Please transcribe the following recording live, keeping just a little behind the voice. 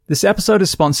This episode is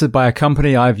sponsored by a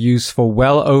company I've used for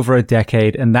well over a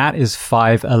decade, and that is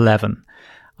 511.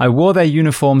 I wore their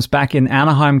uniforms back in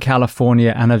Anaheim,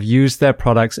 California, and have used their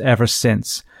products ever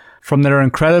since. From their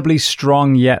incredibly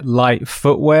strong yet light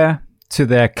footwear to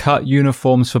their cut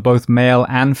uniforms for both male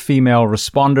and female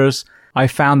responders, I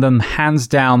found them hands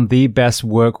down the best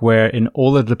workwear in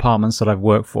all the departments that I've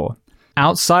worked for.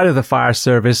 Outside of the fire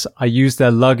service, I use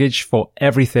their luggage for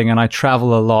everything and I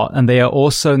travel a lot, and they are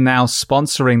also now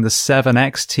sponsoring the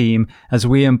 7X team as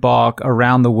we embark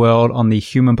around the world on the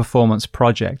Human Performance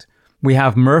Project. We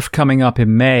have Murph coming up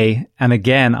in May, and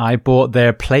again, I bought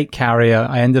their plate carrier.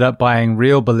 I ended up buying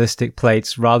real ballistic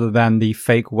plates rather than the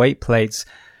fake weight plates,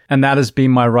 and that has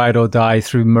been my ride or die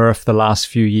through Murph the last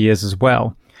few years as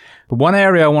well. But one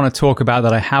area I want to talk about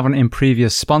that I haven't in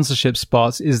previous sponsorship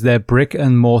spots is their brick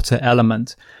and mortar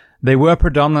element. They were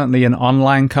predominantly an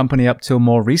online company up till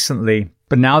more recently,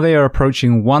 but now they are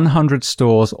approaching 100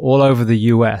 stores all over the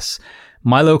US.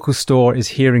 My local store is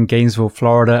here in Gainesville,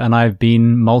 Florida, and I've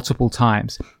been multiple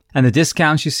times. And the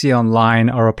discounts you see online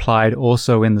are applied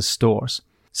also in the stores.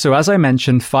 So as I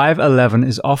mentioned, 511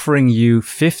 is offering you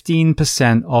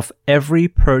 15% off every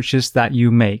purchase that you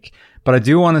make. But I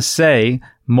do want to say,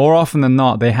 more often than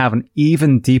not, they have an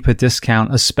even deeper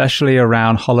discount, especially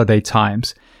around holiday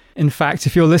times. In fact,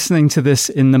 if you're listening to this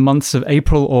in the months of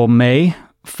April or May,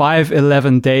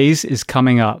 511 days is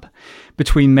coming up.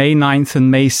 Between May 9th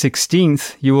and May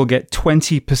 16th, you will get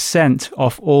 20%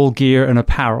 off all gear and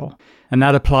apparel. And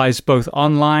that applies both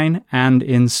online and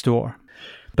in store.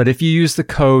 But if you use the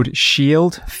code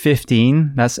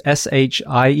SHIELD15, that's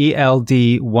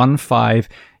SHIELD15,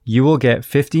 you will get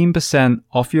 15%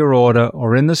 off your order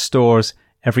or in the stores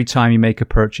every time you make a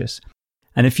purchase.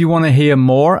 And if you want to hear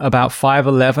more about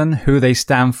 511, who they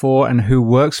stand for and who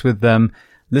works with them,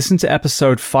 listen to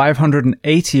episode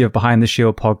 580 of Behind the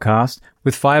Shield podcast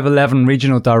with 511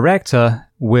 Regional Director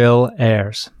Will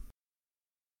Ayres.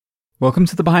 Welcome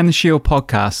to the Behind the Shield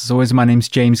podcast. As always, my name's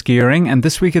James Gearing, and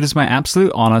this week it is my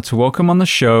absolute honor to welcome on the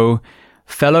show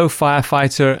fellow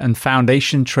firefighter and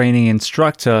foundation training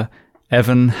instructor,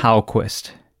 Evan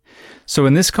Halquist. So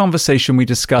in this conversation, we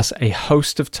discuss a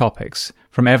host of topics,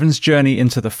 from Evan's journey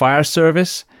into the fire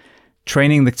service,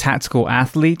 training the tactical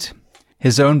athlete,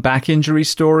 his own back injury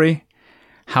story,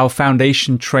 how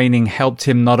foundation training helped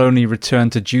him not only return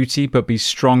to duty but be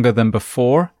stronger than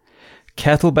before,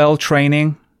 kettlebell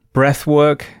training, breath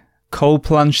work, cold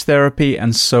plunge therapy,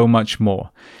 and so much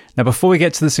more. Now, before we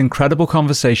get to this incredible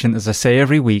conversation, as I say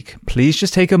every week, please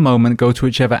just take a moment, go to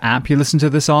whichever app you listen to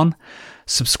this on,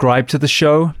 subscribe to the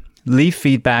show, leave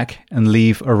feedback, and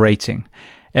leave a rating.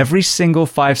 Every single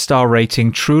 5-star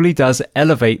rating truly does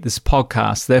elevate this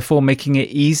podcast, therefore making it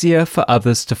easier for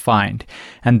others to find.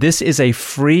 And this is a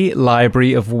free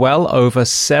library of well over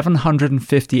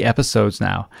 750 episodes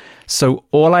now. So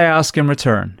all I ask in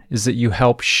return is that you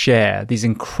help share these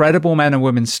incredible men and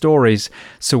women's stories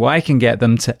so I can get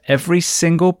them to every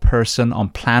single person on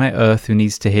planet Earth who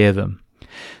needs to hear them.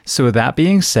 So with that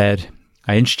being said,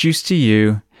 I introduce to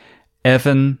you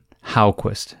Evan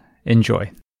Halquist.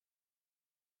 Enjoy.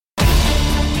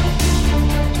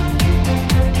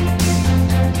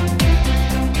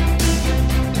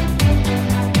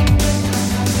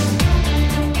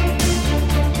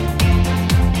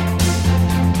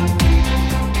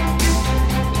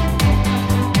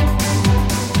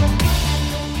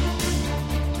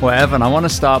 Well, Evan, I want to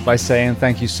start by saying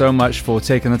thank you so much for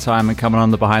taking the time and coming on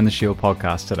the Behind the Shield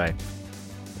podcast today.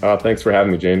 Thanks for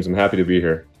having me, James. I'm happy to be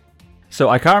here. So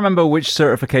I can't remember which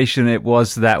certification it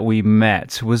was that we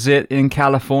met. Was it in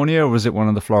California or was it one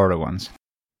of the Florida ones?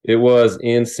 It was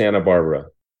in Santa Barbara.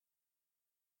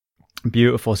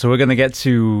 Beautiful. So we're going to get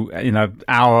to,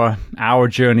 our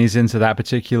journeys into that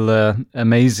particular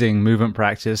amazing movement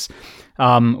practice.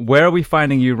 Where are we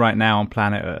finding you right now on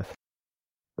planet Earth?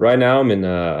 Right now, I'm in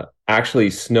actually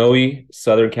snowy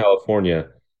Southern California.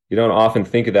 You don't often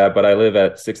think of that, but I live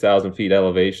at 6,000 feet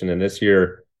elevation, and this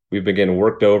year we've been getting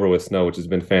worked over with snow, which has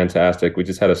been fantastic. We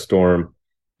just had a storm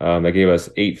that gave us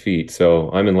 8 feet, so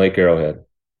I'm in Lake Arrowhead.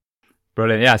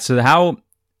 Brilliant. Yeah. So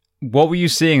what were you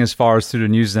seeing as far as through the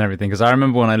news and everything? Because I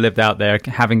remember when I lived out there,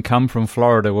 having come from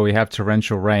Florida where we have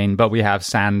torrential rain, but we have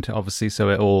sand, obviously, so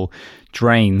it all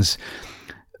drains.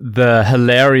 The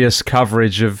hilarious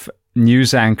coverage of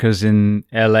news anchors in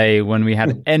LA when we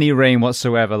had any rain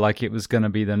whatsoever, like it was going to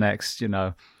be the next,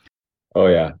 Oh,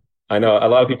 yeah. I know a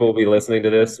lot of people will be listening to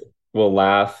this, will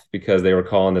laugh because they were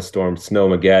calling the storm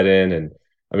Snowmageddon. And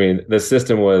I mean, the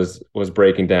system was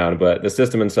breaking down, but the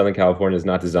system in Southern California is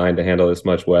not designed to handle this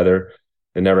much weather.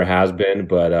 It never has been.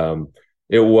 But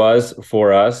It was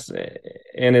for us.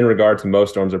 And in regard to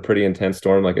most storms, a pretty intense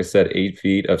storm. Like I said, 8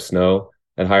 feet of snow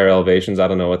at higher elevations. I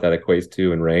don't know what that equates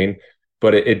to in rain,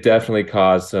 but it definitely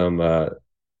caused some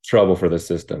trouble for the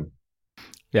system.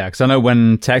 Yeah, because I know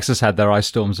when Texas had their ice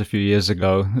storms a few years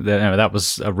ago, that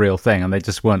was a real thing, and they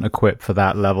just weren't equipped for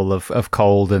that level of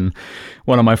cold. And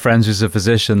one of my friends who's a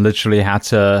physician literally had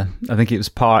to, I think it was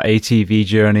part ATV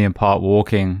journey and part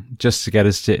walking just to get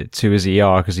us to his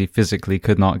ER because he physically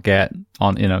could not get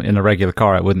on, in a regular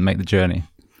car. It wouldn't make the journey.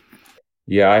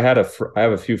 Yeah, I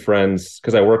have a few friends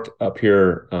because I worked up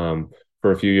here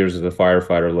for a few years as a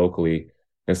firefighter locally,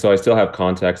 and so I still have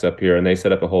contacts up here, and they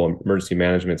set up a whole emergency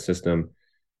management system.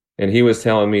 And he was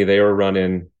telling me they were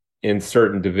running in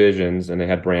certain divisions and they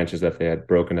had branches that they had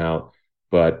broken out,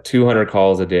 but 200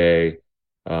 calls a day.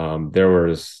 I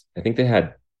think they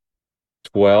had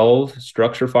 12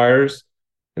 structure fires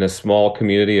in a small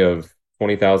community of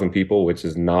 20,000 people, which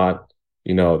is not,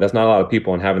 that's not a lot of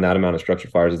people. And having that amount of structure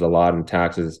fires is a lot and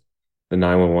taxes the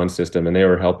 911 system. And they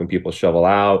were helping people shovel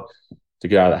out to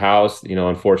get out of the house.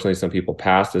 Unfortunately, some people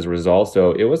passed as a result.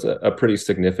 So it was a pretty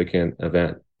significant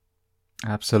event.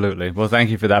 Absolutely. Well,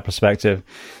 thank you for that perspective.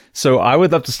 So I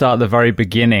would love to start at the very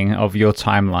beginning of your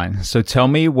timeline. So tell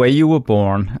me where you were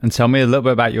born and tell me a little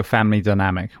bit about your family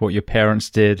dynamic, what your parents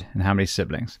did and how many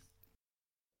siblings.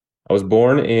 I was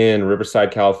born in Riverside,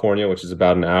 California, which is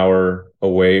about an hour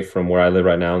away from where I live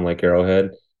right now in Lake Arrowhead.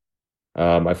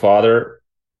 My father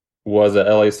was a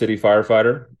LA City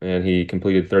firefighter and he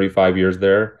completed 35 years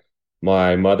there.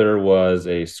 My mother was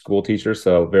a school teacher,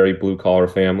 so very blue collar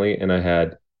family. And I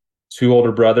had two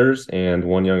older brothers and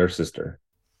one younger sister.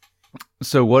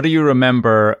 So what do you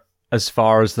remember as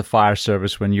far as the fire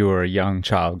service when you were a young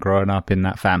child growing up in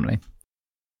that family?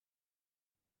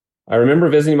 I remember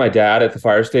visiting my dad at the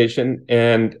fire station,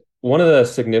 and one of the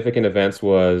significant events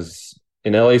was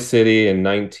in LA City in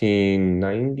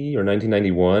 1990 or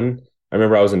 1991. I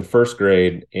remember I was in first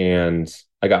grade and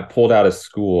I got pulled out of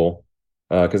school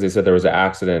because they said there was an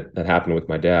accident that happened with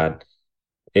my dad.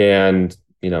 And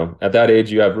at that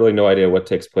age, you have really no idea what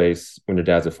takes place when your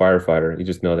dad's a firefighter. You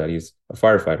just know that he's a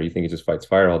firefighter. You think he just fights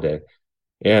fire all day.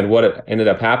 And what it ended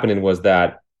up happening was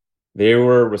that they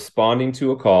were responding to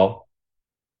a call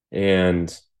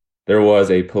and there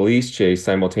was a police chase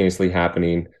simultaneously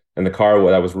happening. And the car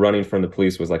that was running from the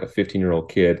police was like a 15-year-old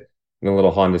kid in a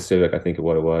little Honda Civic, I think of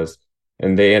what it was.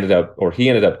 And he ended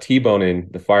up T-boning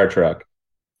the fire truck,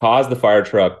 caused the fire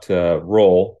truck to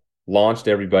roll, launched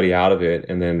everybody out of it,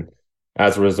 and then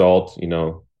as a result,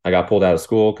 I got pulled out of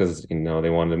school because, they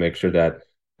wanted to make sure that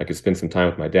I could spend some time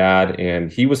with my dad. And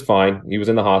he was fine. He was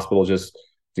in the hospital just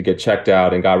to get checked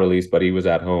out and got released, but he was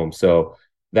at home. So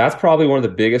that's probably one of the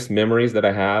biggest memories that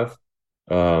I have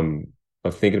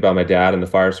of thinking about my dad and the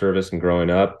fire service and growing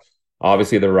up.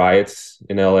 Obviously, the riots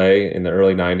in LA in the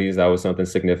early 90s, that was something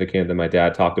significant that my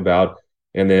dad talked about.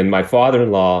 And then my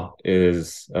father-in-law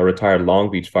is a retired Long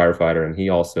Beach firefighter, and he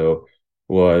also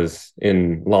was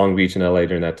in Long Beach in LA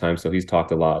during that time. So he's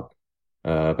talked a lot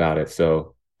about it.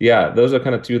 So yeah, those are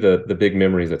kind of two of the big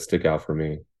memories that stick out for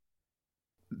me.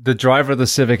 The driver of the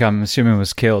Civic, I'm assuming,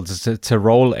 was killed. To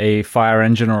roll a fire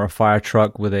engine or a fire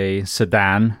truck with a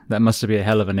sedan, that must be a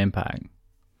hell of an impact.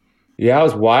 Yeah, it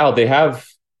was wild. They have,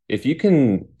 if you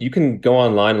can go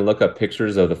online and look up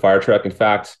pictures of the fire truck. In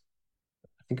fact,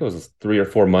 I think it was 3 or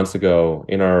 4 months ago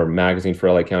in our magazine for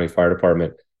LA County Fire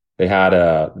Department, they had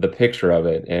the picture of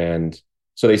it. And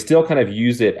so they still kind of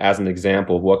use it as an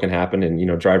example of what can happen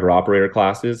in, driver operator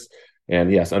classes.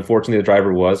 And yes, unfortunately, the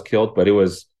driver was killed, but it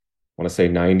was, I want to say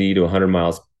 90 to 100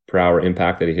 miles per hour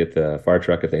impact that he hit the fire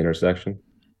truck at the intersection.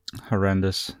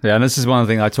 Horrendous. Yeah, and this is one of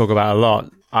the things I talk about a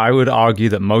lot. I would argue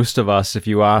that most of us, if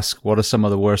you ask what are some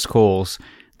of the worst calls,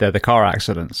 they're the car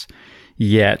accidents.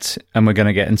 Yet, and we're going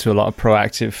to get into a lot of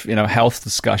proactive, health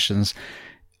discussions.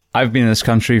 I've been in this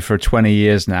country for 20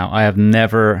 years now. I have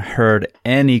never heard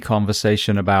any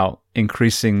conversation about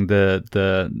increasing the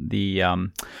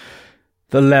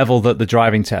level that the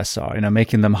driving tests are,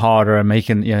 making them harder and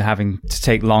making, having to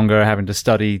take longer, having to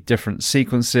study different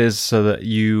sequences so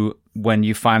that when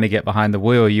you finally get behind the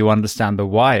wheel, you understand the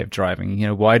why of driving.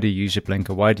 Why do you use your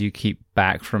blinker? Why do you keep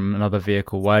back from another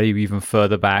vehicle? Why do you even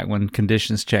further back when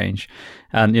conditions change?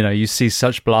 And, you see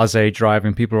such blasé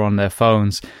driving. People are on their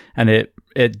phones, and it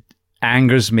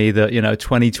angers me that,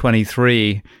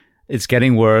 2023, it's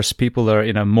getting worse. People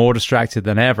are, more distracted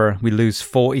than ever. We lose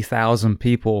 40,000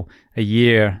 people a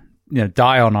year,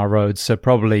 die on our roads. So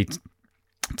probably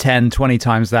 10, 20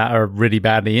 times that are really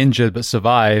badly injured but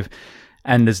survive.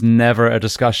 And there's never a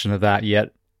discussion of that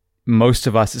yet. Most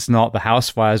of us, it's not the house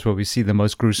fires where we see the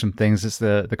most gruesome things. It's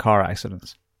the car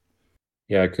accidents.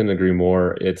 Yeah, I couldn't agree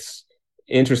more. It's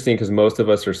interesting because most of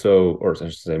us are so, or I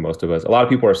should say most of us, a lot of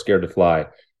people are scared to fly.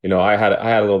 I had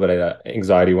a little bit of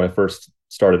anxiety when I first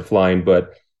started flying,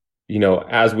 but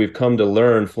as we've come to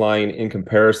learn, flying in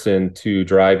comparison to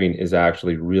driving is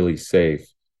actually really safe.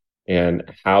 And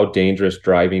how dangerous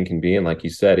driving can be. And like you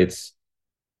said, it's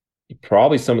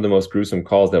probably some of the most gruesome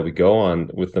calls that we go on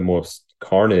with the most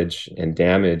carnage and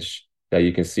damage that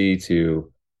you can see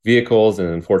to vehicles and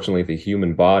unfortunately the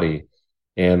human body.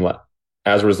 And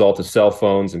as a result of cell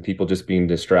phones and people just being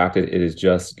distracted, it is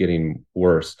just getting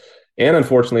worse. And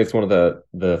unfortunately, it's one of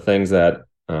the things that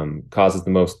causes the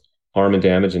most harm and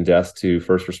damage and deaths to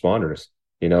first responders.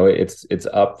 It's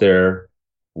up there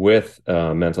with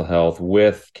mental health,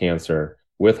 with cancer,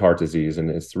 with heart disease, and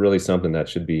it's really something that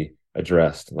should be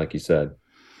addressed, like you said.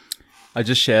 I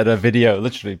just shared a video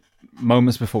literally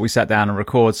moments before we sat down and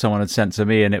record. Someone had sent to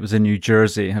me, and it was in New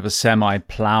Jersey of a semi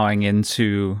plowing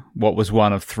into what was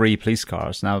one of three police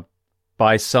cars. Now,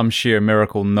 by some sheer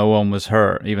miracle, no one was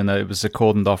hurt, even though it was a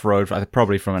cordoned off road,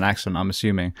 probably from an accident, I'm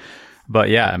assuming. But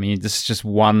yeah, I mean, this is just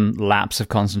one lapse of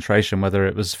concentration, whether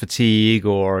it was fatigue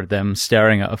or them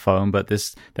staring at a phone, but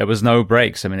there was no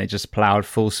brakes. I mean, it just plowed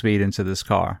full speed into this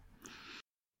car.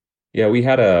 Yeah, we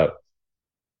had a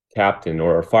captain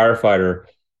or a firefighter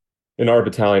in our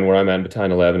battalion where I'm at,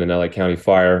 Battalion 11 in LA County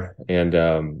Fire,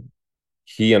 and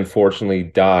he unfortunately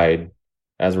died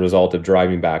as a result of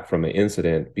driving back from an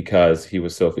incident because he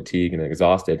was so fatigued and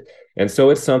exhausted. And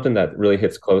so it's something that really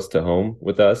hits close to home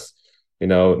with us,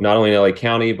 not only in LA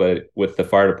County, but with the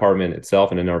fire department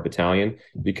itself and in our battalion,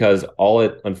 because all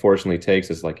it unfortunately takes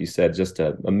is, like you said, just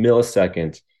a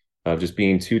millisecond of just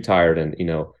being too tired. And,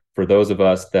 for those of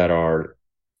us that are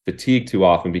fatigued too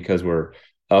often because we're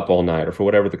up all night or for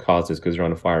whatever the cause is, because you're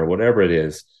on a fire, whatever it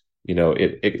is,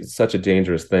 it's such a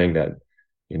dangerous thing that,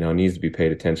 needs to be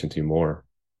paid attention to more.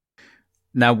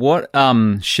 Now, what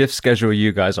shift schedule are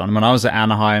you guys on? When I was at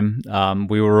Anaheim,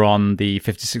 we were on the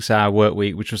 56-hour work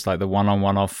week, which was like the one on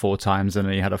one off 4 times, and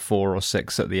then you had a 4 or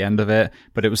 6 at the end of it.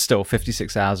 But it was still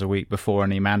 56 hours a week before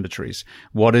any mandatories.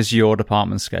 What is your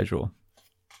department schedule?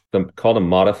 Called a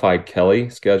modified Kelly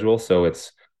schedule. So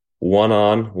it's 1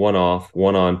 on, 1 off,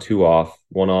 1 on, 2 off,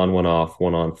 1 on, 1 off,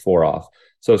 1 on, 4 off.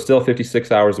 So still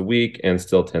 56 hours a week and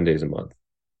still 10 days a month.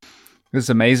 It's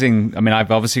amazing. I mean,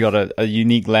 I've obviously got a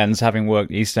unique lens having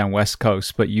worked East and West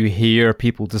Coast, but you hear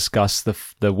people discuss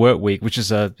the work week, which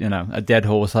is a dead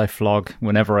horse I flog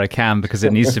whenever I can because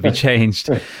it needs to be changed.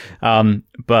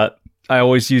 But I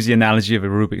always use the analogy of a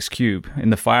Rubik's Cube. In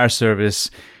the fire service,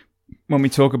 when we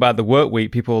talk about the work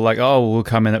week, people are like, oh, we'll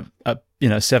come in at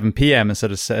 7 p.m.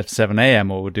 instead of 7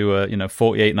 a.m. or we'll do a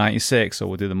 4896 or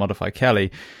we'll do the modified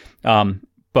Kelly.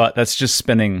 But that's just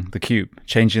spinning the cube,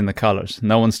 changing the colors.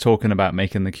 No one's talking about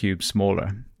making the cube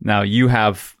smaller. Now, you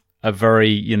have a very,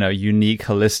 unique,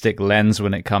 holistic lens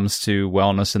when it comes to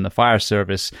wellness in the fire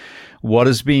service. What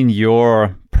has been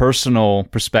your personal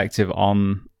perspective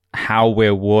on how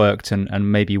we're worked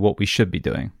and maybe what we should be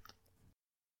doing?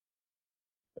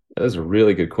 That's a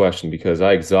really good question because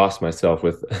I exhaust myself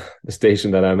with the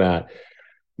station that I'm at.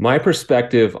 My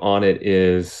perspective on it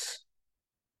is,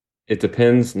 it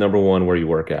depends, number one, where you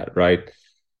work at, right?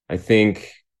 I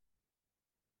think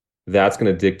that's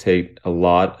going to dictate a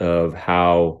lot of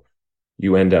how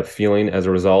you end up feeling as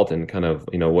a result and kind of,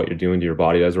 what you're doing to your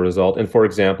body as a result. And for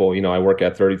example, I work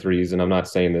at 33s, and I'm not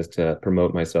saying this to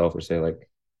promote myself or say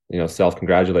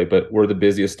self-congratulate, but we're the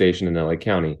busiest station in LA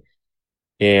County.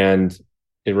 And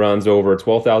it runs over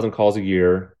 12,000 calls a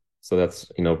year. So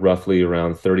that's, roughly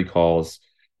around 30 calls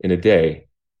in a day.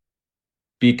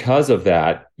 Because of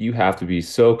that, you have to be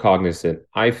so cognizant,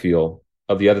 I feel,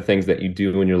 of the other things that you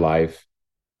do in your life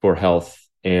for health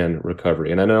and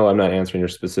recovery. And I know I'm not answering your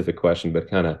specific question,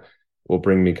 but kind of will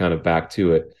bring me kind of back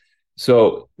to it.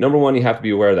 So number one, you have to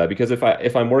be aware of that, because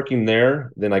if I'm working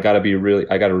there, then I got to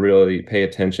really pay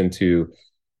attention to,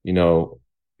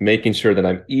 making sure that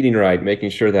I'm eating right,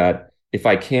 making sure that if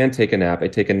I can take a nap, I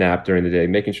take a nap during the day,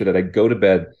 making sure that I go to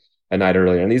bed a night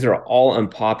earlier. And these are all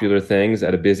unpopular things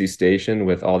at a busy station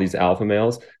with all these alpha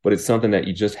males, but it's something that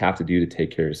you just have to do to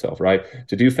take care of yourself, right?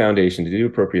 To do foundation, to do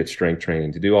appropriate strength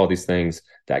training, to do all these things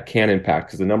that can impact.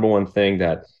 Because the number one thing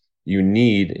that you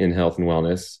need in health and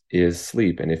wellness is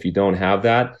sleep. And if you don't have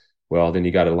that, well, then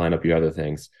you got to line up your other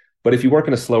things. But if you work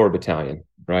in a slower battalion,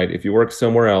 right? If you work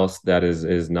somewhere else that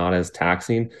is not as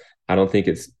taxing, I don't think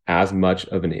it's as much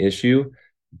of an issue.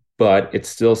 But it's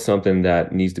still something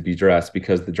that needs to be addressed,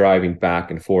 because the driving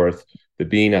back and forth, the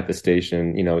being at the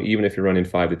station, even if you're running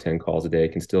 5 to 10 calls a day,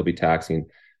 it can still be taxing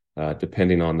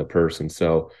depending on the person.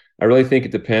 So I really think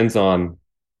it depends on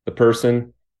the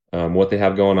person, what they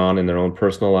have going on in their own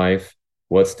personal life,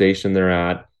 what station they're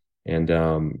at, and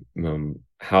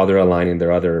how they're aligning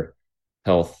their other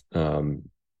health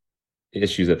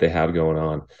issues that they have going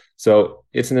on. So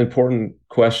it's an important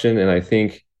question. And I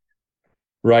think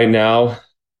right now,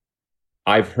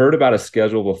 I've heard about a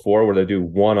schedule before where they do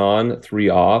 1 on, 3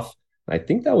 off. I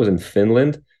think that was in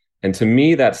Finland. And to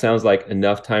me, that sounds like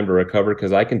enough time to recover,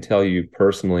 because I can tell you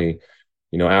personally,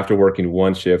 after working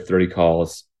one shift, 30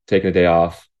 calls, taking a day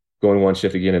off, going one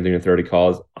shift again and doing 30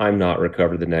 calls, I'm not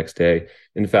recovered the next day.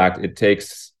 In fact, it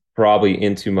takes probably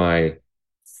into my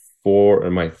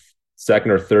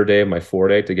second or third day of my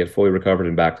 4-day to get fully recovered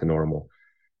and back to normal.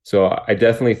 So I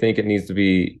definitely think it needs to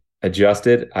be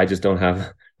adjusted. I just don't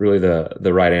have really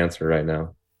the right answer right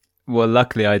now. Well,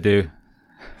 luckily I do.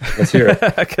 Let's hear it.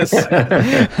 Because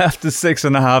after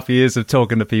 6.5 years of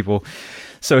talking to people.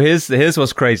 So here's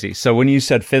what's crazy. So when you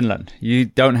said Finland, you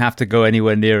don't have to go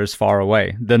anywhere near as far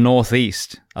away. The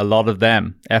Northeast, a lot of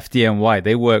them, FDNY,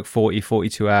 they work 40,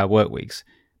 42-hour work weeks.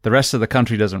 The rest of the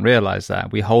country doesn't realize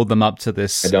that. We hold them up to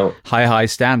this high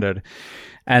standard.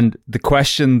 And the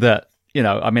question that,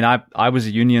 I was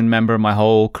a union member my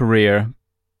whole career,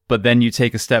 but then you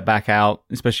take a step back out,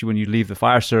 especially when you leave the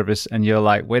fire service, and you're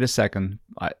like, wait a second,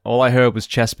 all I heard was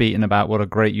chest beating about what a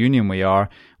great union we are.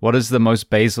 What is the most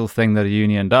basal thing that a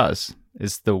union does?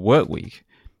 Is the work week.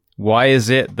 Why is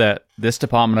it that this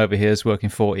department over here is working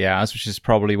 40 hours, which is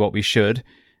probably what we should,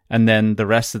 and then the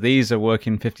rest of these are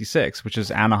working 56, which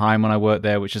is Anaheim when I worked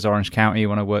there, which is Orange County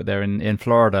when I worked there in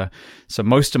Florida. So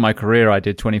most of my career I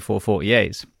did 24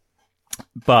 48s.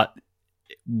 But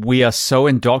we are so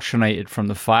indoctrinated from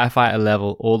the firefighter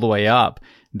level all the way up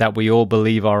that we all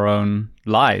believe our own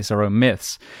lies, our own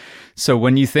myths. So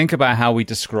when you think about how we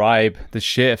describe the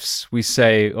shifts, we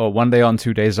say, 1 day on,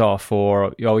 2 days off,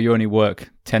 or, you only work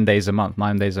 10 days a month,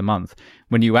 9 days a month.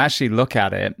 When you actually look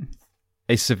at it,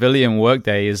 a civilian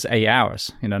workday is 8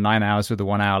 hours, 9 hours with a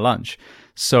 1 hour lunch.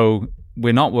 So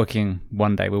we're not working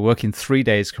 1 day, we're working 3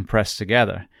 days compressed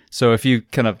together. So if you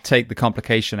kind of take the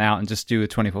complication out and just do a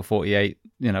 24/48,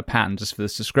 pattern just for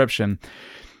this description,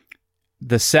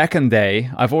 the second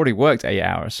day, I've already worked 8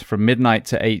 hours from midnight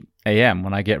to 8 a.m.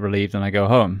 when I get relieved and I go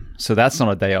home. So that's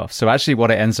not a day off. So actually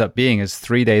what it ends up being is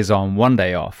 3 days on, 1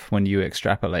 day off when you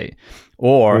extrapolate,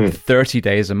 or 30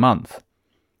 days a month.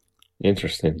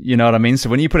 Interesting. You know what I mean? So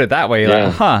when you put it that way,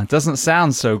 you're like, doesn't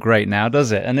sound so great now,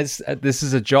 does it? And this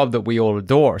is a job that we all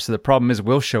adore. So the problem is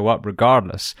we'll show up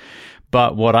regardless.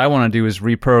 But what I want to do is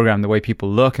reprogram the way people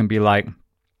look and be like,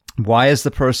 why is the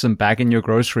person bagging your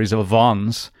groceries or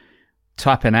Vons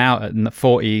tapping out at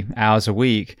 40 hours a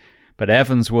week, but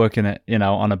Evan's working at,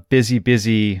 on a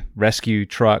busy rescue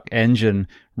truck engine,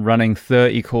 running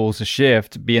 30 calls a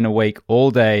shift, being awake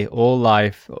all day, all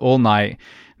night,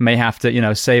 may have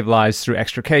to, save lives through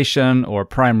extrication or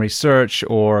primary search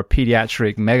or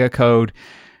pediatric mega code.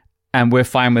 And we're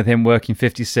fine with him working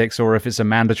 56, or if it's a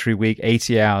mandatory week,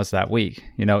 80 hours that week.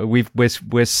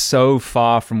 We're so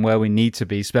far from where we need to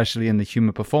be, especially in the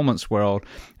human performance world.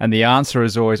 And the answer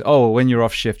is always, when you're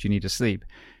off shift, you need to sleep.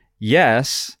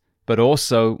 Yes, but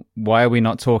also, why are we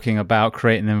not talking about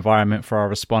creating an environment for our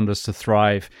responders to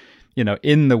thrive,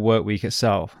 in the work week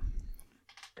itself?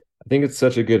 I think it's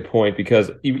such a good point, because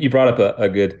you brought up a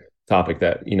good topic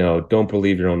that, don't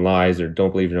believe your own lies or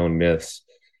don't believe your own myths.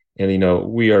 And,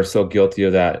 we are so guilty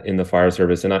of that in the fire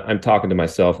service. And I'm talking to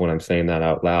myself when I'm saying that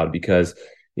out loud, because,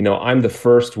 I'm the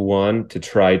first one to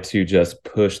try to just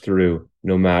push through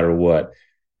no matter what.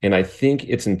 And I think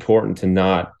it's important to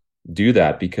not do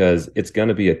that, because it's going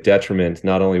to be a detriment,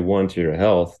 not only one, to your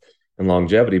health and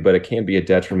longevity, but it can be a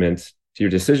detriment to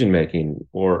your decision making,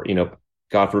 or,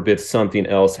 God forbid something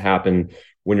else happen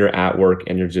when you're at work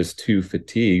and you're just too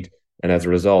fatigued. And as a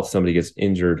result, somebody gets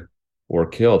injured or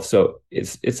killed. So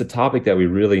it's a topic that we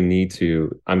really need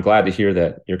to, I'm glad to hear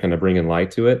that you're kind of bringing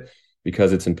light to it,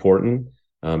 because it's important,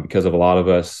 because of a lot of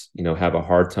us, have a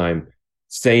hard time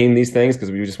saying these things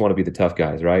because we just want to be the tough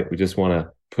guys, right? We just want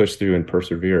to push through and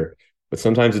persevere. But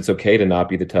sometimes it's okay to not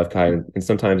be the tough guy. And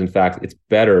sometimes, in fact, it's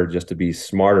better just to be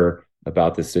smarter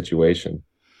about this situation.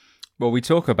 Well, we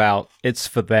talk about it's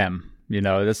for them.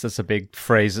 That's a big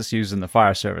phrase that's used in the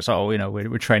fire service.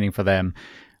 We're training for them.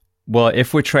 Well,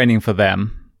 if we're training for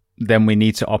them, then we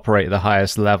need to operate at the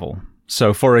highest level.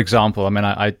 So, for example,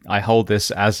 I hold this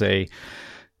as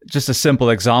just a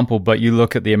simple example, but you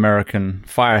look at the American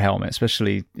fire helmet,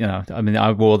 especially,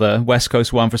 I wore the West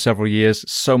Coast one for several years,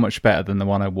 so much better than the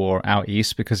one I wore out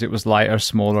east, because it was lighter,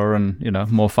 smaller, and,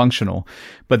 more functional.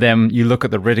 But then you look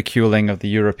at the ridiculing of the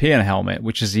European helmet,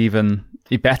 which is even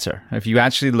better. If you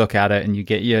actually look at it and you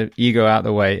get your ego out of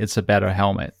the way, it's a better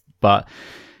helmet. But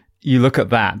you look at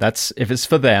that. That's if it's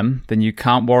for them, then you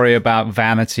can't worry about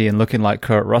vanity and looking like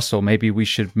Kurt Russell. Maybe we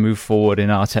should move forward in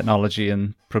our technology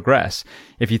and progress.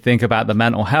 If you think about the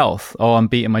mental health, oh, I'm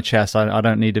beating my chest, I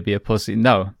don't need to be a pussy.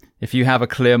 No. If you have a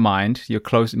clear mind, you're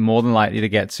more than likely to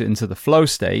get into the flow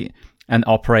state and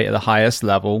operate at the highest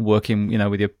level, working,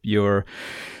 with your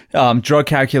drug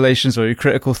calculations or your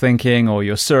critical thinking or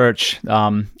your search.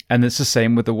 And it's the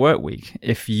same with the work week.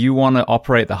 If you want to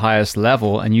operate the highest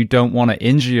level and you don't want to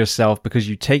injure yourself because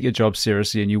you take your job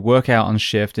seriously and you work out on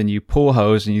shift and you pull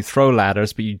hose and you throw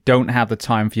ladders, but you don't have the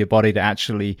time for your body to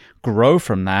actually grow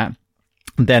from that,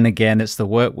 then again, it's the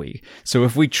work week. So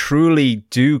if we truly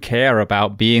do care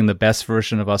about being the best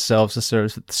version of ourselves to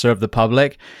serve the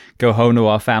public, go home to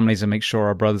our families and make sure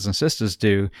our brothers and sisters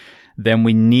do, then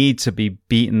we need to be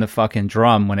beating the fucking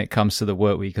drum when it comes to the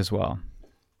work week as well.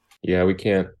 Yeah, we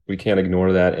can't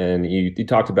ignore that. And you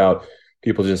talked about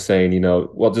people just saying,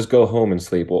 well, just go home and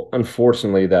sleep. Well,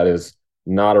 unfortunately, that is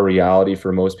not a reality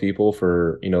for most people.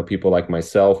 For, people like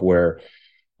myself, where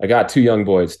I got 2 young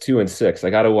boys, 2 and 6.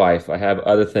 I got a wife. I have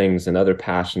other things and other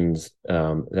passions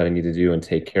that I need to do and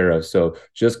take care of. So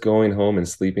just going home and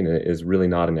sleeping is really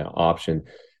not an option.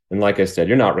 And like I said,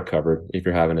 you're not recovered if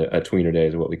you're having a tweener day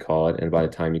is what we call it. And by the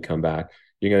time you come back,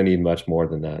 you're going to need much more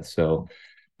than that. So,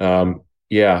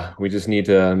 yeah, we just need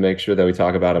to make sure that we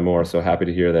talk about it more. So happy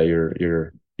to hear that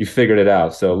you figured it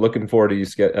out. So looking forward to you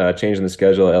changing the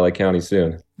schedule at LA County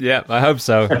soon. Yeah, I hope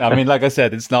so. I mean, like I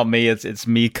said, it's not me. It's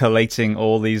me collating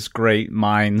all these great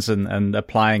minds and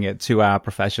applying it to our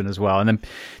profession as well. And then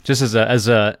just as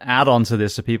a add-on to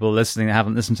this, for people listening that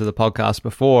haven't listened to the podcast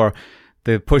before,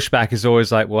 the pushback is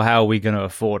always like, well, how are we going to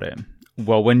afford it?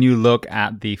 Well, when you look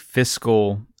at the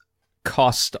fiscal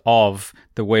cost of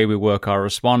the way we work our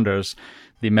responders,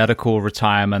 the medical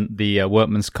retirement, the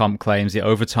workman's comp claims, the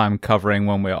overtime covering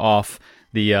when we're off,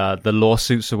 the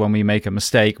lawsuits of when we make a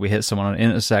mistake, we hit someone on an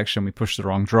intersection, we push the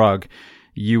wrong drug,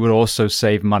 you would also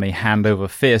save money hand over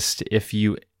fist if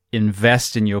you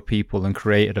invest in your people and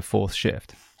created a 4th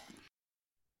shift.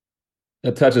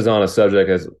 That touches on a subject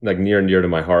that's like near and dear to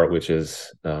my heart, which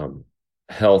is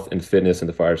health and fitness in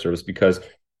the fire service, because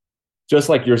just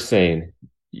like you're saying,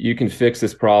 you can fix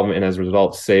this problem and as a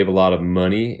result save a lot of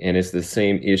money. And it's the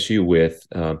same issue with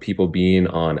people being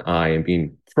on I and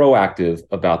being proactive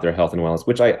about their health and wellness,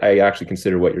 which I actually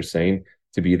consider what you're saying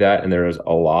to be that. And there is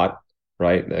a lot,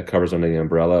 right, that covers under the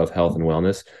umbrella of health and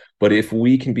wellness. But if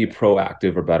we can be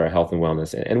proactive about our health and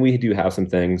wellness, and we do have some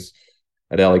things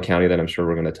at LA County that I'm sure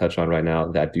we're going to touch on right now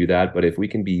that do that. But if we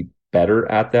can be better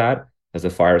at that as a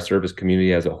fire service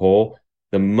community as a whole,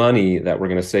 the money that we're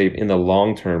going to save in the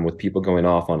long term with people going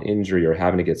off on injury or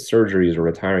having to get surgeries or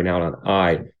retiring out on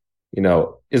I,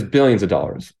 is billions of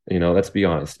dollars. Let's be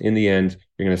honest. In the end,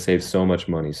 you're going to save so much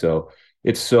money. So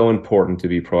it's so important to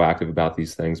be proactive about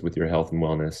these things with your health and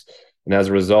wellness. And as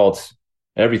a result,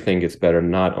 everything gets better,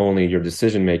 not only your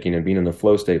decision making and being in the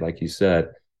flow state, like you said,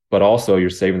 but also you're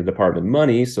saving the department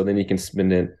money. So then you can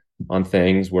spend it on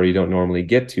things where you don't normally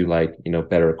get to, like,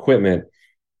 better equipment,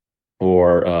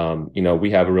 or,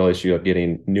 we have a real issue of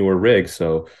getting newer rigs.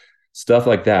 So stuff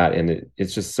like that. And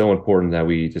it's just so important that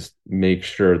we just make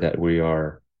sure that we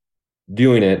are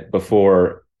doing it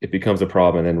before it becomes a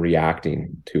problem and then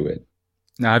reacting to it.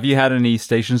 Now, have you had any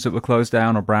stations that were closed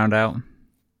down or browned out?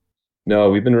 No,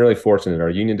 we've been really fortunate. Our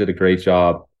union did a great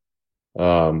job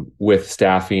with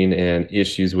staffing and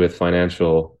issues with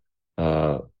financial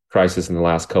crisis in the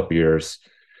last couple of years.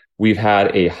 We've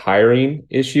had a hiring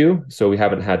issue, so we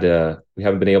haven't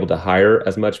been able to hire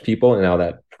as much people, and now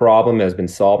that problem has been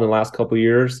solved in the last couple of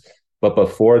years. But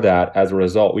before that, as a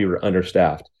result, we were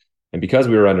understaffed, and because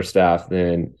we were understaffed,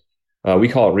 then we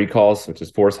call it recalls, which is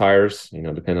force hires.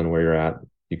 Depending on where you're at,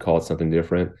 you call it something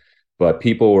different. But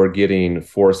people were getting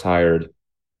force hired,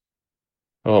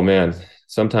 oh man,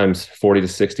 sometimes 40 to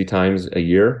 60 times a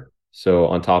year. So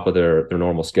on top of their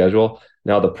normal schedule.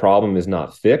 Now the problem is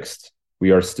not fixed. We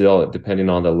are still, depending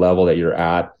on the level that you're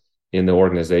at in the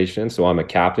organization. So I'm a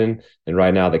captain, and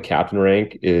right now the captain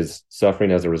rank is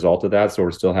suffering as a result of that. So we're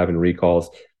still having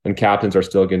recalls, and captains are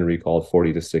still getting recalled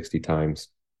 40 to 60 times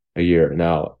a year.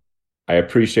 Now, I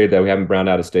appreciate that we haven't browned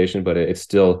out a station, but it's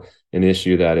still an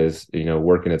issue that is,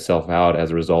 working itself out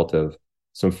as a result of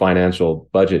some financial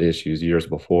budget issues years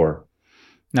before.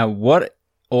 Now, what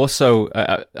also,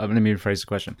 let me rephrase the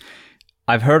question.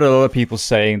 I've heard a lot of people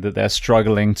saying that they're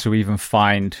struggling to even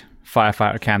find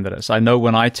firefighter candidates. I know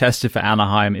when I tested for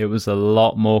Anaheim, it was a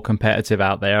lot more competitive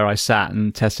out there. I sat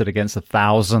and tested against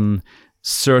 1,000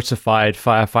 certified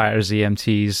firefighters,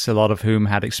 EMTs, a lot of whom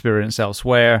had experience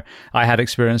elsewhere. I had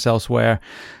experience elsewhere.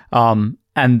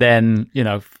 And then,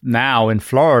 now in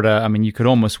Florida, I mean, you could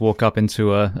almost walk up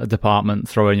into a department,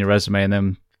 throw in your resume, and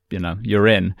then, you're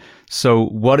in. So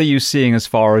what are you seeing as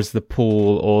far as the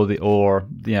pool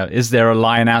is there a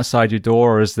line outside your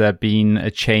door, or has there been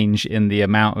a change in the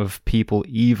amount of people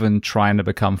even trying to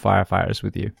become firefighters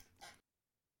with you?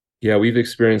 Yeah, we've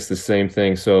experienced the same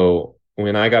thing. So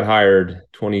when I got hired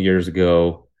 20 years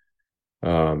ago,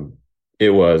 it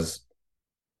was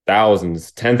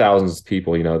thousands, 10,000s of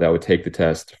people, that would take the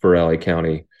test for LA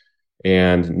County.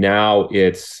 And now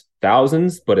it's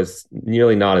thousands, but it's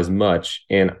nearly not as much.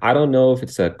 And I don't know if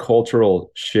it's a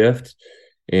cultural shift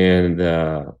in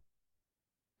the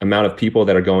amount of people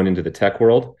that are going into the tech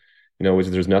world, which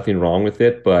there's nothing wrong with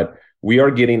it, but we are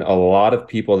getting a lot of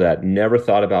people that never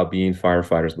thought about being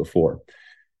firefighters before.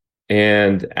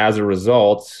 And as a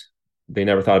result, they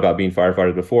never thought about being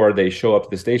firefighters before. They show up to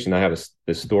the station. I have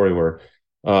this story where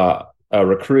a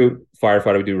recruit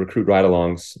firefighter, we do recruit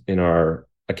ride-alongs in our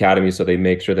academy, so they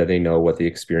make sure that they know what the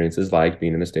experience is like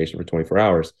being in the station for 24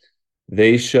 hours.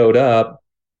 They showed up.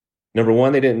 Number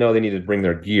one, they didn't know they needed to bring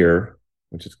their gear,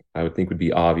 which is I would think would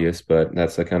be obvious, but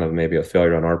that's a kind of maybe a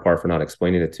failure on our part for not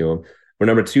explaining it to them. Or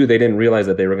number two, they didn't realize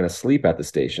that they were going to sleep at the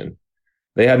station.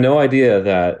 They had no idea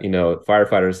that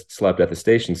firefighters slept at the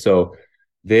station. So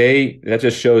that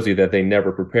just shows you that they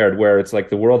never prepared. Where it's like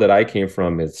the world that I came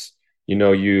from, it's you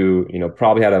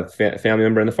probably had a family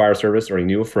member in the fire service, or you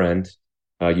knew a friend.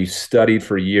 You studied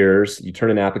for years. You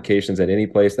turned in applications at any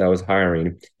place that was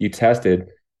hiring. You tested,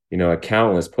 at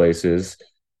countless places.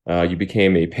 You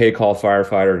became a pay call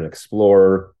firefighter, an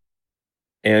explorer,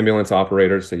 ambulance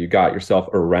operator. So you got yourself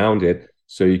around it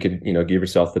so you could, give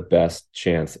yourself the best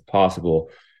chance possible.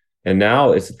 And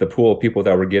now it's the pool of people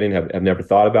that we're getting have never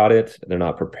thought about it. They're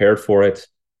not prepared for it,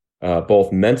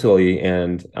 both mentally,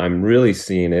 and I'm really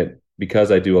seeing it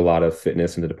because I do a lot of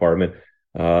fitness in the department,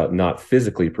 not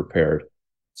physically prepared.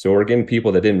 So we're getting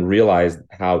people that didn't realize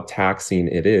how taxing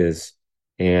it is.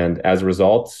 And as a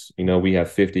result, we have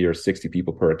 50 or 60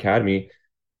 people per academy.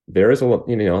 There's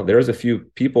a few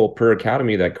people per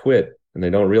academy that quit and they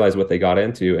don't realize what they got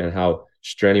into and how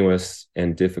strenuous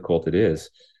and difficult it is.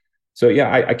 So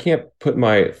yeah, I can't put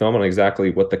my thumb on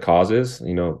exactly what the cause is,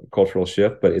 cultural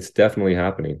shift, but it's definitely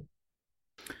happening.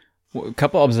 Well, a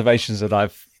couple of observations that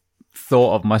I've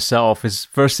thought of myself is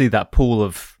firstly that pool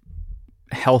of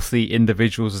healthy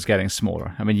individuals is getting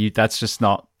smaller. I mean, that's just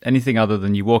not anything other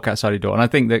than you walk outside your door. And I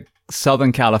think that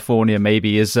Southern California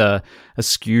maybe is a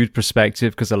skewed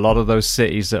perspective because a lot of those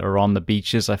cities that are on the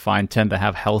beaches, I find, tend to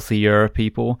have healthier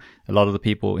people. A lot of the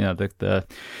people,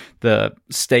 the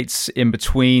states in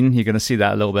between, you're going to see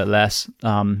that a little bit less.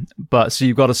 But so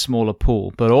you've got a smaller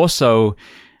pool. But also,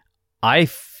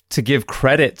 to give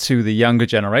credit to the younger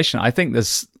generation, I think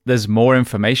there's more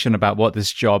information about what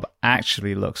this job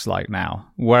actually looks like now.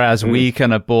 Whereas we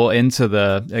kind of bought into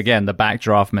the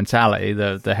backdraft mentality,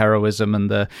 the heroism and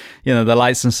the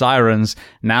lights and sirens.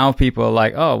 Now people are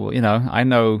like, oh, I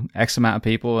know X amount of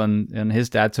people and his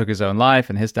dad took his own life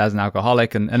and his dad's an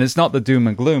alcoholic. And it's not the doom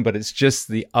and gloom, but it's just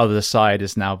the other side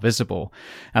is now visible.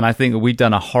 And I think that we've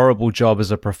done a horrible job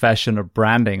as a profession of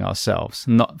branding ourselves.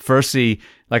 Not firstly,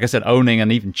 like I said, owning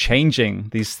and even changing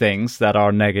these things that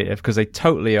are negative because they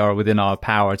totally are within our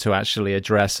power to actually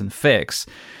address and fix.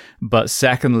 But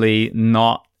secondly,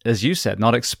 not, as you said,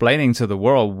 not explaining to the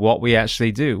world what we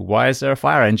actually do. Why is there a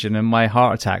fire engine in my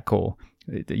heart attack call?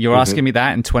 You're asking me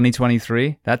that in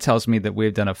 2023? That tells me that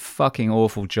we've done a fucking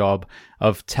awful job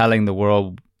of telling the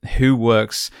world who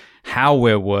works, how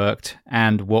we're worked,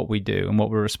 and what we do and what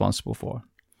we're responsible for.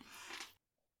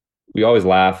 We always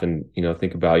laugh and,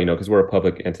 think about, because we're a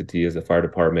public entity as a fire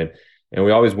department. And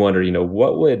we always wonder,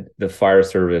 what would the fire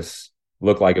service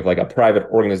look like if like a private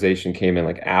organization came in,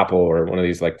 like Apple or one of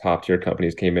these like top tier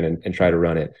companies came in and try to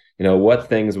run it? What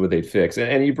things would they fix?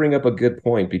 And you bring up a good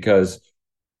point because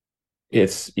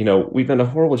it's, we've done a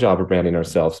horrible job of branding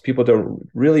ourselves. People don't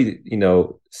really,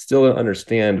 still don't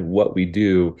understand what we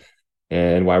do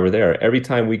and why we're there. Every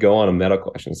time we go on a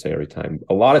medical, I shouldn't say every time,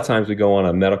 a lot of times we go on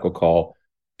a medical call,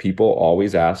 people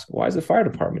always ask, why is the fire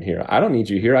department here? I don't need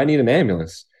you here. I need an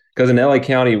ambulance. Because in LA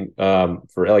County,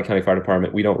 for LA County Fire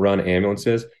Department, we don't run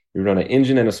ambulances. We run an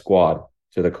engine and a squad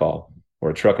to the call,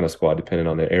 or a truck and a squad, depending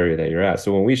on the area that you're at.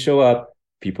 So when we show up,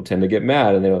 people tend to get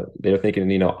mad and they're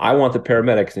thinking, I want the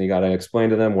paramedics. And you got to explain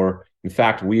to them in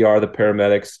fact, we are the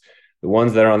paramedics. The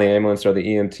ones that are on the ambulance are the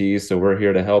EMTs. So we're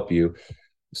here to help you.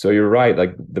 So you're right.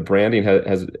 Like the branding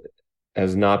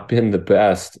has not been the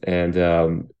best. And,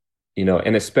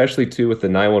 and especially too with the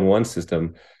 911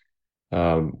 system,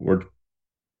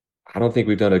 I don't think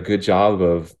we've done a good job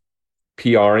of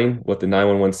PRing what the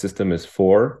 911 system is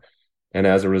for. And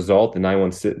as a result, the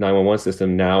 911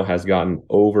 system now has gotten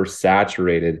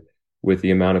oversaturated with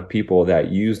the amount of people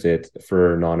that used it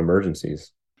for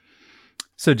non-emergencies.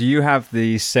 So do you have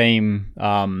the same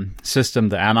system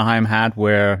that Anaheim had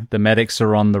where the medics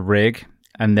are on the rig,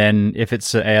 and then if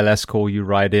it's an ALS call, you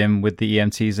ride in with the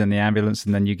EMTs and the ambulance,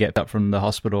 and then you get up from the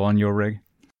hospital on your rig?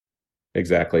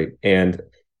 Exactly. And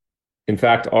in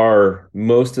fact, our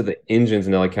most of the engines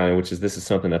in LA County, this is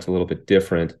something that's a little bit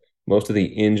different. Most of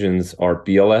the engines are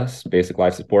BLS, basic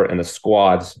life support, and the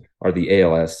squads are the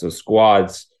ALS. So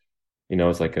squads,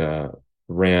 it's like a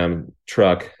Ram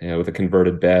truck, with a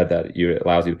converted bed that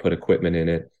allows you to put equipment in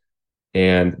it.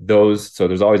 And so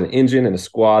there's always an engine and a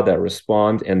squad that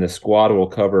respond, and the squad will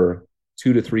cover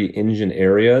 2 to 3 engine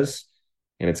areas.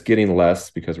 And it's getting less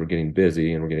because we're getting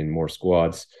busy and we're getting more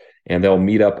squads. And they'll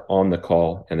meet up on the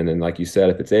call. And then, like you said,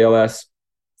 if it's ALS,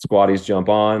 squaddies jump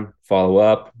on, follow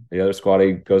up. The other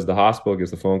squaddie goes to the hospital,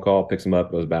 gives the phone call, picks them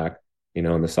up, goes back,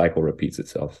 and the cycle repeats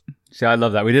itself. See, I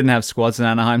love that. We didn't have squads in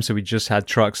Anaheim, so we just had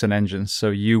trucks and engines. So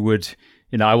you would,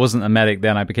 I wasn't a medic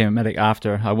then. I became a medic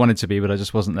after. I wanted to be, but I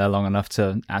just wasn't there long enough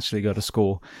to actually go to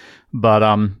school. But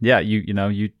yeah,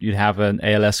 you'd have an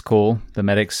ALS call.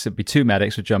 It'd be 2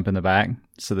 medics would jump in the back.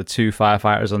 So the 2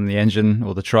 firefighters on the engine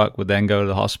or the truck would then go to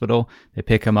the hospital. They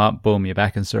pick them up, boom, you're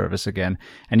back in service again.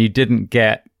 And you didn't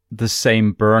get the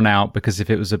same burnout, because if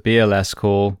it was a BLS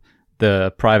call,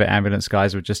 the private ambulance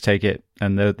guys would just take it,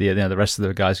 and the rest of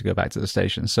the guys would go back to the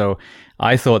station. So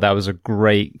I thought that was a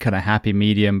great kind of happy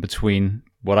medium between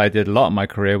what I did a lot in my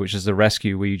career, which is the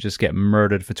rescue, where you just get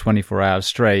murdered for 24 hours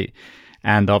straight,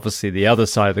 and obviously the other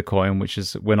side of the coin, which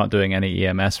is we're not doing any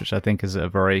EMS, which I think is a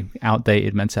very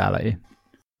outdated mentality.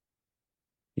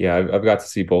 Yeah, I've got to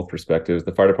see both perspectives.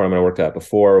 The fire department I worked at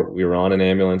before, we were on an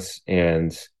ambulance,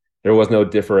 and there was no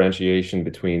differentiation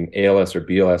between ALS or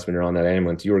BLS when you're on that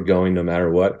ambulance. You were going no matter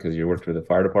what, because you worked for the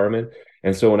fire department.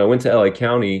 And so when I went to LA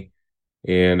County,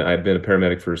 and I'd been a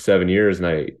paramedic for 7 years, and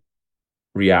I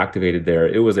reactivated there,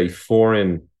 it was a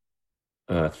foreign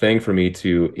thing for me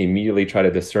to immediately try to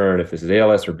discern if this is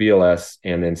ALS or BLS,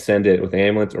 and then send it with the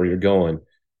ambulance or you're going.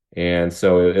 And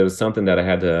so it was something that I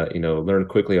had to, learn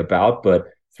quickly about. But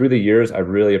through the years, I've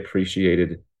really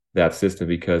appreciated that system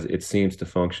because it seems to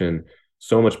function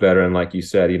so much better. And like you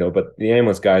said, but the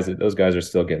ambulance guys, those guys are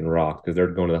still getting rocked because they're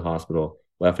going to the hospital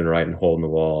left and right and holding the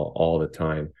wall all the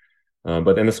time.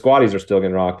 But then the squaddies are still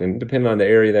getting rocked. And depending on the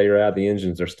area that you're at, the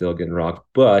engines are still getting rocked.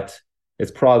 But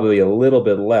it's probably a little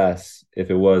bit less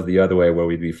if it was the other way, where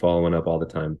we'd be following up all the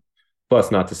time. Plus,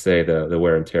 not to say the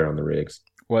wear and tear on the rigs.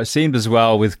 Well, it seemed as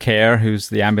well with Care, who's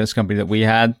the ambulance company that we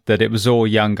had, that it was all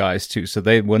young guys too. So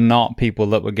they were not people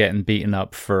that were getting beaten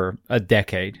up for a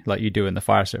decade like you do in the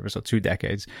fire service, or 2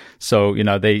 decades. So, they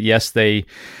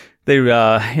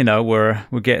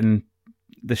were getting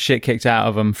the shit kicked out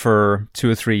of them for 2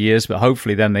 or 3 years, but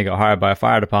hopefully then they got hired by a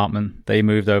fire department. They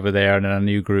moved over there and then a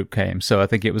new group came. So I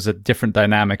think it was a different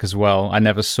dynamic as well. I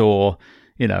never saw,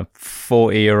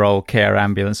 40-year-old Care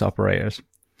ambulance operators.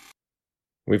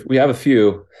 We have a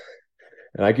few,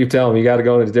 and I keep telling them, you got to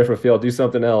go into a different field, do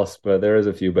something else. But there is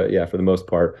a few. But yeah, for the most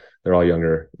part, they're all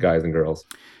younger guys and girls.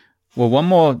 Well, one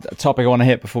more topic I want to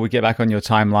hit before we get back on your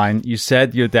timeline. You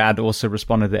said your dad also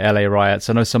responded to LA riots.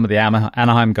 I know some of the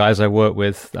Anaheim guys I worked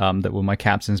with that were my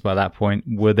captains by that point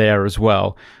were there as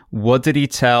well. What stories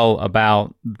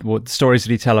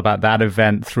did he tell about that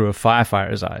event through a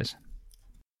firefighter's eyes?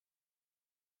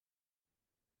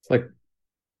 It's like,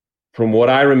 from what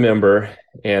I remember,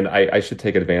 and I should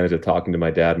take advantage of talking to my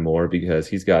dad more because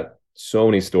he's got so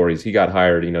many stories. He got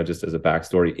hired, just as a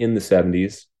backstory, in the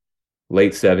 70s,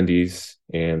 late 70s,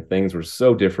 and things were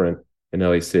so different in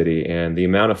LA City. And the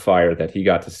amount of fire that he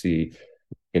got to see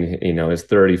in, his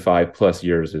 35 plus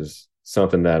years is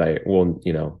something that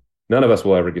none of us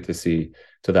will ever get to see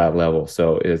to that level.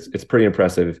 So it's pretty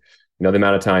impressive. The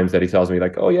amount of times that he tells me,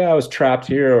 like, oh yeah, I was trapped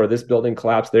here, or this building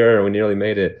collapsed there, and we nearly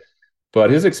made it. But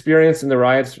his experience in the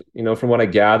riots, from what I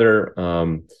gather,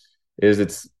 is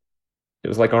it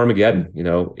was like Armageddon.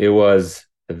 It was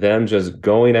them just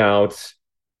going out,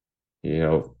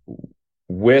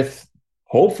 with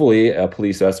hopefully a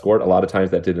police escort. A lot of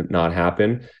times that did not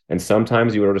happen. And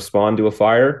sometimes you would respond to a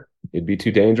fire, it'd be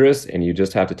too dangerous, and you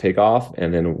just have to take off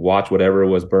and then watch whatever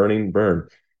was burn.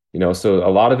 So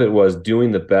a lot of it was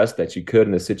doing the best that you could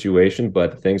in the situation,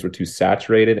 but things were too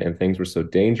saturated and things were so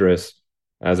dangerous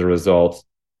as a result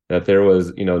that there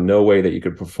was, no way that you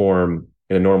could perform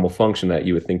in a normal function that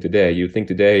you would think today. You would think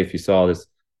today, if you saw this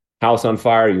house on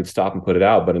fire, you'd stop and put it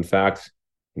out. But in fact,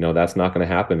 that's not going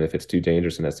to happen if it's too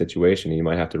dangerous in that situation. You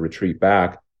might have to retreat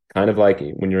back, kind of like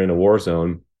when you're in a war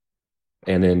zone,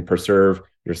 and then preserve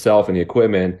yourself and the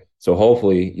equipment So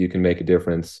hopefully you can make a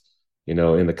difference,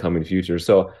 in the coming future.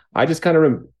 So I just kind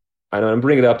of, I'm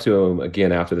bringing it up to him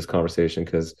again after this conversation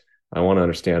because I want to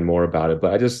understand more about it.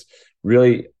 But I just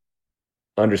really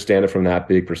understand it from that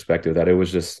big perspective that it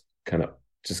was just kind of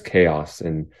just chaos,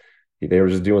 and they were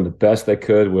just doing the best they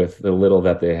could with the little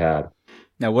that they had.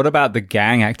 Now, what about the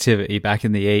gang activity back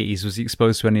in the 80s? Was he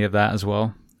exposed to any of that as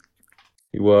well?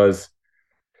 He was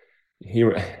he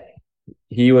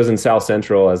he was in South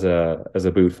Central as a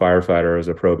boot firefighter, as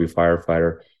a pro boot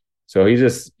firefighter. So he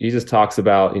just talks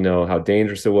about, how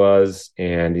dangerous it was,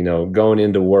 and, going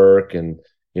into work, and,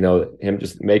 him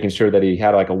just making sure that he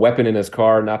had like a weapon in his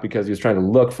car, not because he was trying to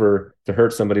look to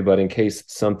hurt somebody, but in case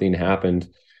something happened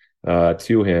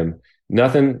to him.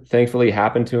 Nothing thankfully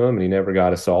happened to him, and he never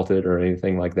got assaulted or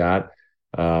anything like that.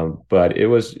 But it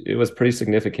was pretty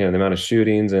significant, the amount of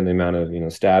shootings and the amount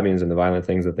of, stabbings and the violent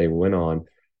things that they went on.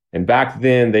 And back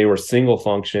then they were single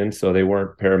function, so they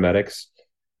weren't paramedics.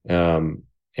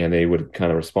 And they would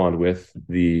kind of respond with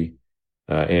the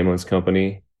ambulance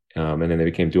company. And then they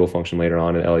became dual function later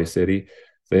on in LA City.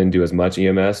 They didn't do as much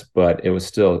EMS, but it was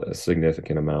still a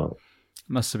significant amount.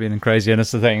 Must have been crazy. And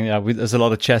that's the thing. There's a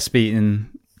lot of chest beating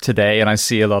today, and I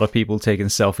see a lot of people taking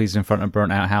selfies in front of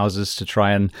burnt out houses to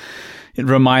try and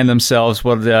remind themselves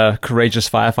what courageous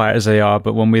firefighters they are.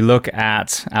 But when we look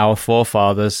at our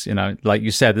forefathers, like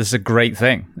you said, this is a great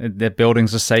thing. Their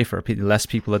buildings are safer. Less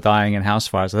people are dying in house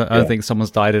fires. I don't think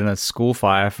someone's died in a school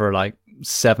fire for like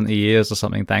 70 years or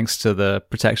something, thanks to the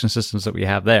protection systems that we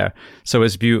have there. So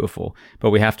it's beautiful,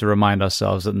 but we have to remind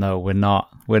ourselves that no, we're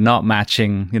not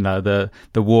matching, the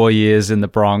war years in the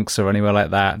Bronx or anywhere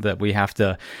like that we have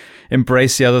to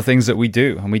embrace the other things that we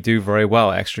do, and we do very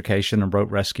well: extrication and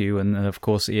rope rescue, and of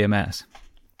course EMS.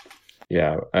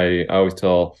 Yeah, we always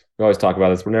talk about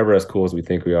this. We're never as cool as we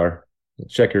think we are.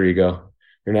 Check your ego.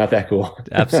 You're not that cool.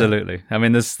 Absolutely. I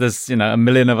mean, there's a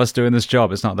million of us doing this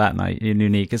job. It's not that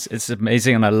unique. It's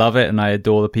amazing, and I love it, and I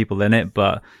adore the people in it.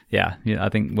 But yeah, I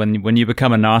think when you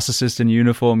become a narcissist in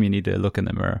uniform, you need to look in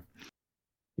the mirror.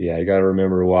 Yeah, you got to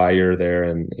remember why you're there,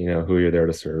 and who you're there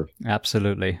to serve.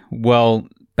 Absolutely. Well,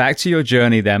 back to your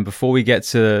journey then. Before we get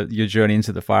to your journey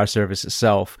into the fire service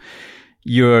itself,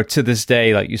 you're, to this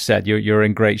day, like you said, you're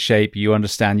in great shape. You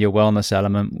understand your wellness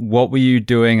element. What were you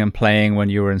doing and playing when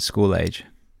you were in school age?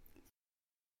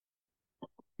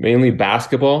 Mainly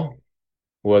basketball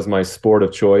was my sport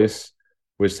of choice,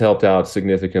 which helped out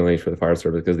significantly for the fire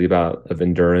service because the amount of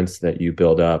endurance that you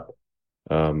build up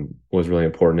was really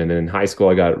important. And then in high school,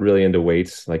 I got really into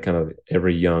weights, like kind of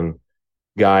every young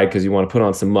guy, because you want to put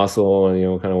on some muscle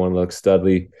and, kind of want to look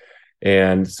studly.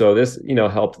 And so this,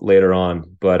 helped later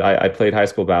on. But I played high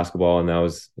school basketball, and that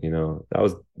was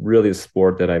really the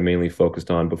sport that I mainly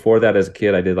focused on. Before that, as a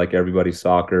kid, I did like everybody: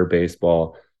 soccer,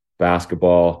 baseball,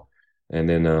 basketball. And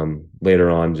then later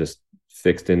on, just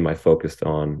fixed in my focus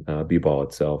on b-ball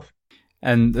itself.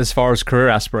 And as far as career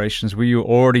aspirations, were you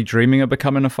already dreaming of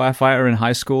becoming a firefighter in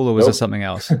high school, or was it something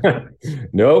else?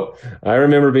 Nope. I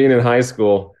remember being in high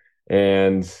school,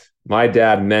 and my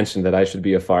dad mentioned that I should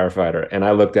be a firefighter. And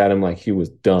I looked at him like he was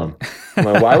dumb. I'm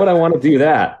like, why would I want to do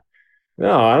that?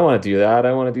 No, I don't want to do that.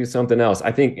 I want to do something else.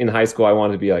 I think in high school, I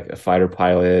wanted to be like a fighter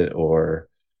pilot, or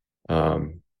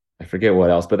I forget what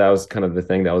else, but that was kind of the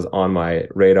thing that was on my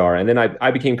radar. And then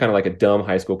I became kind of like a dumb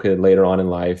high school kid later on in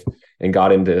life, and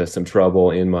got into some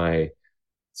trouble in my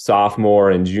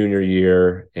sophomore and junior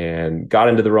year, and got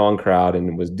into the wrong crowd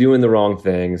and was doing the wrong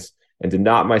things, and did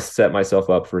not set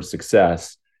myself up for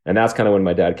success. And that's kind of when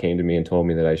my dad came to me and told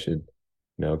me that I should,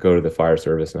 go to the fire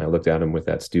service. And I looked at him with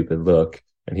that stupid look,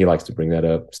 and he likes to bring that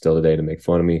up still today to make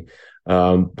fun of me.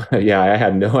 But yeah, I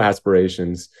had no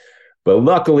aspirations. But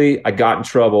luckily, I got in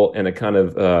trouble, and it kind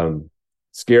of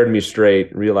scared me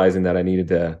straight, realizing that I needed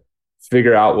to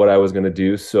figure out what I was going to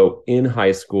do. So in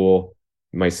high school,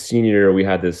 my senior year, we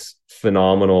had this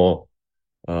phenomenal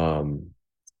fire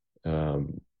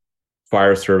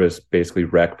service, basically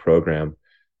rec program.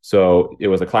 So it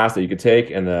was a class that you could take,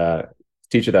 and the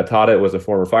teacher that taught it was a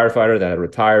former firefighter that had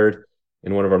retired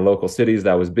in one of our local cities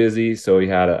that was busy. So he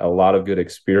had a lot of good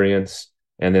experience.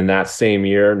 And then that same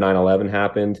year, 9/11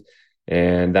 happened.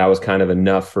 And that was kind of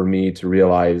enough for me to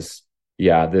realize,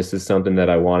 yeah, this is something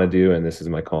that I want to do, and this is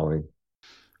my calling.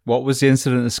 What was the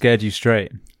incident that scared you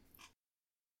straight?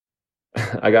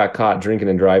 I got caught drinking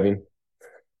and driving.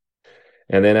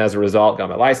 And then as a result, got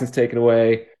my license taken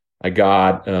away. I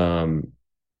got,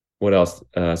 what else?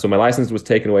 So my license was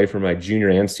taken away for my junior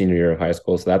and senior year of high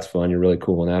school. So that's fun. You're really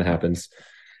cool when that happens.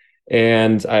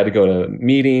 And I had to go to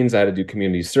meetings. I had to do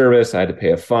community service. I had to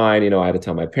pay a fine. I had to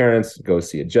tell my parents, go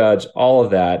see a judge, all of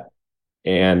that.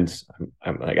 And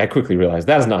I'm like, I quickly realized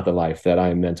that is not the life that I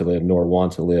am meant to live, nor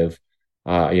want to live.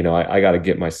 I got to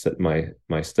get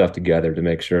my stuff together to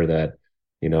make sure that,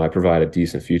 I provide a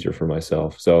decent future for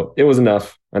myself. So it was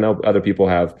enough. I know other people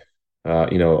have,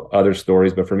 other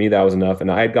stories, but for me, that was enough.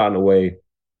 And I had gotten away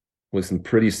with some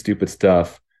pretty stupid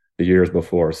stuff the years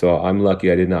before. So I'm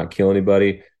lucky I did not kill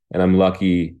anybody, and I'm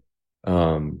lucky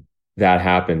that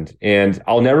happened. And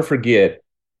I'll never forget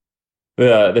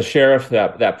the sheriff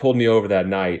that pulled me over that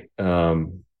night.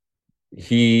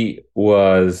 He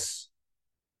was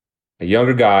a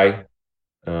younger guy.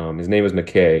 His name was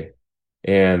McKay.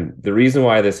 And the reason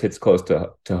why this hits close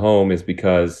to home is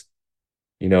because,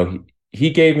 he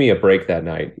gave me a break that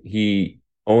night. He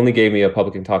only gave me a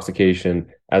public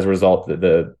intoxication as a result that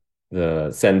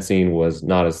the sentencing was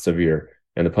not as severe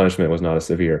and the punishment was not as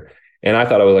severe. And I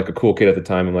thought I was like a cool kid at the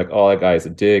time. I'm like, oh, that guy's a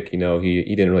dick. He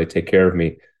didn't really take care of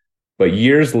me. But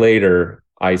years later,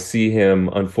 I see him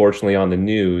unfortunately on the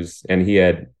news, and he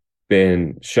had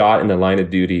been shot in the line of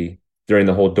duty during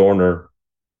the whole Dorner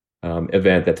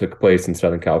event that took place in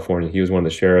Southern California. He was one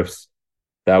of the sheriffs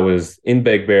that was in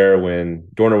Big Bear when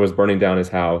Dorner was burning down his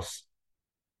house.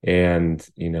 And,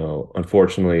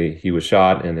 unfortunately, he was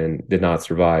shot and then did not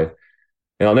survive.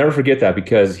 And I'll never forget that,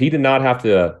 because he did not have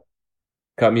to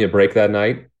cut me a break that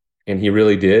night. And he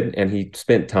really did. And he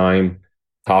spent time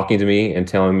talking to me and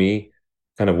telling me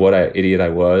kind of what an idiot I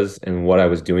was and what I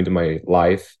was doing to my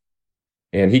life.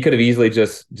 And he could have easily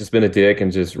just been a dick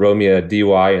and just wrote me a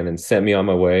DUI and then sent me on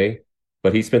my way.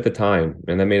 But he spent the time,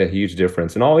 and that made a huge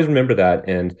difference. And always remember that.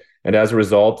 And as a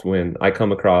result, when I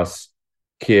come across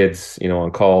kids,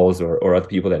 on calls or other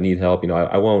people that need help,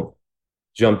 I won't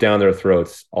jump down their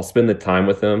throats. I'll spend the time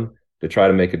with them to try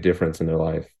to make a difference in their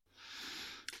life.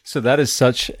 So that is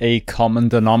such a common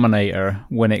denominator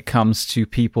when it comes to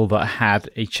people that had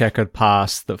a checkered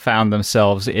past, that found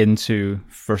themselves into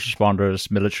first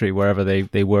responders, military, wherever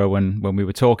they were when we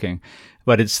were talking.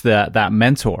 But it's that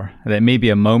mentor. There may be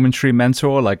a momentary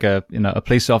mentor, like a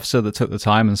police officer that took the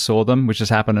time and saw them, which has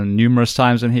happened numerous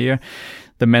times in here.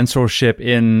 The mentorship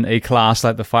in a class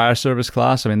like the fire service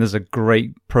class. I mean, there's a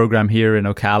great program here in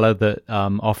Ocala that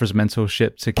offers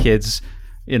mentorship to kids.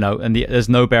 There's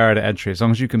no barrier to entry. As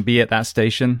long as you can be at that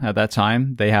station at that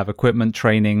time, they have equipment,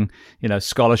 training,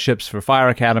 scholarships for fire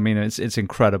academy, and it's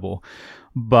incredible.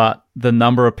 But the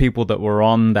number of people that were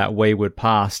on that wayward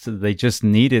past, they just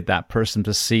needed that person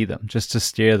to see them, just to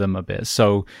steer them a bit.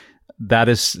 So that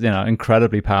is,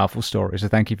 incredibly powerful story. So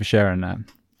thank you for sharing that.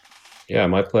 Yeah,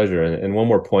 my pleasure. And one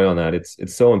more point on that.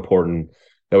 It's so important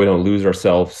that we don't lose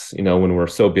ourselves, when we're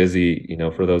so busy,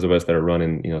 for those of us that are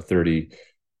running, 30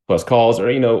 plus calls or,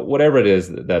 whatever it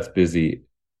is that's busy,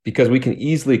 because we can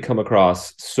easily come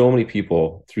across so many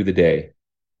people through the day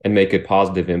and make a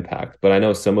positive impact. But I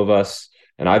know some of us,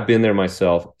 and I've been there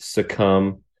myself,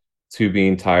 succumb to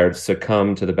being tired,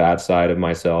 succumb to the bad side of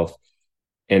myself,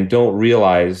 and don't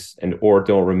realize or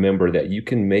don't remember that you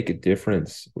can make a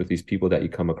difference with these people that you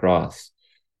come across.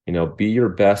 Be your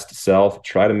best self,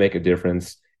 try to make a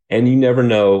difference, and you never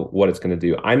know what it's going to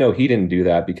do. I know he didn't do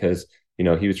that because,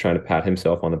 he was trying to pat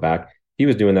himself on the back. He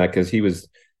was doing that because he was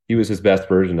his best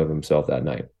version of himself that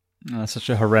night. That's such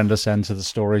a horrendous end to the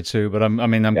story too, but I'm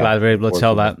glad we're able to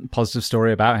tell that positive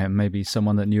story about him. Maybe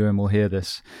someone that knew him will hear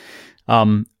this.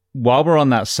 While we're on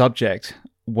that subject,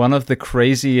 one of the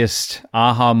craziest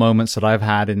aha moments that I've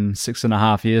had in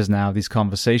 6.5 years now, these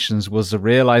conversations, was the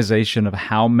realization of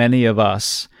how many of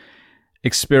us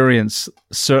experience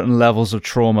certain levels of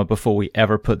trauma before we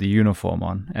ever put the uniform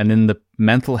on. And in the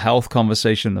mental health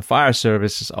conversation in the fire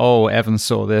service, Evan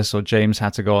saw this, or James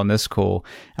had to go on this call,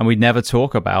 and we never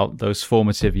talk about those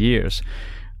formative years.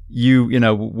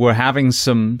 We're having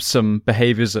some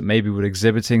behaviors that maybe were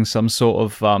exhibiting some sort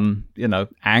of,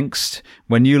 angst.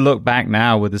 When you look back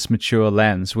now with this mature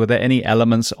lens, were there any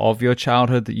elements of your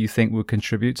childhood that you think would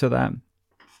contribute to that?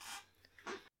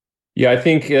 Yeah, I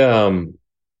think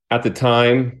at the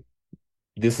time,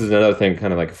 this is another thing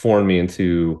kind of like formed me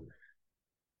into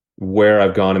where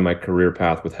I've gone in my career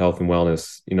path with health and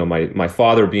wellness. My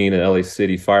father, being an LA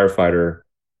City firefighter,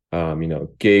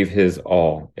 gave his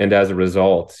all. And as a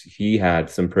result, he had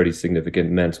some pretty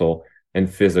significant mental and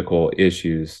physical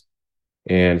issues.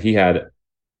 And he had,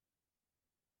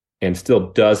 and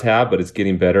still does have, but it's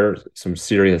getting better, some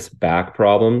serious back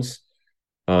problems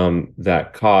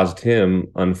that caused him,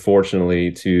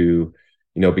 unfortunately, to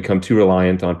become too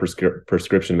reliant on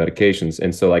prescription medications.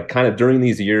 And so like kind of during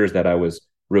these years that I was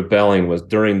rebelling was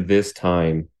during this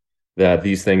time that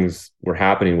these things were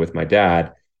happening with my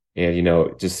dad. And,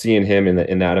 just seeing him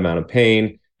in that amount of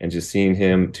pain and just seeing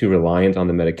him too reliant on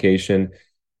the medication,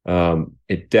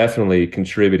 it definitely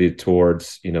contributed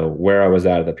towards, where I was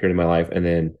at that period of my life. And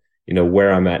then,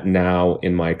 where I'm at now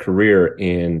in my career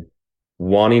in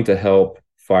wanting to help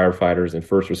firefighters and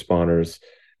first responders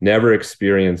never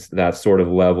experience that sort of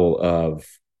level of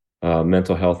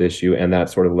mental health issue and that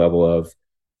sort of level of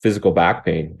physical back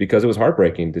pain, because it was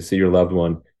heartbreaking to see your loved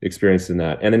one experiencing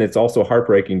that. And then it's also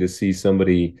heartbreaking to see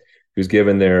somebody who's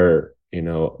given their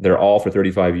all for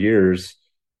 35 years.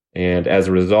 And as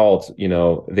a result,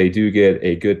 they do get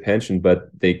a good pension, but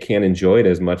they can't enjoy it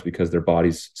as much because their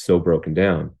body's so broken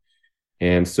down.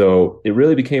 And so it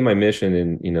really became my mission,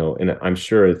 and I'm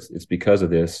sure it's because of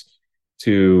this,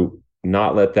 to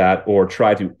not let that, or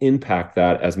try to impact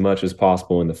that as much as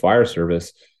possible in the fire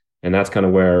service. And that's kind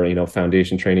of where,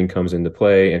 foundation training comes into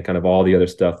play, and kind of all the other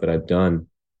stuff that I've done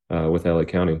with LA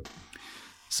County.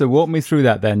 So walk me through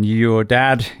that then. Your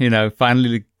dad,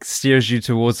 finally steers you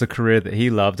towards the career that he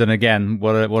loved. And again,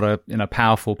 what a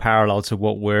powerful parallel to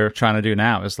what we're trying to do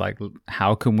now. Is like,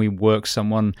 how can we work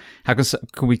someone? How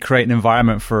can we create an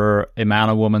environment for a man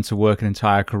or woman to work an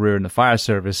entire career in the fire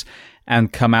service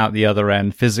and come out the other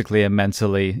end physically and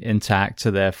mentally intact,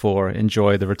 to therefore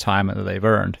enjoy the retirement that they've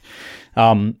earned?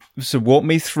 So walk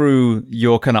me through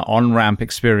your kind of on-ramp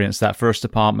experience, that first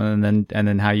department, and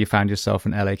then how you found yourself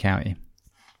in LA County.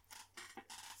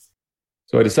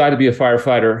 So I decided to be a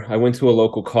firefighter. I went to a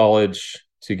local college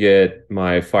to get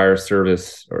my fire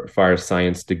service or fire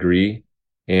science degree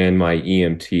and my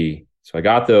EMT. So I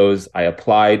got those. I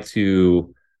applied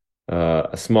to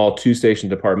a small 2-station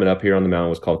department up here on the mountain. It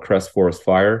was called Crest Forest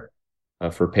Fire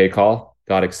for pay call.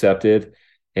 Got accepted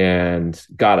and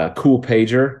got a cool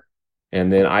pager. And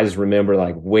then I just remember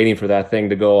like waiting for that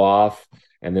thing to go off.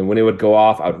 And then when it would go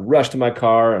off, I would rush to my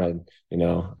car, and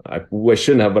I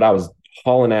shouldn't have, but I was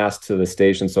hauling ass to the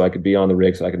station so I could be on the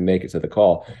rig so I could make it to the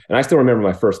call. And I still remember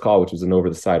my first call, which was an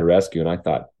over-the-side rescue. And I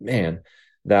thought, man,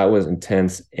 that was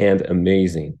intense and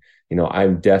amazing.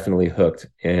 I'm definitely hooked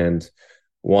and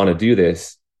want to do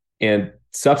this. And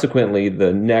subsequently,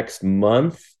 the next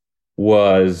month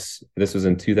this was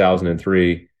in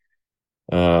 2003,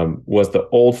 was the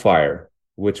Old Fire,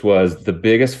 which was the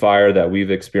biggest fire that we've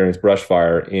experienced, brush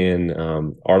fire, in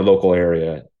our local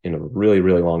area in a really,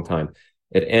 really long time.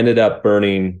 It ended up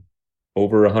burning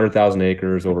over 100,000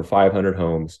 acres, over 500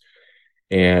 homes.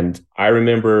 And I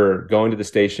remember going to the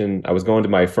station. I was going to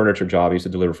my furniture job. I used to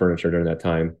deliver furniture during that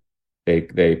time. They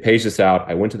paged us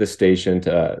out. I went to the station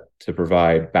to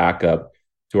provide backup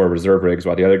to our reserve rigs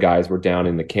while the other guys were down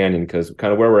in the canyon, because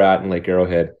kind of where we're at in Lake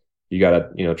Arrowhead, you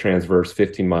got to transverse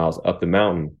 15 miles up the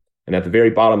mountain. And at the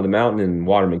very bottom of the mountain in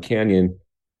Waterman Canyon,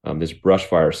 this brush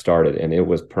fire started, and it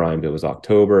was primed. It was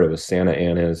October. It was Santa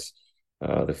Ana's.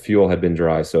 The fuel had been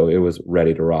dry, so it was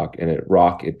ready to rock, and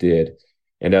it did.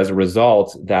 And as a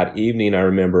result, that evening, I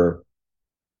remember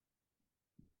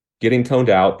getting toned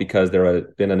out because there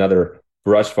had been another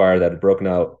brush fire that had broken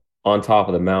out on top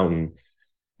of the mountain,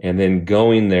 and then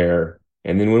going there.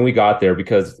 And then when we got there,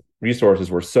 because resources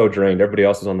were so drained, everybody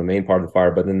else was on the main part of the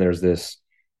fire, but then there's this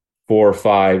 4 or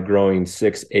 5 growing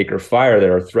 6-acre fire that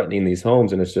are threatening these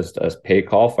homes, and it's just us pay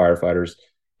call firefighters.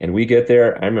 And we get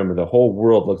there, I remember the whole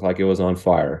world looked like it was on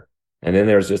fire. And then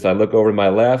I look over to my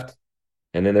left,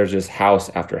 and then there's just house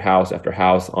after house after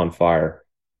house on fire.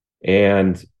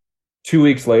 And 2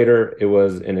 weeks later, it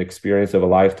was an experience of a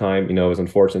lifetime. It was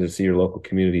unfortunate to see your local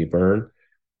community burn.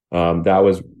 That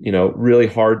was, really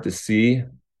hard to see.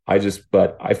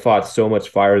 But I fought so much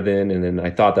fire then. And then I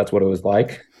thought that's what it was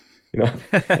like, and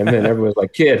then everyone's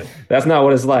like, kid, that's not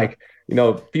what it's like.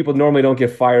 People normally don't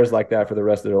get fires like that for the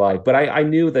rest of their life. But I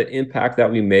knew the impact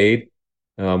that we made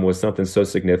was something so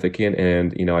significant.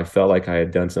 And, I felt like I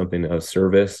had done something of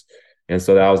service. And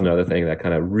so that was another thing that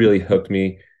kind of really hooked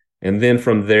me. And then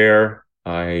from there,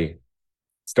 I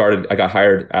got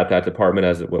hired at that department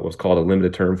as what was called a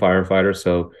limited term firefighter.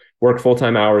 So work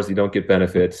full-time hours, you don't get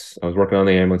benefits. I was working on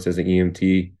the ambulance as an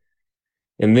EMT.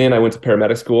 And then I went to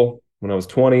paramedic school when I was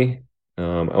 20.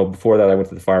 Before that, I went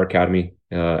to the fire academy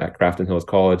at Crafton Hills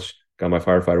College, got my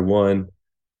firefighter 1,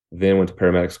 then went to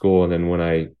paramedic school. And then when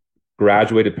I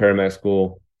graduated paramedic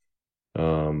school,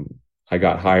 I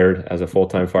got hired as a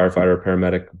full-time firefighter or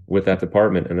paramedic with that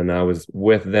department. And then I was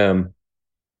with them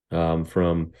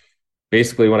from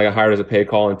basically when I got hired as a pay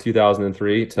call in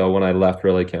 2003 till when I left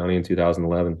LA County in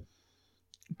 2011.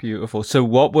 Beautiful. So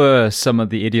what were some of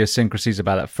the idiosyncrasies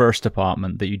about that first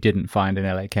department that you didn't find in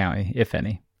LA County, if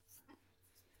any?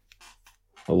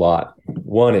 A lot.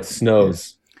 One, it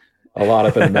snows a lot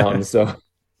up in the mountains. So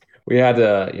we had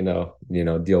to,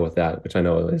 deal with that, which I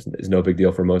know is no big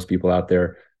deal for most people out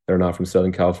there that are not from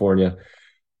Southern California.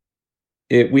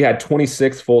 We had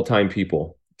 26 full-time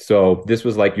people. So this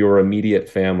was like your immediate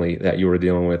family that you were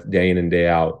dealing with day in and day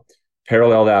out.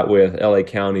 Parallel that with LA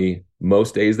County,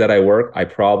 most days that I work, I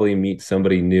probably meet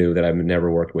somebody new that I've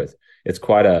never worked with. It's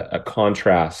quite a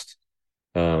contrast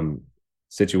um,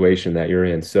 situation that you're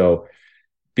in. So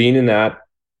being in that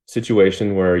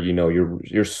situation where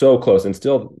you're so close, and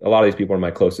still a lot of these people are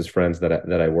my closest friends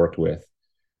that I worked with.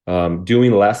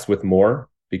 Doing less with more,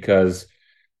 because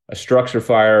a structure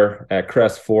fire at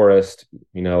Crest Forest,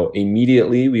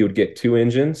 immediately we would get two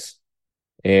engines,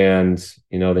 and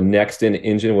the next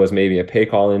engine was maybe a pay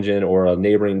call engine or a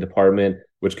neighboring department,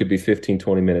 which could be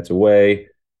 15-20 minutes away.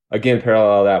 Again,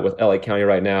 parallel that with LA County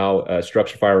right now,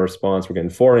 structure fire response, we're getting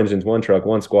 4 engines, 1 truck,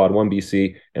 1 squad, 1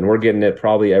 BC, and we're getting it,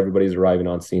 probably everybody's arriving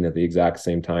on scene at the exact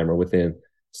same time or within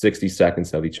 60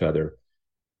 seconds of each other.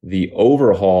 The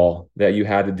overhaul that you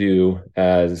had to do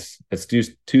as a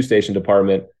two-station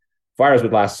department, fires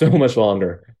would last so much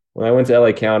longer. When I went to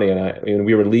LA County and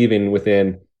we were leaving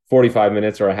within 45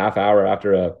 minutes or a half hour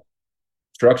after a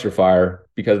structure fire,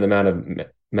 because of the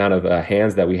amount of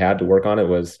hands that we had to work on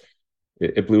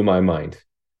it blew my mind.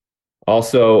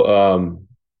 Also,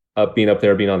 being up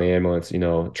there, being on the ambulance,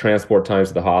 transport times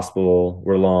to the hospital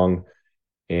were long,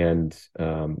 and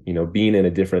being in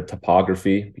a different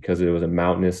topography because it was a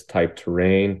mountainous type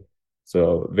terrain,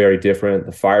 so very different.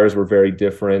 The fires were very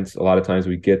different. A lot of times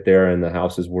we get there and the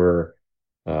houses were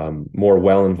more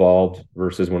well involved,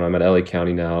 versus when I'm at LA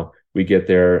County now, we get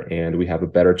there and we have a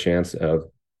better chance of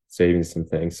saving some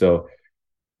things. So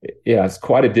yeah, it's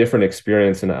quite a different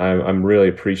experience, and I'm really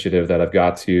appreciative that I've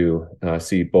got to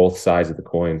see both sides of the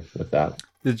coin with that.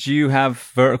 Did you have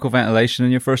vertical ventilation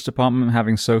in your first apartment,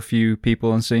 having so few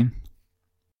people on scene?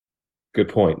 Good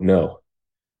point. No.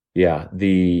 Yeah,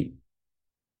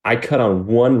 I cut on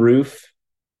one roof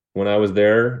when I was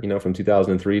there, from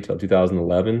 2003 till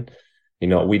 2011.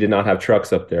 We did not have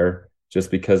trucks up there just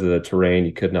because of the terrain.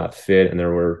 You could not fit, and there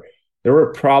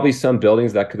were probably some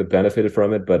buildings that could have benefited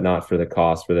from it, but not for the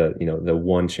cost, for the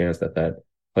one chance that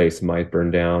place might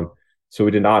burn down. So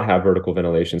we did not have vertical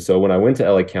ventilation. So when I went to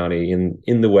LA County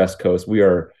in the West Coast, we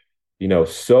are,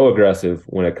 so aggressive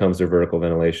when it comes to vertical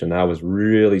ventilation. That was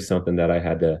really something that I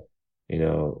had to,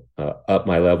 up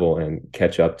my level and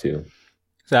catch up to.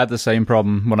 So I had the same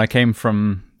problem when I came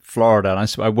from Florida,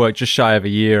 and I worked just shy of a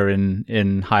year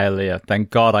in Hialeah. Thank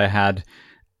God I had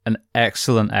an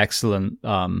excellent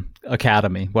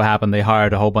academy. What happened? They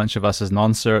hired a whole bunch of us as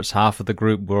non-certs. Half of the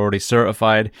group were already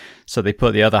certified, so they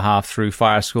put the other half through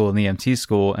fire school and EMT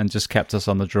school and just kept us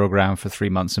on the drill ground for 3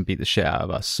 months and beat the shit out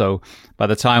of us. So by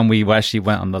the time we actually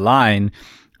went on the line,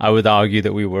 I would argue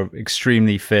that we were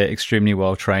extremely fit, extremely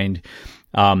well trained.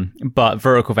 But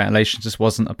vertical ventilation just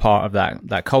wasn't a part of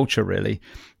that culture, really.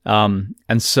 And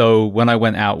so when I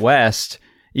went out west,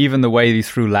 even the way they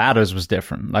threw ladders was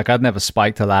different. Like, I'd never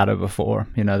spiked a ladder before.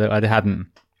 I hadn't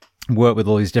worked with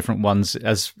all these different ones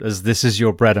as this is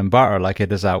your bread and butter, like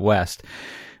it is out west.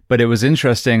 But it was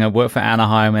interesting. I worked for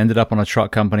Anaheim, ended up on a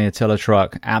truck company, a tiller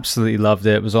truck. Absolutely loved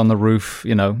it. Was on the roof,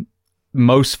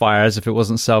 most fires, if it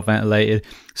wasn't self-ventilated.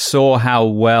 Saw how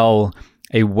well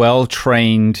a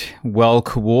well-trained,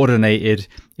 well-coordinated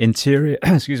interior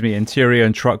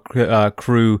and truck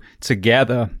crew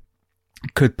together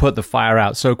could put the fire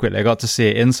out so quickly. I got to see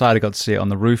it inside. I got to see it on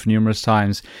the roof numerous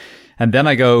times. And then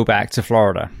I go back to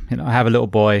Florida. I have a little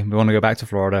boy. We want to go back to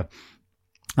Florida.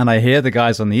 And I hear the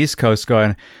guys on the East Coast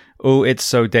going, "Oh, it's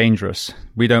so dangerous.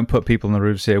 We don't put people on the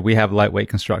roofs here. We have lightweight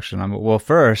construction." I'm like, well,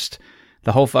 first,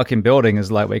 the whole fucking building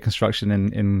is lightweight construction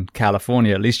in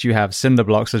California. At least you have cinder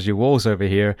blocks as your walls over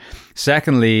here.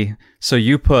 Secondly, so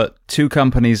you put 2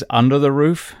 companies under the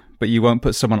roof, but you won't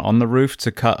put someone on the roof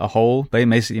to cut a hole. They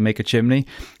basically make a chimney.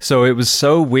 So it was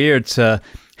so weird to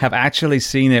have actually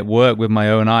seen it work with my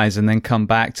own eyes and then come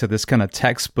back to this kind of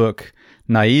textbook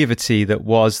naivety that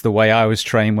was the way I was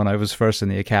trained when I was first in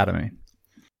the academy.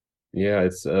 Yeah,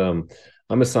 it's I'm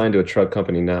assigned to a truck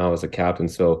company now as a captain.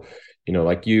 So,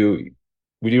 like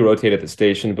we do rotate at the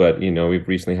station, but we've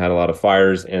recently had a lot of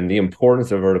fires, and the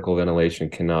importance of vertical ventilation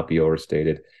cannot be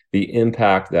overstated. The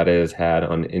impact that it has had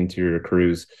on interior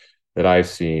crews that I've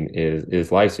seen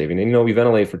is life-saving. And, we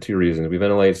ventilate for 2 reasons. We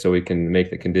ventilate so we can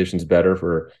make the conditions better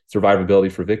for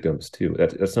survivability for victims too.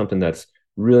 That's something that's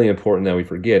really important that we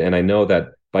forget. And I know that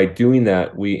by doing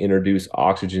that, we introduce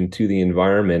oxygen to the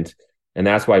environment. And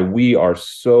that's why we are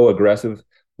so aggressive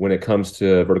when it comes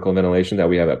to vertical ventilation, that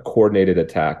we have a coordinated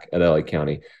attack at LA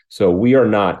County. So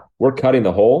we're cutting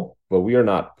the hole, but we are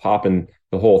not popping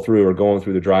the hole through or going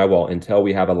through the drywall until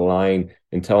we have a line,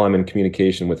 until I'm in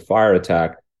communication with fire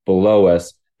attack below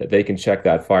us, that they can check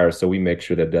that fire, so we make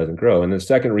sure that it doesn't grow. And the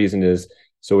second reason is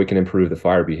so we can improve the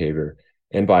fire behavior.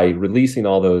 And by releasing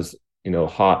all those,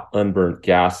 hot, unburnt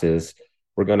gases,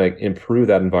 we're going to improve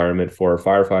that environment for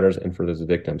firefighters and for those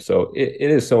victims. So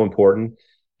it is so important.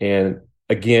 And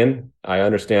again, I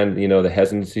understand, the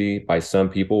hesitancy by some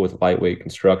people with lightweight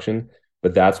construction,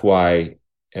 but that's why,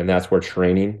 and that's where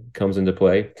training comes into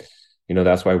play.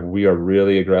 That's why we are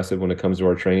really aggressive when it comes to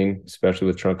our training, especially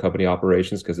with trunk company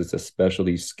operations, because it's a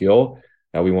specialty skill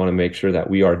that we want to make sure that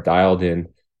we are dialed in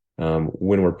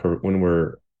when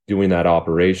we're doing that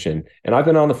operation. And I've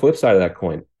been on the flip side of that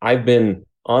coin. I've been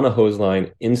on a hose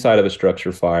line inside of a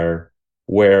structure fire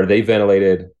where they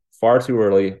ventilated far too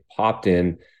early, popped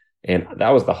in, and that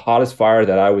was the hottest fire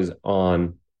that I was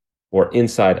on or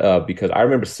inside of, because I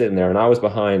remember sitting there and I was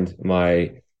behind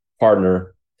my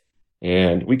partner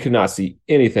and we could not see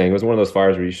anything. It was one of those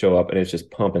fires where you show up and it's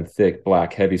just pumping thick,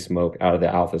 black, heavy smoke out of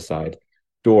the alpha side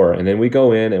door. And then we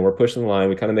go in and we're pushing the line.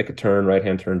 We kind of make a turn,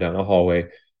 right-hand turn down a hallway,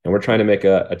 and we're trying to make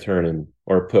a turn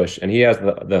or a push. And he has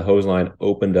the hose line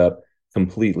opened up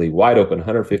completely, wide open,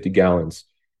 150 gallons,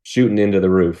 shooting into the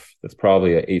roof. That's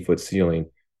probably an 8-foot ceiling.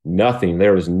 Nothing.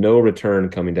 There was no return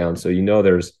coming down. So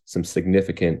there's some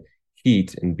significant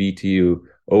heat and BTU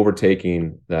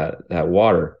overtaking that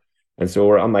water. And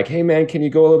so I'm like, hey, man, can you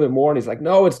go a little bit more? And he's like,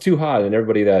 no, it's too hot. And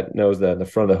everybody that knows that the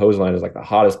front of the hose line is like the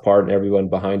hottest part, and everyone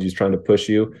behind you is trying to push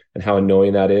you, and how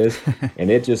annoying that is. And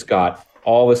it just got,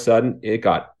 all of a sudden, it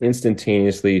got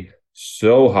instantaneously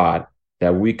so hot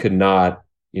that we could not,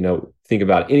 think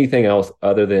about anything else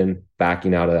other than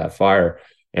backing out of that fire.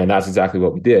 And that's exactly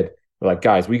what we did. We're like,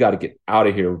 guys, we got to get out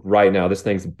of here right now. This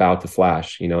thing's about to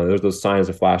flash. There's those signs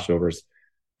of flashovers.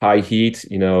 High heat,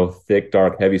 thick,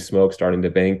 dark, heavy smoke starting to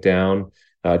bank down,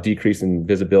 decrease in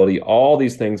visibility. All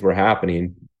these things were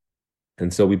happening.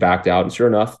 And so we backed out. And sure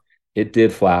enough, it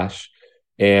did flash.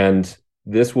 And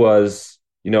this was,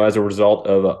 as a result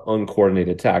of an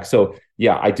uncoordinated attack. So,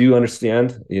 yeah, I do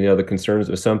understand, the concerns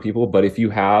of some people. But if you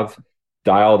have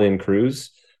dialed in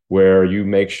crews where you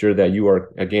make sure that you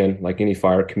are, again, like any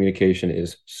fire, communication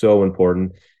is so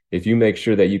important. If you make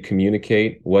sure that you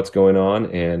communicate what's going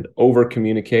on and over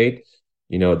communicate,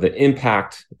 the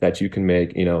impact that you can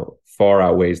make, far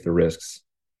outweighs the risks,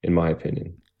 in my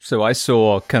opinion. So I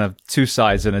saw kind of two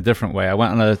sides in a different way. I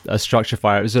went on a structure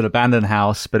fire. It was an abandoned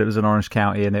house, but it was in Orange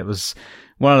County. And it was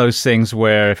one of those things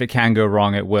where if it can go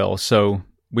wrong, it will. So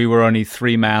we were only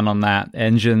 3 man on that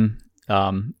engine.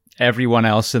 Everyone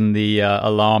else in the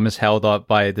alarm is held up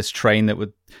by this train that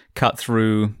would cut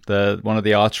through one of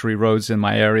the artery roads in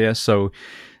my area. So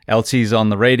LT's on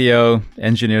the radio,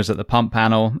 engineers at the pump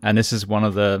panel, and this is one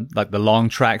of the long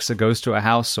tracks that goes to a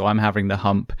house. So I'm having to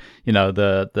hump,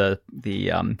 the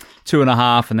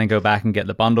 2.5, and then go back and get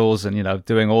the bundles, and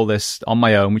doing all this on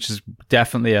my own, which is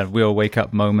definitely a real wake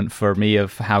up moment for me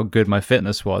of how good my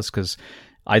fitness was, because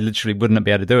I literally wouldn't be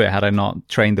able to do it had I not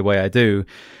trained the way I do.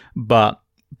 But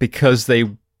because they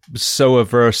were so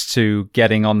averse to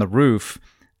getting on the roof,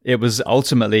 it was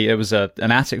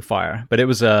an attic fire, but it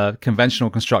was a conventional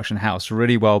construction house,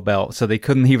 really well built. So they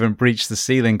couldn't even breach the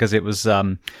ceiling because it was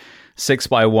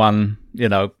 6x1,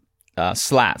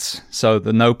 slats. So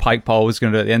the no pike pole was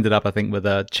going to do it. They ended up, I think, with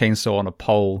a chainsaw on a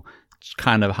pole,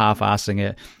 kind of half-assing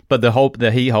it. But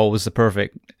the heat hole was the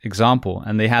perfect example.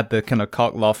 And they had the kind of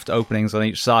cock loft openings on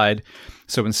each side.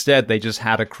 So instead, they just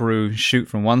had a crew shoot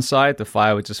from one side. The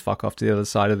fire would just fuck off to the other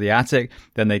side of the attic.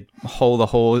 Then they'd hold the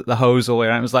hose all the way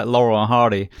around. It was like Laurel and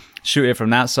Hardy. Shoot it from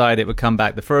that side. It would come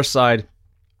back the first side.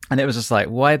 And it was just like,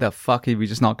 why the fuck are we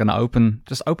just not going to open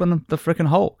the freaking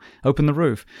hole? Open the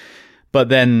roof. But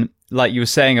then, like you were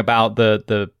saying about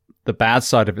the bad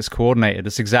side of it's coordinated,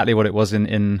 it's exactly what it was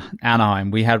in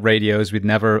Anaheim. We had radios. We'd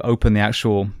never open the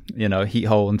actual, heat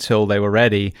hole until they were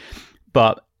ready.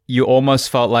 But you almost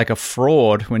felt like a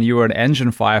fraud when you were an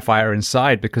engine firefighter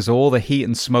inside, because all the heat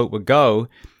and smoke would go,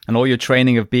 and all your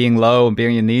training of being low and being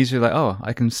on your knees, you're like, oh,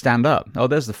 I can stand up. Oh,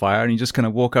 there's the fire. And you just kind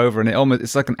of walk over, and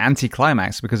it's like an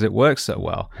anticlimax because it works so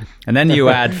well. And then you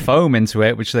add foam into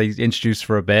it, which they introduced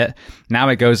for a bit. Now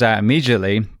it goes out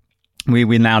immediately. We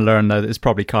now learn that it's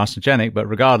probably carcinogenic, but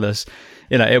regardless,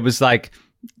 it was like,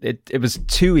 it was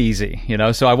too easy,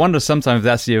 so I wonder sometimes if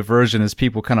that's the aversion, is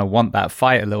people kind of want that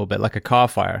fight a little bit like a car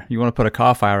fire. You want to put a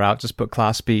car fire out, just put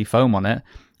Class B foam on it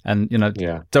and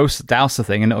douse the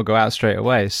thing and it'll go out straight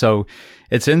away. So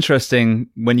it's interesting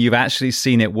when you've actually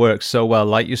seen it work so well,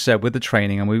 like you said, with the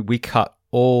training. And we cut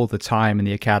all the time in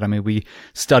the academy. We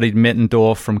studied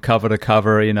Mittendorf from cover to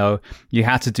cover. You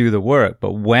had to do the work.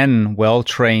 But when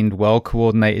well-trained,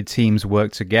 well-coordinated teams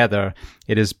work together,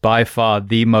 it is by far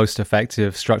the most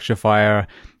effective structure fire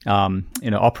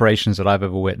operations that I've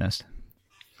ever witnessed.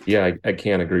 Yeah, I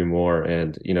can't agree more.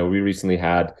 And we recently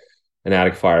had an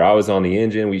attic fire. I was on the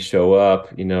engine. We show up,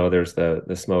 there's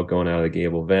the smoke going out of the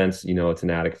gable vents. It's an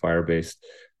attic fire based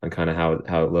on kind of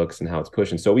how it looks and how it's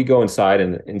pushing. So we go inside,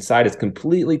 and inside it's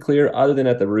completely clear, other than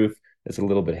at the roof, it's a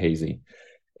little bit hazy.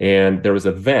 And there was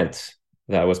a vent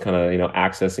that was kind of,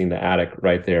 accessing the attic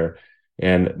right there.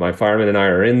 And my fireman and I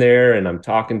are in there, and I'm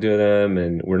talking to them,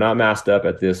 and we're not masked up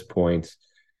at this point.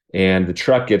 And the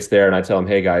truck gets there, and I tell them,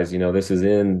 hey guys, this is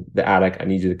in the attic. I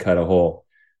need you to cut a hole.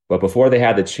 But before they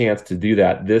had the chance to do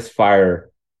that, this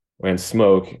fire and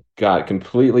smoke got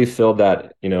completely filled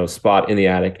that, spot in the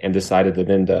attic, and decided to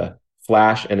then to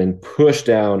flash and then push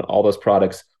down all those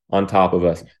products on top of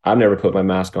us. I've never put my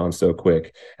mask on so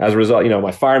quick. As a result,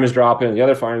 my fireman's dropping, the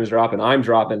other fireman's dropping, I'm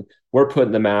dropping, we're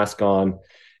putting the mask on,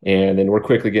 and then we're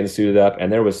quickly getting suited up.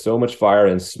 And there was so much fire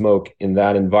and smoke in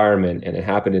that environment, and it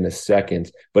happened in a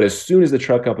second. But as soon as the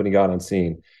truck company got on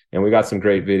scene, and we got some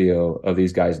great video of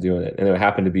these guys doing it, and it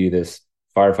happened to be this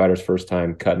firefighter's first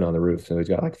time cutting on the roof. So he's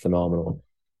got like phenomenal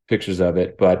pictures of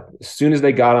it. But as soon as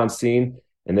they got on scene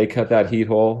and they cut that heat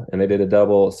hole and they did a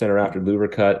double center after louver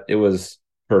cut, it was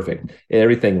perfect.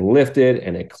 Everything lifted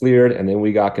and it cleared, and then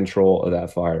we got control of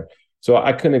that fire. So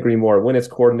I couldn't agree more. When it's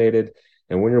coordinated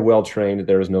and when you're well trained,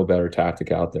 there is no better tactic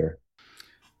out there.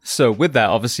 So with that,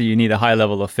 obviously you need a high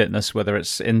level of fitness, whether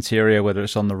it's interior, whether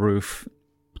it's on the roof.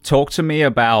 Talk to me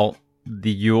about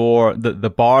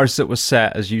the bars that were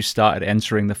set as you started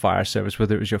entering the fire service,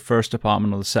 whether it was your first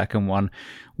department or the second one.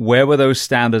 Where were those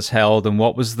standards held, and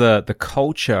what was the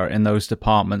culture in those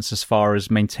departments as far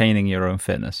as maintaining your own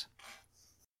fitness?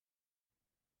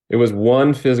 It was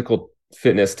one physical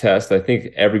fitness test I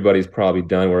think everybody's probably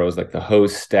done, where it was like the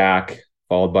hose stack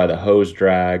followed by the hose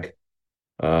drag,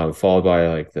 followed by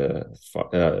like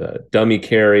the dummy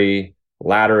carry,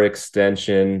 ladder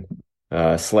extension,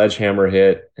 sledgehammer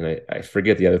hit, and I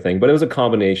forget the other thing, but it was a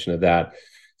combination of that.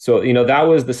 So, that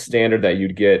was the standard that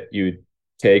you'd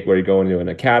take where you're going to an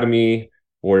academy,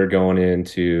 or you're going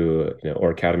into,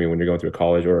 or academy when you're going through a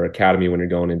college, or academy when you're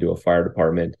going into a fire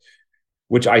department,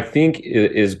 which I think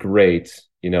is great.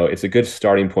 It's a good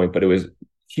starting point, but it was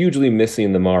hugely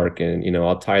missing the mark. And,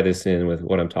 I'll tie this in with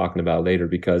what I'm talking about later,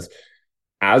 because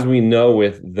as we know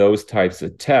with those types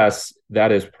of tests,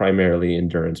 that is primarily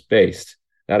endurance based.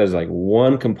 That is like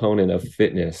one component of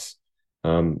fitness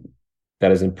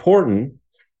that is important,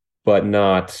 but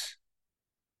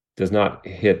does not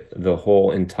hit the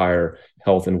whole entire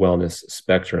health and wellness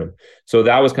spectrum. So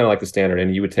that was kind of like the standard,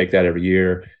 and you would take that every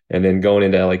year. And then going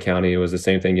into LA County, it was the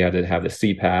same thing. You had to have the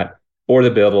CPAT or the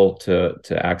bill to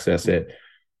access it.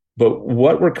 But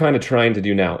what we're kind of trying to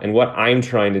do now, and what I'm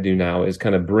trying to do now, is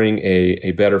kind of bring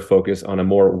a better focus on a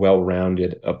more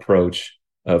well-rounded approach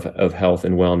of health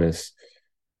and wellness.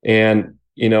 And,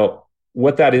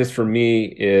 what that is for me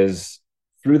is,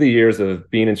 through the years of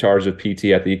being in charge of PT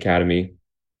at the academy,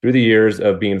 through the years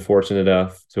of being fortunate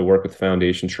enough to work with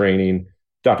foundation training,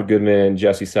 Dr. Goodman,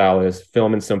 Jesse Salas,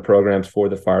 filming some programs for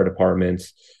the fire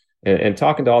departments, and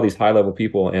talking to all these high-level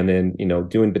people, and then,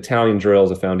 doing battalion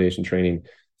drills of foundation training,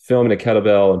 filming a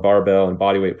kettlebell and barbell and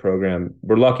bodyweight program.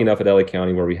 We're lucky enough at LA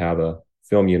County where we have a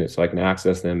film unit, so I can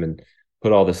access them and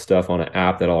put all this stuff on an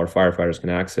app that all our firefighters can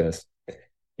access.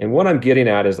 And what I'm getting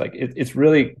at is like, it's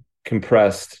really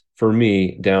compressed for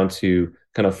me down to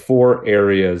kind of 4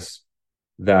 areas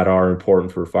that are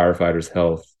important for firefighters'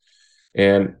 health.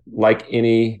 And like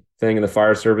anything in the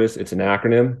fire service, it's an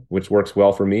acronym, which works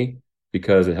well for me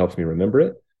because it helps me remember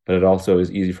it, but it also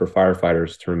is easy for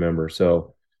firefighters to remember.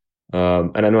 So,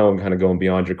 and I know I'm kind of going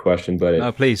beyond your question,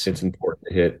 but please. It's important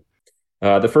to hit.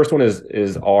 The first one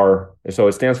is R. So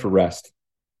it stands for rest,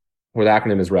 or the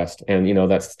acronym is REST. And,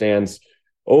 that stands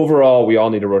overall, we all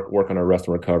need to work on our rest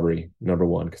and recovery, number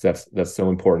one, because that's so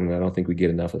important. I don't think we get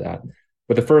enough of that.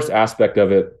 But the first aspect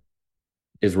of it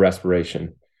is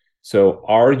respiration. So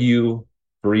are you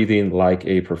breathing like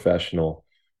a professional?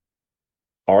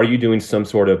 Are you doing some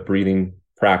sort of breathing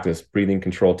practice, breathing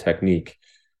control technique?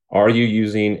 Are you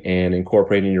using and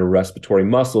incorporating your respiratory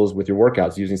muscles with your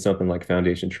workouts, using something like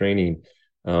foundation training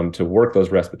to work those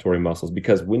respiratory muscles?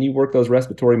 Because when you work those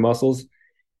respiratory muscles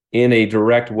in a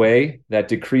direct way, that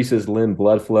decreases limb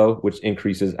blood flow, which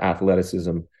increases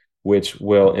athleticism, which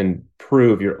will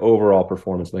improve your overall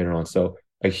performance later on. So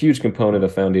a huge component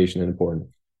of foundation and important.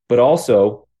 But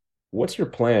also, what's your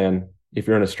plan if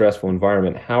you're in a stressful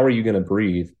environment? How are you going to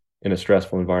breathe in a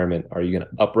stressful environment? Are you going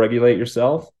to upregulate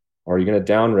yourself? Or are you going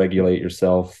to downregulate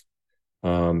yourself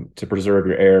to preserve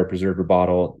your air, preserve your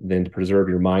bottle, then to preserve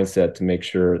your mindset to make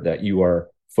sure that you are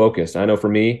focused? I know for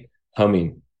me,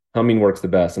 humming works the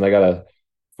best. And I got a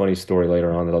funny story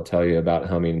later on that I'll tell you about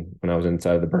humming when I was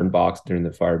inside of the burn box during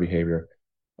the fire behavior.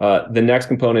 The next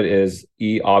component is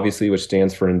E, obviously, which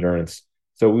stands for endurance.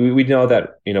 So we know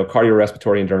that,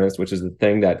 cardiorespiratory endurance, which is the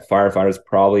thing that firefighters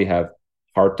probably have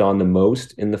harped on the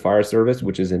most in the fire service,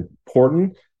 which is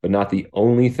important, but not the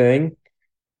only thing.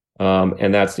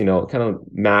 And that's, kind of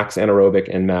max anaerobic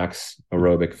and max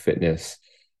aerobic fitness.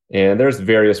 And there's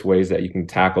various ways that you can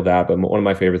tackle that. But one of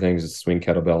my favorite things is swing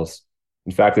kettlebells.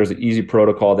 In fact, there's an easy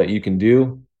protocol that you can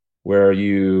do where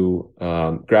you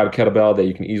grab a kettlebell that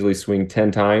you can easily swing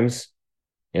 10 times,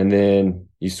 and then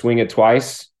you swing it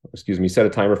twice. Set a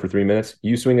timer for 3 minutes.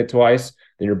 You swing it twice,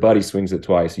 then your buddy swings it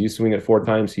twice. You swing it 4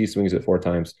 times, he swings it 4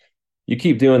 times. You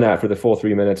keep doing that for the full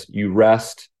 3 minutes. You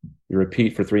rest, you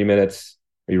repeat for 3 minutes,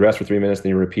 or you rest for 3 minutes, then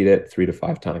you repeat it 3 to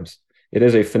 5 times. It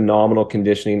is a phenomenal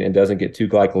conditioning and doesn't get too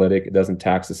glycolytic. It doesn't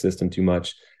tax the system too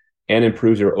much and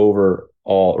improves your overall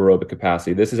aerobic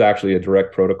capacity. This is actually a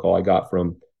direct protocol I got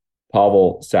from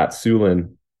Pavel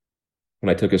Satsulin when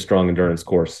I took his strong endurance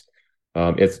course.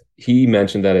 He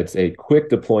mentioned that it's a quick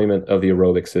deployment of the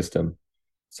aerobic system.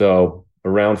 So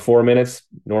around 4 minutes,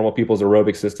 normal people's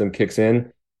aerobic system kicks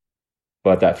in,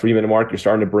 but that 3 minute mark, you're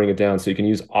starting to bring it down so you can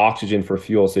use oxygen for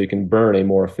fuel, so you can burn a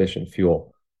more efficient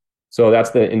fuel. So that's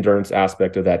the endurance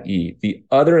aspect of that E. The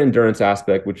other endurance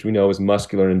aspect, which we know is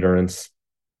muscular endurance,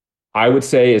 I would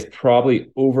say is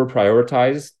probably over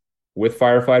prioritized with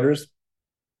firefighters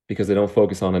because they don't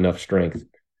focus on enough strength.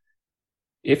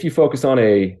 If you focus on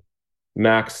a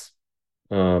max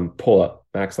pull-up,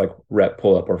 max like rep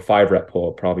pull-up or 5 rep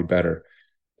pull-up, probably better,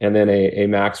 and then a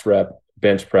max rep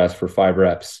bench press for 5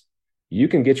 reps, you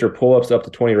can get your pull-ups up to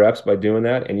 20 reps by doing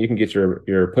that, and you can get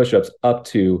your push-ups up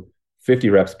to 50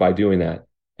 reps by doing that.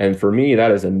 And for me,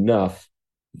 that is enough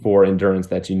for endurance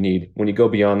that you need. When you go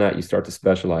beyond that, you start to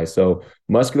specialize. So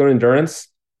muscular endurance,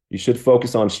 you should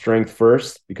focus on strength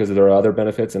first because there are other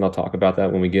benefits, and I'll talk about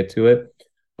that when we get to it.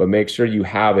 But make sure you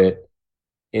have it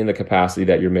in the capacity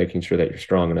that you're making sure that you're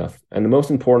strong enough. And the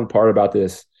most important part about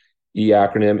this E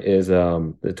acronym is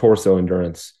the torso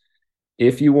endurance.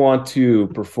 If you want to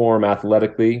perform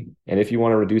athletically and if you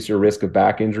want to reduce your risk of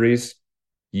back injuries,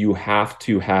 you have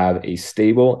to have a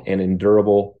stable and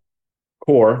endurable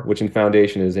core, which in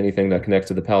foundation is anything that connects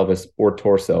to the pelvis or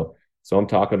torso. So I'm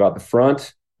talking about the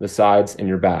front, the sides, and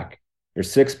your back. Your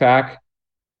six-pack,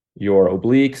 your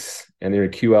obliques, and your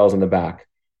QLs in the back.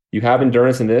 You have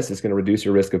endurance in this, it's going to reduce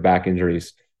your risk of back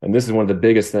injuries. And this is one of the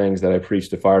biggest things that I preach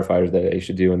to firefighters that they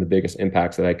should do, and the biggest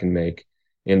impacts that I can make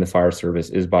in the fire service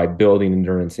is by building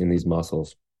endurance in these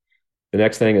muscles. The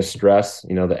next thing is stress,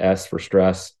 the S for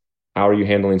stress. How are you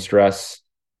handling stress?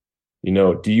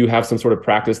 Do you have some sort of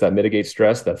practice that mitigates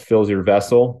stress, that fills your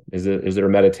vessel? Is there a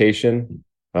meditation?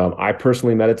 I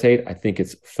personally meditate. I think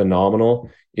it's phenomenal.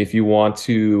 If you want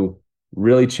to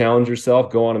really challenge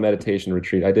yourself, go on a meditation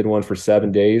retreat. I did one for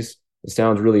 7 days. It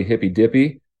sounds really hippy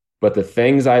dippy, but the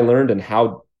things I learned and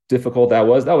how difficult that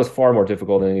was far more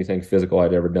difficult than anything physical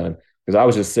I'd ever done. Because I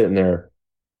was just sitting there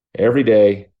every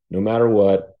day, no matter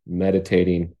what,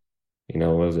 meditating,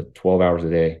 what was it, 12 hours a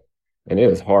day. And it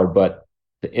was hard, but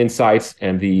the insights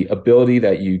and the ability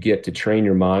that you get to train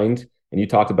your mind, and you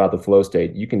talked about the flow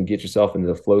state, you can get yourself into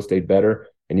the flow state better,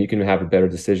 and you can have a better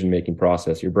decision-making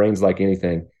process. Your brain's like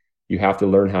anything. You have to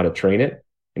learn how to train it,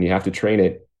 and you have to train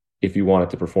it if you want it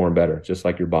to perform better, just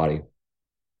like your body.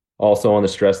 Also on the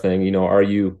stress thing, are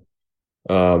you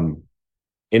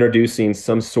introducing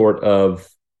some sort of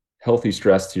healthy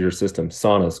stress to your system?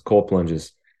 Saunas, cold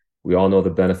plunges. We all know the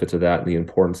benefits of that and the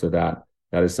importance of that.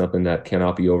 That is something that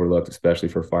cannot be overlooked, especially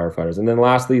for firefighters. And then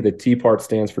lastly, the T part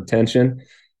stands for tension,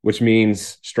 which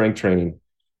means strength training.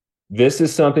 This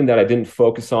is something that I didn't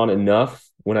focus on enough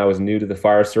when I was new to the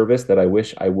fire service that I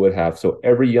wish I would have. So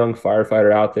every young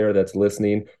firefighter out there that's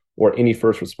listening, or any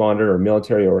first responder or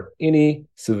military or any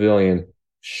civilian,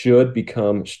 should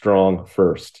become strong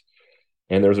first.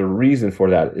 And there's a reason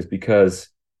for that, is because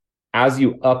as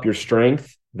you up your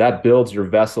strength, that builds your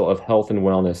vessel of health and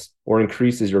wellness, or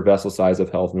increases your vessel size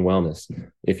of health and wellness.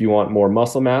 If you want more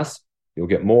muscle mass, you'll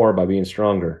get more by being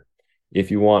stronger.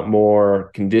 If you want more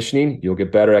conditioning, you'll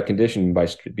get better at conditioning by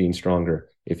being stronger.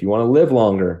 If you want to live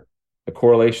longer, the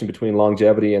correlation between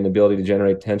longevity and the ability to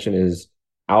generate tension is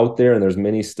out there, and there's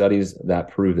many studies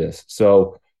that prove this.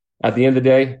 So at the end of the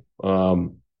day,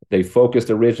 they focused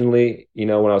originally, when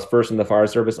I was first in the fire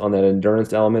service, on that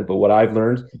endurance element. But what I've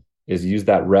learned is use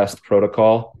that rest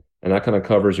protocol, and that kind of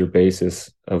covers your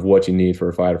basis of what you need for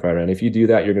a firefighter. And if you do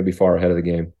that, you're going to be far ahead of the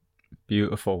game.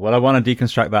 Beautiful. Well, I want to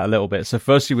deconstruct that a little bit. So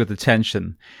firstly, with the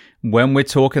tension, when we're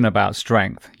talking about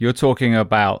strength, you're talking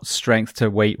about strength to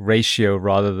weight ratio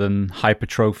rather than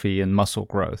hypertrophy and muscle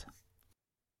growth.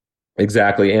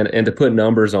 Exactly. And to put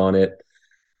numbers on it,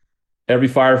 every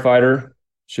firefighter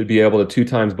should be able to 2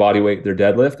 times body weight their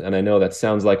deadlift. And I know that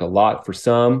sounds like a lot for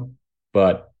some,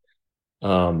 but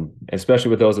especially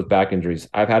with those with back injuries.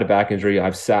 I've had a back injury.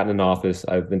 I've sat in an office.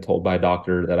 I've been told by a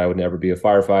doctor that I would never be a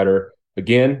firefighter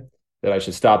again, that I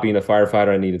should stop being a firefighter.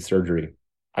 I needed surgery.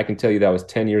 I can tell you that was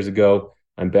 10 years ago.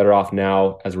 I'm better off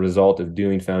now as a result of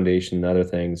doing foundation and other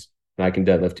things, and I can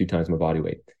deadlift 2 times my body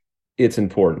weight. It's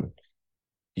important.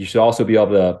 You should also be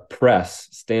able to press,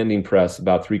 standing press,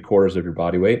 about 3/4 of your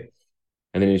body weight.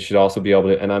 And then you should also be able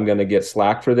to, and I'm going to get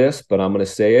slack for this, but I'm going to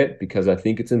say it because I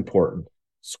think it's important.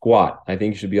 Squat. I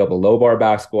think you should be able to low bar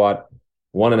back squat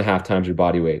 1.5 times your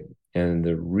body weight. And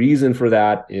the reason for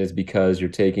that is because you're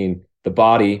taking the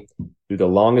body through the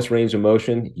longest range of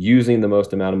motion using the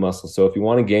most amount of muscle. So if you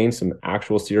want to gain some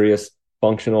actual serious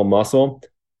functional muscle,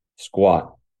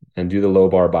 squat and do the low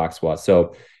bar back squat.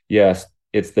 So yes,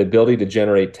 it's the ability to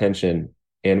generate tension.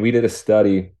 And we did a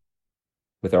study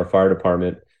with our fire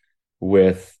department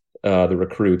with the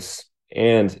recruits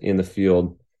and in the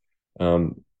field.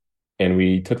 And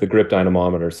we took the grip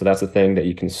dynamometer. So that's a thing that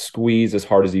you can squeeze as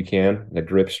hard as you can. The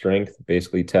grip strength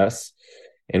basically tests.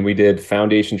 And we did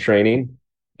foundation training.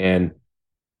 And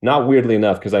not weirdly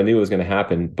enough, because I knew it was going to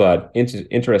happen, but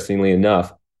interestingly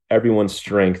enough, everyone's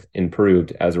strength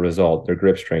improved as a result, their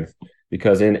grip strength.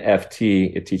 Because in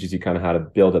FT, it teaches you kind of how to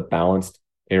build a balanced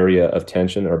area of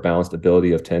tension or balanced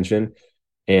ability of tension.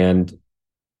 And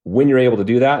when you're able to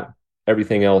do that,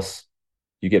 everything else,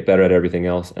 you get better at everything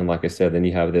else. And like I said, then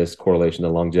you have this correlation to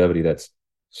longevity that's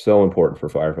so important for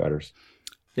firefighters.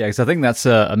 Yeah, because I think that's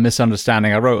a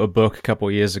misunderstanding. I wrote a book a couple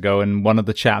of years ago, and one of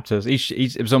the chapters, each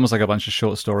it was almost like a bunch of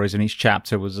short stories, and each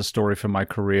chapter was a story from my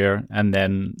career, and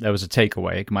then there was a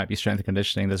takeaway. It might be strength and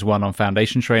conditioning. There's one on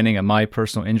foundation training and my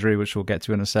personal injury, which we'll get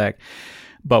to in a sec.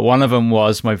 But one of them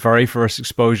was my very first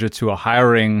exposure to a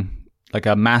hiring, like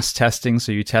a mass testing.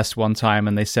 So you test one time,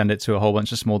 and they send it to a whole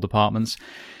bunch of small departments,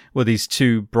 were these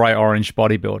two bright orange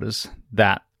bodybuilders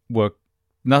that were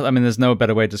there's no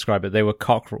better way to describe it. They were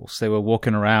cockerels. They were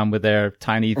walking around with their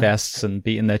tiny vests and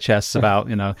beating their chests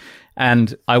about,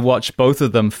 and I watched both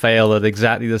of them fail at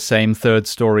exactly the same third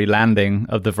story landing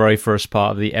of the very first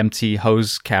part of the empty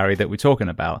hose carry that we're talking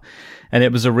about. And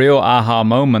it was a real aha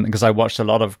moment because I watched a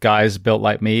lot of guys built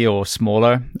like me or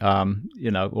smaller,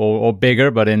 or bigger,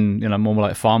 but in, more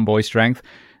like farm boy strength,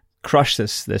 crush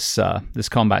this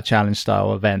combat challenge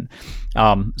style event.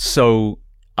 So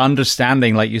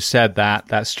understanding, like you said,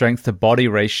 that strength to body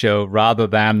ratio, rather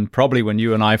than probably when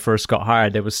you and I first got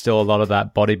hired, there was still a lot of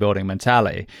that bodybuilding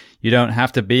mentality. You don't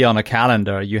have to be on a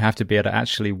calendar. You have to be able to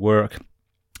actually work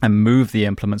and move the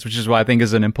implements, which is what I think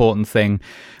is an important thing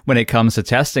when it comes to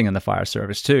testing in the fire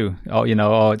service too.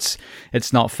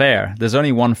 It's not fair. There's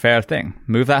only one fair thing.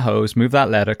 Move that hose, move that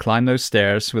ladder, climb those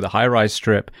stairs with a high-rise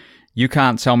strip. You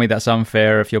can't tell me that's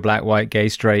unfair if you're black, white, gay,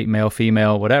 straight, male,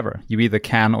 female, whatever. You either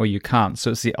can or you can't.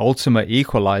 So it's the ultimate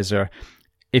equalizer.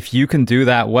 If you can do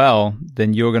that well,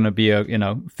 then you're going to be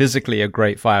physically a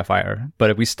great firefighter. But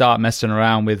if we start messing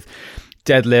around with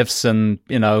deadlifts and,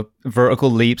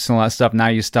 vertical leaps and all that stuff, now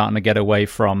you're starting to get away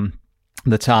from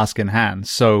the task in hand.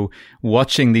 So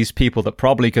watching these people that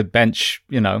probably could bench,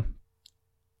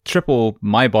 triple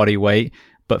my body weight,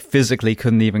 but physically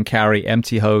couldn't even carry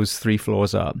empty hose 3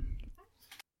 floors up.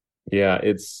 Yeah,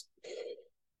 it's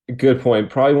a good point.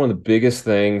 Probably one of the biggest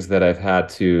things that I've had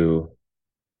to,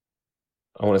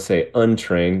 I want to say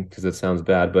untrain, because it sounds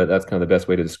bad, but that's kind of the best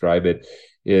way to describe it,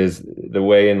 is the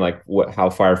way in how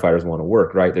firefighters want to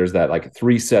work, right? There's that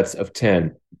 3 sets of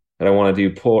 10 that I want to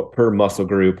do per muscle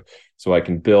group so I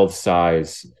can build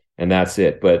size, and that's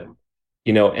it. But,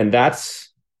 and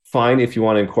that's fine if you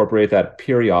want to incorporate that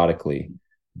periodically,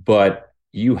 but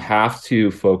you have to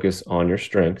focus on your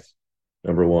strength,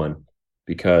 number one,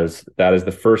 because that is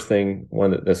the first thing.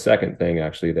 The second thing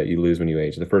actually that you lose when you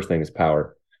age. The first thing is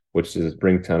power, which is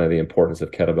bring kind of the importance of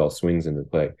kettlebell swings into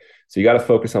play. So you got to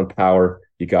focus on power.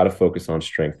 You got to focus on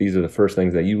strength. These are the first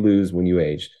things that you lose when you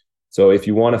age. So if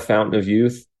you want a fountain of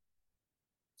youth,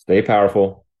 stay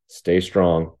powerful, stay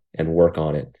strong, and work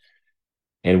on it.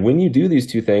 And when you do these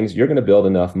 2 things, you're going to build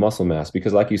enough muscle mass,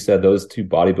 because like you said, those 2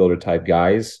 bodybuilder type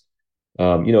guys,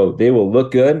 they will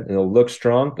look good and they'll look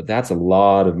strong, but that's a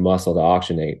lot of muscle to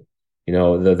oxygenate.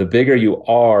 The bigger you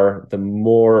are, the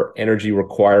more energy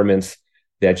requirements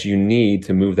that you need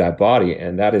to move that body.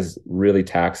 And that is really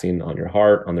taxing on your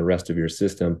heart, on the rest of your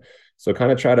system. So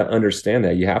kind of try to understand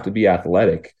that you have to be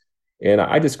athletic. And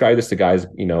I describe this to guys,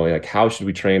 how should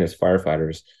we train as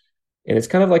firefighters? And it's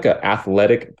kind of like an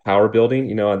athletic power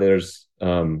building.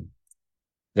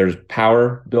 There's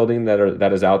power building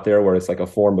that is out there where it's like a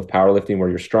form of powerlifting where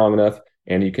you're strong enough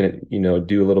and you can,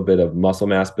 do a little bit of muscle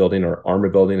mass building or armor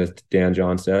building, as Dan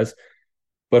John says.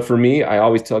 But for me, I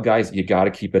always tell guys, you got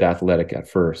to keep it athletic at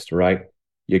first, right?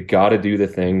 You got to do the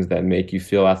things that make you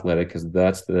feel athletic, because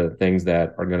that's the things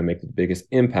that are going to make the biggest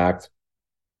impact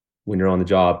when you're on the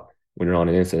job, when you're on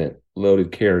an incident.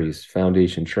 Loaded carries,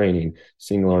 foundation training,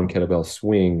 single arm kettlebell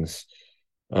swings,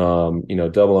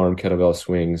 double arm kettlebell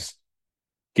swings,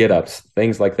 get ups,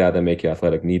 things like that make you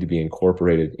athletic need to be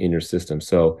incorporated in your system.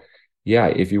 So yeah,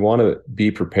 if you want to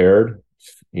be prepared,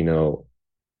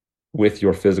 with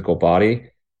your physical body,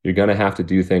 you're going to have to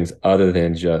do things other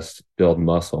than just build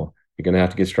muscle. You're going to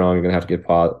have to get strong. You're going to have to get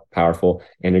powerful,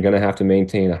 and you're going to have to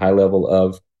maintain a high level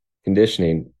of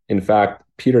conditioning. In fact,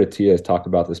 Peter Attia has talked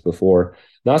about this before,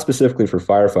 not specifically for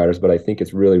firefighters, but I think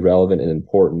it's really relevant and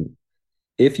important.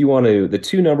 If you want to, the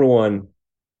two number one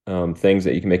things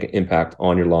that you can make an impact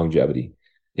on your longevity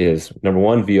is, number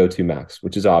one, VO2 max,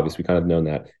 which is obvious. We kind of known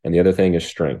that. And the other thing is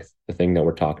strength, the thing that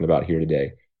we're talking about here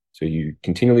today. So you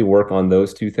continually work on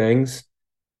those two things,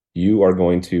 you are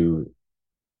going to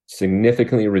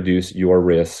significantly reduce your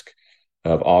risk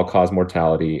of all-cause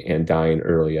mortality and dying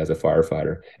early as a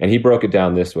firefighter. And he broke it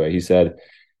down this way. He said,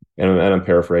 and I'm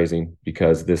paraphrasing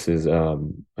because this is, I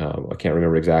can't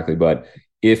remember exactly, but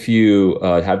if you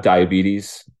have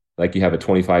diabetes, like you have a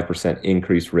 25%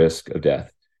 increased risk of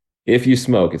death. If you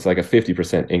smoke, it's like a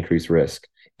 50% increased risk.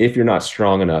 If you're not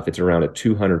strong enough, it's around a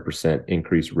 200%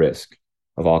 increased risk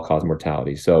of all-cause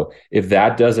mortality. So if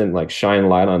that doesn't like shine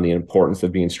light on the importance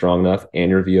of being strong enough and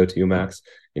your VO2 max,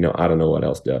 I don't know what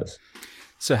else does.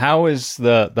 So how is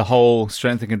the whole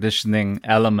strength and conditioning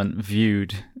element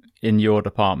viewed in your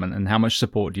department, and how much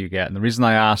support do you get? And the reason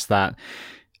I asked that,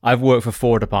 I've worked for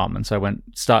 4 departments. I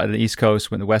started at the East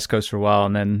Coast, went to the West Coast for a while,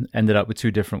 and then ended up with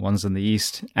 2 different ones in the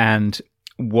East. And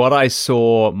what I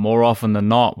saw more often than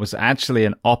not was actually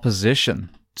an opposition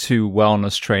to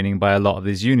wellness training by a lot of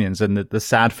these unions. And the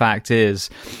sad fact is,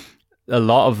 a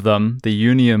lot of them, the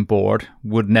union board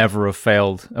would never have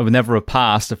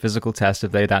passed a physical test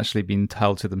if they'd actually been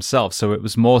held to themselves. So it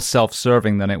was more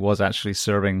self-serving than it was actually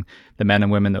serving the men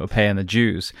and women that were paying the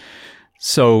dues.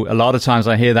 So a lot of times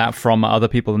I hear that from other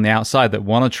people on the outside that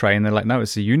want to train. They're like, no,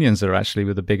 it's the unions that are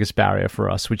actually the biggest barrier for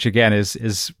us, which again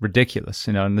is ridiculous.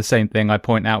 And the same thing I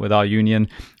point out with our union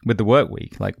with the work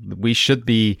week. Like, we should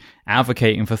be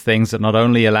advocating for things that not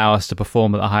only allow us to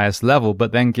perform at the highest level,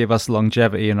 but then give us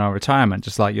longevity in our retirement,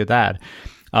 just like your dad.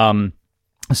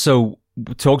 So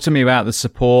talk to me about the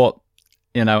support,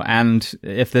 and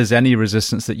if there's any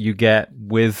resistance that you get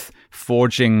with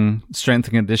forging strength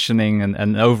and conditioning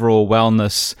and overall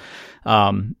wellness,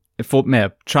 trying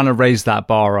to raise that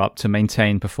bar up to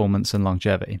maintain performance and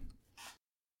longevity.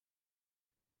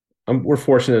 We're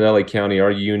fortunate in LA County.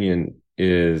 Our union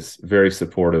is very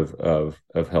supportive of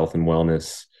health and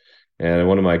wellness. And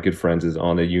one of my good friends is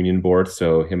on the union board,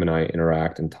 so him and I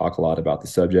interact and talk a lot about the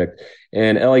subject.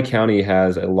 And LA County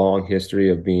has a long history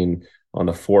of being on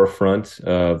the forefront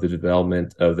of the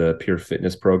development of the peer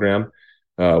fitness program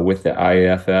with the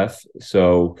IAFF.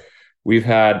 So we've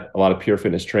had a lot of peer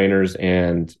fitness trainers,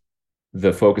 and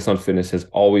the focus on fitness has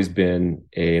always been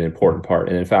an important part.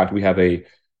 And in fact, we have a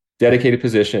dedicated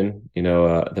position,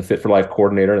 the Fit for Life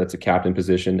coordinator, that's a captain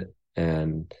position,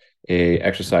 and a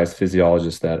exercise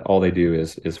physiologist that all they do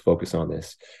is focus on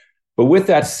this. But with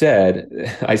that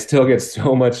said, I still get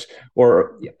so much,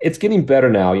 or it's getting better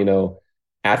now.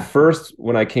 At first,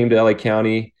 when I came to LA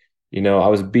County, I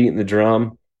was beating the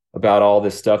drum about all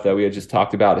this stuff that we had just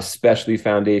talked about, especially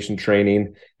foundation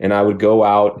training. And I would go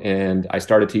out and I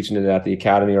started teaching it at the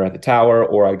academy or at the tower,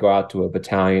 or I'd go out to a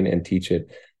battalion and teach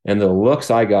it. And the looks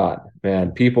I got,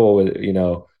 man, people,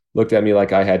 looked at me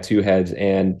like I had 2 heads.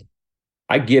 And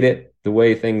I get it, the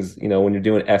way things, when you're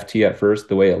doing FT at first,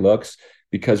 the way it looks,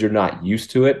 because you're not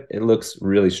used to it, it looks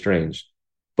really strange.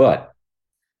 But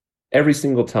every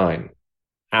single time,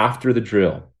 after the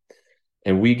drill,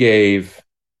 and we gave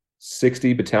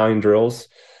 60 battalion drills,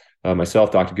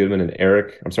 myself, Dr. Goodman,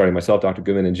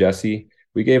 and Jesse,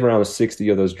 we gave around 60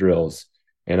 of those drills.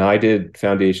 And I did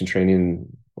foundation training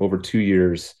over 2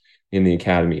 years in the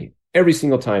academy. Every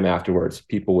single time afterwards,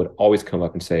 people would always come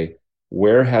up and say,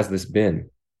 "Where has this been?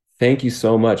 Thank you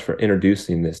so much for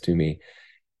introducing this to me."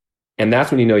 And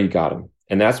that's when you got them.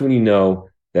 And that's when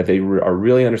that they are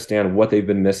really understand what they've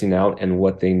been missing out and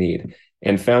what they need.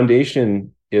 And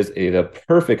foundation is the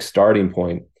perfect starting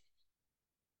point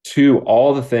to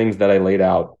all the things that I laid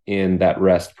out in that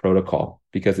rest protocol,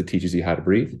 because it teaches you how to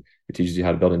breathe. It teaches you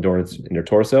how to build endurance in your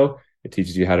torso. It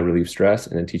teaches you how to relieve stress,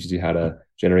 and it teaches you how to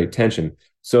generate tension.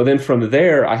 So then from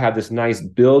there, I have this nice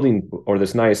building, or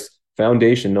this nice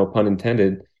foundation, no pun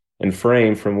intended, and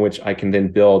frame from which I can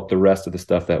then build the rest of the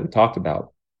stuff that we talked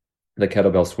about, the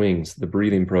kettlebell swings, the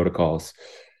breathing protocols,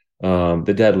 the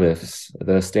deadlifts,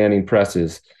 the standing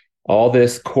presses. All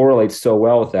this correlates so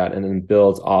well with that and then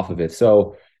builds off of it.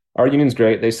 So our union's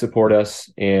great. They support us.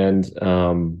 And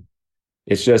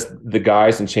it's just the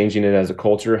guys, and changing it as a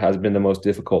culture has been the most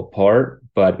difficult part.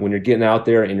 But when you're getting out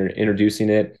there and you're introducing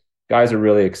it, guys are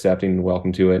really accepting and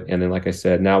welcome to it. And then, like I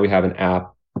said, now we have an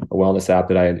app, a wellness app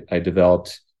that I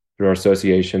developed through our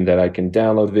association that I can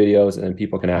download videos and then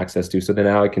people can access to. So then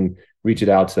now I can reach it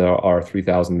out to our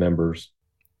 3,000 members.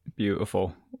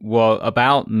 Beautiful. Well,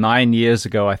 about 9 years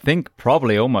ago, I think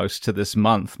probably almost to this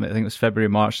month, I think it was February,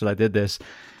 March that I did this.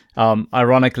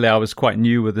 Ironically, I was quite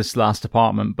new with this last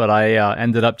department, but I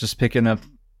ended up just picking a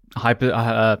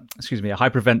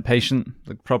hypervent patient,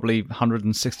 like probably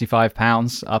 165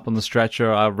 pounds up on the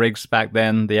stretcher. Our rigs back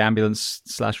then, the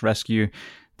ambulance/rescue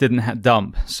didn't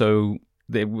dump. So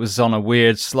it was on a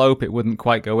weird slope. It wouldn't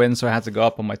quite go in. So I had to go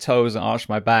up on my toes and arch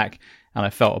my back, and I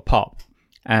felt a pop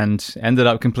and ended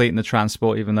up completing the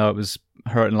transport, even though it was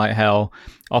hurting like hell.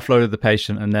 Offloaded the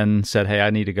patient and then said, hey,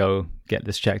 I need to go get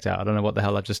this checked out. I don't know what the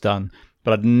hell I've just done,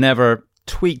 but I'd never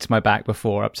tweaked my back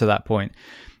before up to that point.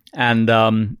 And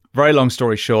very long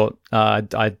story short,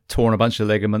 I'd torn a bunch of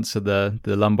ligaments of the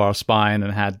lumbar spine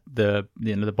and had the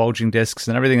bulging discs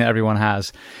and everything that everyone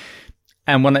has.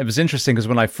 And when it was interesting, because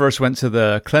when I first went to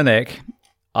the clinic,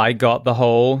 I got the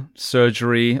whole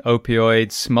surgery,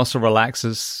 opioids, muscle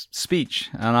relaxers speech.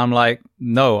 And I'm like,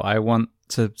 no, I want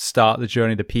to start the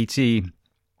journey to PT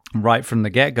right from the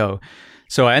get-go.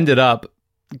 So I ended up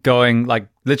going, like,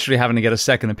 literally having to get a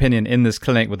second opinion in this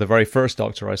clinic with the very first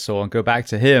doctor I saw and go back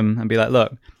to him and be like,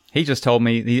 look, he just told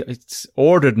me, he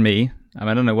ordered me,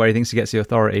 I don't know where he thinks he gets the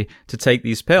authority to take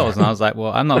these pills. And I was like,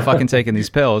 well, I'm not fucking taking these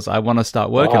pills. I want to start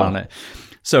working on it.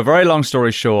 So very long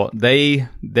story short, their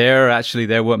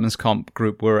workman's comp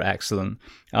group were excellent.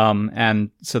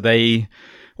 And so they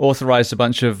authorized a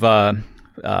bunch of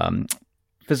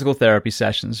physical therapy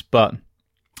sessions, but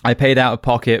I paid out of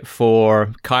pocket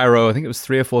for chiro. I think it was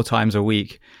 3 or 4 times a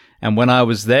week. And when I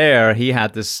was there, he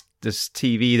had this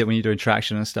TV that when you're doing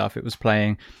traction and stuff, it was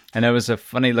playing. And there was a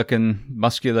funny looking,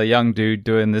 muscular young dude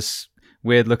doing this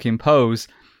weird looking pose.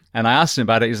 And I asked him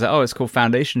about it. He's like, oh, it's called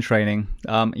foundation training.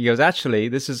 He goes, actually,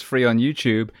 this is free on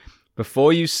YouTube.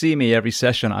 Before you see me every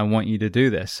session, I want you to do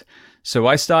this. So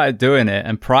I started doing it.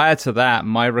 And prior to that,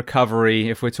 my recovery,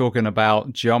 if we're talking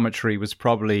about geometry, was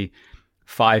probably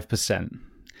 5%.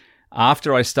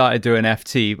 After I started doing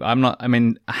FT,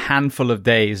 a handful of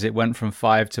days, it went from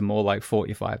 5 to more like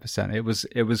 45%.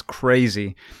 It was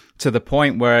crazy, to the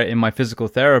point where in my physical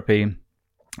therapy,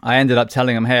 I ended up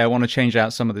telling him, hey, I want to change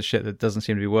out some of the shit that doesn't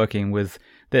seem to be working with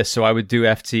this. So I would do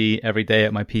FT every day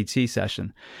at my PT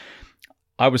session.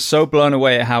 I was so blown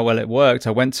away at how well it worked.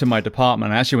 I went to my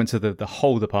department. I actually went to the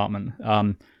whole department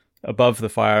above the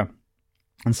fire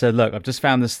and said, look, I've just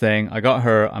found this thing. I got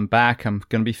hurt. I'm back. I'm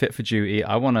going to be fit for duty.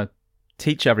 I want to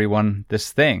teach everyone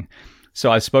this thing.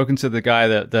 So I've spoken to the guy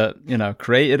that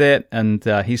created it. And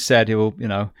he said he will,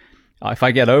 if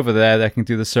I get over there, they can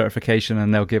do the certification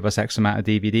and they'll give us X amount of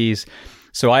DVDs.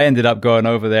 So I ended up going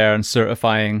over there and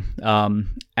certifying, and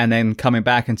then coming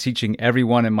back and teaching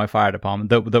everyone in my fire department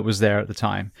that was there at the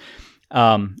time.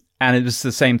 And it was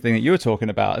the same thing that you were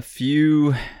talking about. I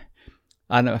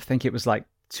think it was like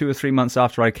 2 or 3 months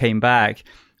after I came back,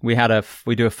 we do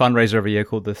a fundraiser every year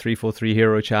called the 343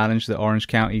 Hero Challenge that Orange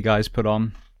County guys put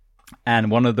on. And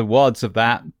one of the WODs of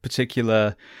that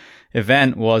particular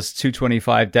event was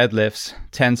 225 deadlifts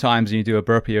 10 times, and you do a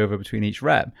burpee over between each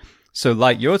rep. So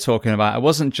like you're talking about, I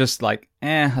wasn't just like,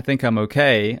 I think I'm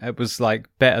okay. It was like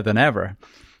better than ever.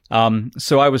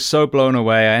 So I was so blown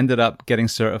away. I ended up getting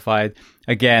certified.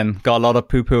 Again, got a lot of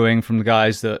poo-pooing from the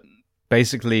guys that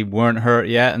basically weren't hurt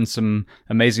yet, and some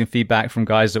amazing feedback from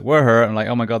guys that were hurt. I'm like,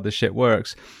 oh my God, this shit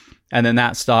works. And then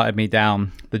that started me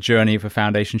down the journey for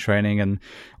foundation training, and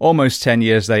almost 10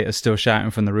 years later, still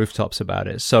shouting from the rooftops about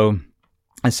it. So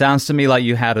it sounds to me like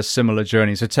you had a similar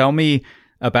journey. So tell me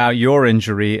about your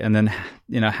injury, and then,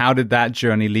 how did that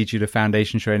journey lead you to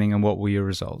foundation training, and what were your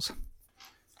results?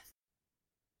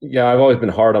 Yeah, I've always been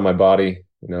hard on my body,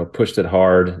 pushed it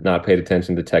hard, not paid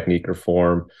attention to technique or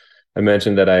form. I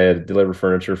mentioned that I had delivered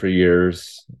furniture for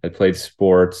years. I played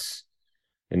sports.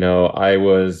 I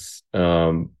was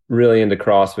really into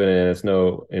CrossFit, and it's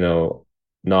no,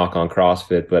 knock on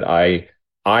CrossFit, but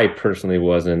I personally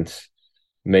wasn't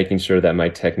making sure that my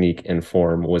technique and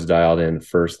form was dialed in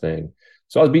first thing.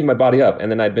 So I was beating my body up,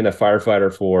 and then I'd been a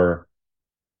firefighter for,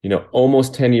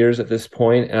 almost 10 years at this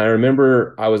point. And I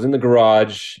remember I was in the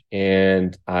garage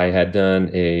and I had done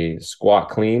a squat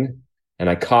clean, and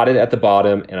I caught it at the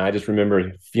bottom. And I just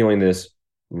remember feeling this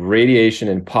radiation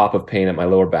and pop of pain at my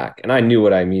lower back. And I knew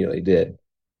what I immediately did.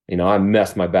 I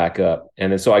messed my back up.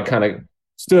 And then so I kind of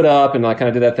stood up and I kind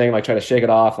of did that thing, like try to shake it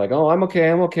off, like, oh, I'm okay.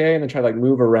 And then try to like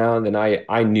move around. And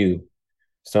I knew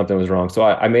something was wrong. So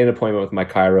I made an appointment with my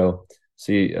chiro,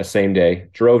 see a same day,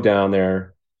 drove down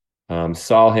there,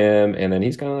 saw him. And then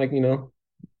he's kind of like,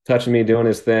 touching me, doing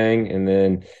his thing. And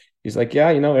then he's like, yeah,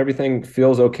 everything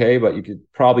feels okay, but you could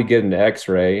probably get an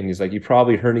x-ray. And he's like, you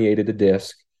probably herniated a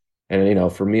disc.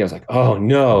 And, for me, I was like, oh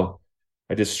no,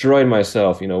 I destroyed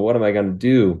myself. What am I going to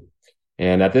do?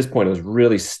 And at this point, it was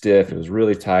really stiff. It was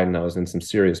really tight, and I was in some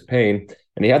serious pain.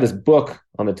 And he had this book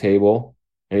on the table,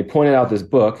 and he pointed out this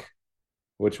book,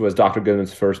 which was Dr.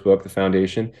 Goodman's first book, The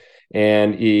Foundation.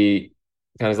 And he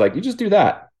kind of was like, you just do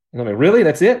that. And I'm like, really?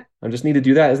 That's it? I just need to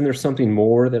do that? Isn't there something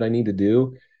more that I need to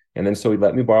do? And then so he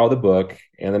let me borrow the book.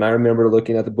 And then I remember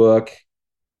looking at the book,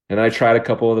 and I tried a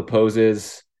couple of the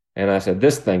poses, and I said,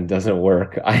 this thing doesn't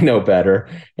work. I know better.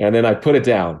 And then I put it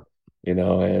down,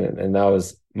 and that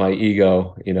was my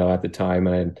ego, at the time.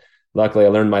 And luckily I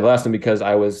learned my lesson because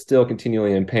I was still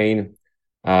continually in pain.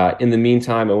 In the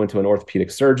meantime, I went to an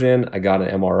orthopedic surgeon. I got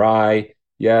an MRI.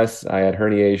 Yes, I had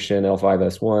herniation,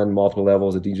 L5S1, multiple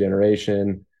levels of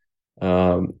degeneration.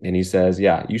 And he says,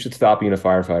 yeah, you should stop being a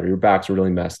firefighter. Your back's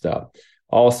really messed up.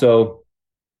 Also,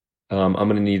 I'm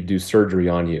going to need to do surgery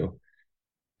on you.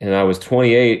 And I was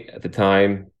 28 at the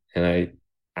time. And I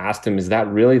asked him, is that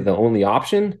really the only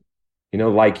option?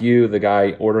 Like you, the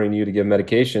guy ordering you to give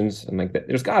medications. I'm like,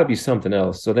 there's got to be something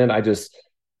else. So then I just,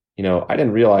 I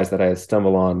didn't realize that I had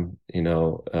stumbled on,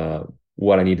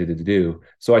 what I needed to do.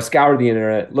 So I scoured the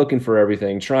internet looking for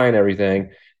everything, trying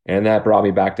everything. And that brought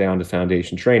me back down to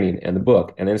foundation training and the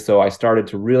book. And then so I started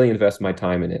to really invest my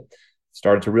time in it,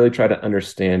 started to really try to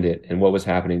understand it and what was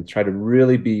happening, try to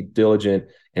really be diligent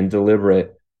and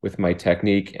deliberate with my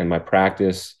technique and my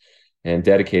practice and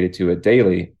dedicated to it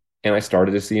daily. And I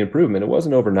started to see improvement. It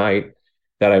wasn't overnight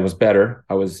that I was better.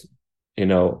 I was,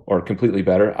 or completely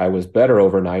better. I was better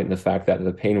overnight. And the fact that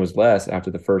the pain was less after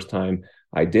the first time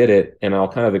I did it. And I'll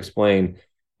kind of explain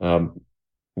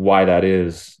why that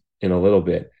is in a little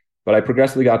bit. But I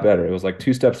progressively got better. It was like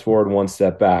 2 steps forward, 1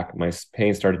 step back. My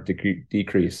pain started to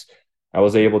decrease. I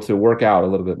was able to work out a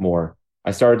little bit more.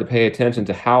 I started to pay attention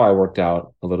to how I worked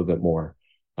out a little bit more,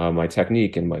 my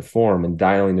technique and my form and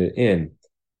dialing it in.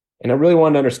 And I really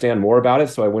wanted to understand more about it.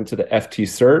 So I went to the FT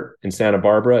Cert in Santa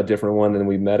Barbara, a different one than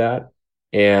we met at.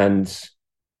 And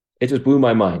it just blew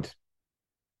my mind.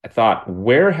 I thought,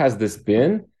 where has this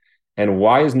been? And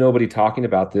why is nobody talking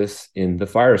about this in the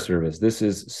fire service? This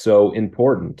is so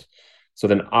important. So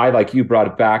then I, like you, brought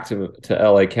it back to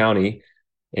LA County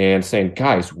and saying,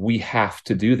 guys, we have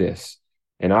to do this.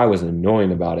 And I was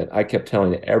annoying about it. I kept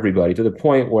telling everybody to the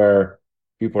point where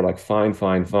people were like,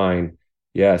 fine.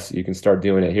 Yes, you can start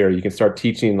doing it here. You can start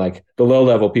teaching like the low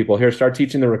level people here, start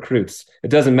teaching the recruits. It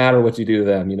doesn't matter what you do to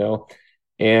them,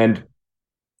 and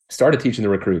started teaching the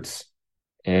recruits.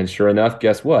 And sure enough,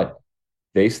 guess what?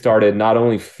 They started not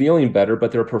only feeling better,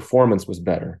 but their performance was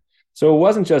better. So it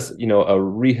wasn't just, a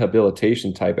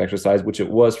rehabilitation type exercise, which it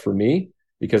was for me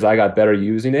because I got better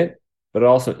using it, but it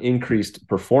also increased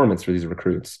performance for these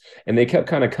recruits. And they kept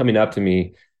kind of coming up to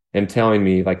me and telling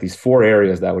me like these 4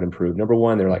 areas that would improve. Number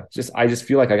 1, they're like, I just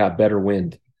feel like I got better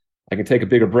wind. I can take a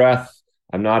bigger breath.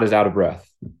 I'm not as out of breath.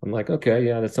 I'm like, okay,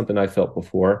 yeah, that's something I felt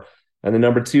before. And then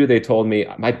number 2, they told me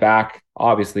my back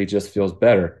obviously just feels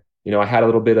better. I had a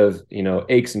little bit of,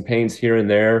 aches and pains here and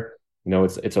there.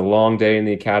 It's a long day in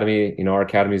the academy. Our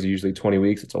academies are usually 20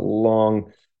 weeks. It's a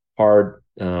long, hard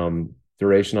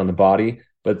duration on the body.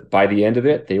 But by the end of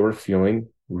it, they were feeling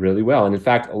really well. And in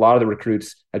fact, a lot of the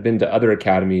recruits had been to other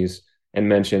academies and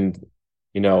mentioned,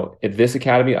 at this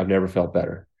academy, I've never felt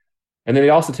better. And then they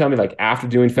also tell me like after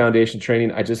doing foundation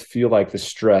training, I just feel like the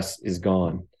stress is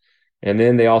gone. And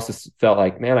then they also felt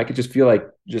like, man, I could just feel like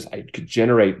I could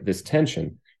generate this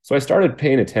tension. So I started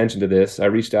paying attention to this. I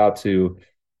reached out to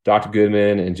Dr.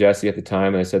 Goodman and Jesse at the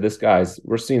time, and I said,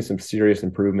 we're seeing some serious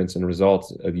improvements and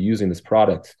results of using this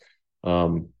product.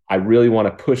 I really want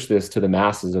to push this to the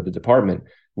masses of the department.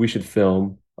 We should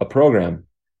film a program.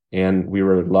 And we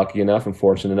were lucky enough and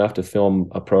fortunate enough to film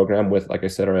a program with, like I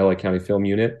said, our LA County film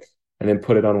unit, and then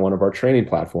put it on one of our training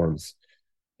platforms.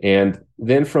 And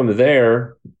then from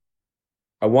there,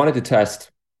 I wanted to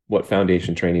test what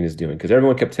foundation training is doing because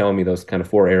everyone kept telling me those kind of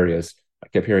 4 areas. I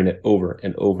kept hearing it over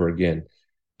and over again.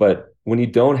 But when you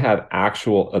don't have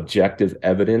actual objective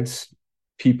evidence,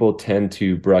 people tend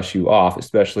to brush you off,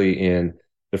 especially in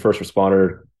the first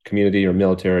responder community or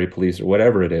military, police, or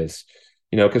whatever it is.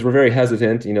 because we're very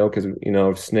hesitant, because,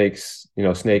 of snakes,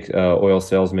 snake oil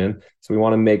salesmen. So we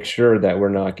want to make sure that we're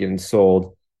not getting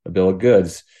sold a bill of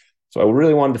goods. So I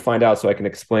really wanted to find out so I can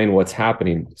explain what's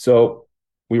happening. So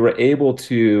we were able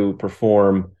to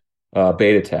perform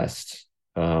beta tests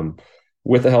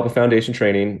with the help of foundation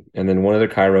training. And then one of the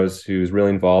chiros who's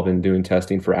really involved in doing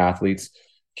testing for athletes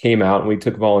came out, and we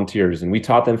took volunteers and we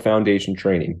taught them foundation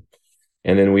training.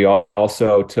 And then we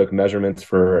also took measurements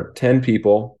for 10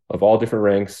 people of all different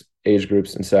ranks, age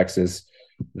groups, and sexes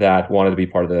that wanted to be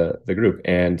part of the group.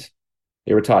 And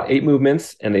they were taught 8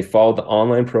 movements, and they followed the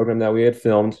online program that we had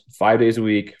filmed 5 days a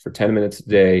week for 10 minutes a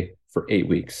day for 8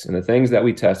 weeks. And the things that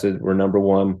we tested were, number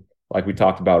one, like we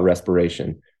talked about,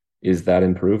 respiration. Is that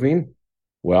improving?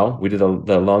 Well, we did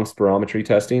the lung spirometry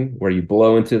testing where you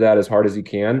blow into that as hard as you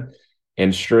can.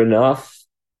 And sure enough,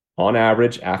 on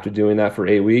average, after doing that for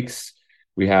 8 weeks,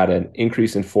 we had an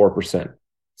increase in 4%.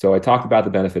 So I talked about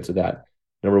the benefits of that.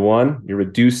 Number one, you're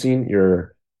reducing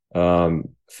your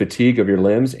fatigue of your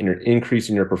limbs, and you're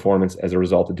increasing your performance as a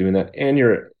result of doing that. And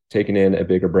you're taking in a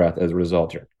bigger breath as a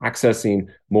result. You're accessing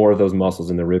more of those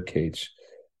muscles in the rib cage.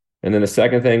 And then the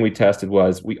second thing we tested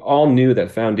was, we all knew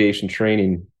that foundation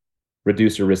training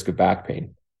reduced your risk of back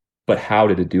pain. But how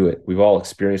did it do it? We've all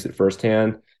experienced it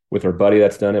firsthand with our buddy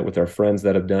that's done it, with our friends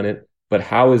that have done it. But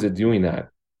how is it doing that?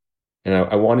 And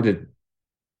I wanted to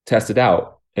test it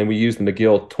out. And we used the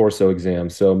McGill torso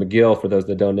exam. So McGill, for those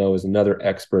that don't know, is another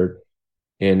expert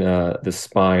in the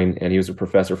spine. And he was a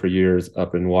professor for years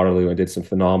up in Waterloo and did some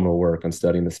phenomenal work on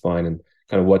studying the spine and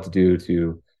kind of what to do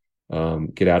to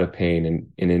get out of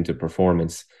pain and into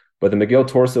performance. But the McGill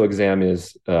torso exam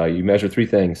is you measure 3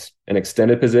 things: an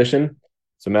extended position.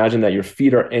 So imagine that your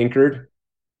feet are anchored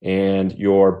and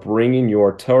you're bringing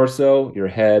your torso, your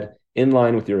head, in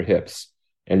line with your hips.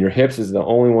 And your hips is the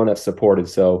only one that's supported.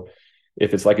 So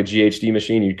if it's like a GHD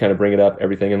machine, you kind of bring it up,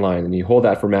 everything in line, and you hold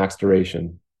that for max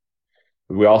duration.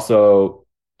 We also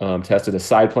tested a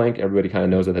side plank. Everybody kind of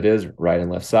knows what that is, right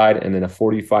and left side, and then a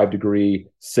 45-degree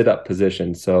sit-up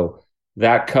position. So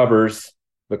that covers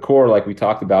the core, like we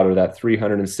talked about, or that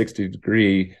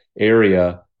 360-degree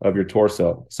area of your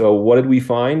torso. So what did we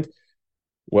find?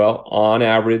 Well, on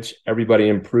average, everybody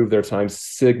improved their time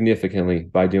significantly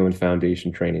by doing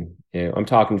foundation training. I'm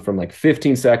talking from like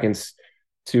 15 seconds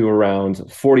to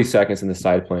around 40 seconds in the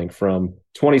side plank, from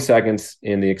 20 seconds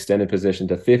in the extended position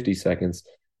to 50 seconds,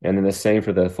 and then the same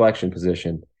for the flexion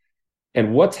position.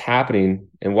 And what's happening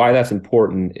and why that's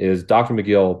important is Dr.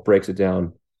 McGill breaks it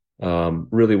down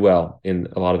really well in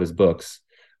a lot of his books.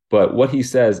 But what he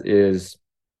says is,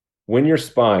 when your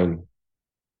spine,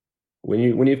 when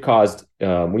you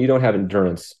don't have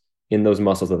endurance in those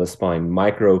muscles of the spine,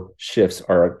 micro shifts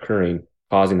are occurring,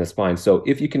 causing the spine. So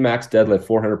if you can max deadlift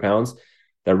 400 pounds,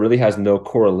 that really has no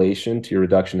correlation to your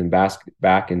reduction in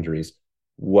back injuries.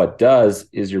 What does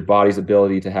is your body's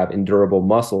ability to have endurable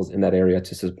muscles in that area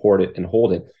to support it and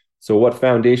hold it. So what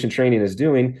foundation training is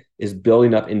doing is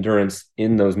building up endurance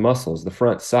in those muscles, the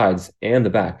front, sides, and the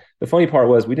back. The funny part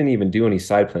was, we didn't even do any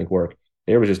side plank work.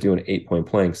 They were just doing 8-point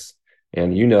planks.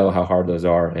 And you know how hard those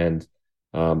are. And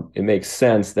it makes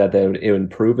sense that it would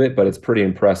improve it, but it's pretty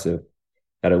impressive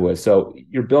that it would. So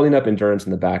you're building up endurance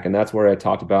in the back. And that's where I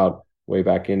talked about way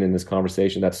back in this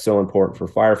conversation. That's so important for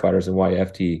firefighters and why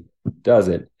FT does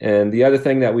it. And the other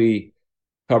thing that we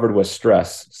covered was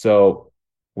stress. So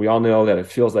we all know that it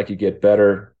feels like you get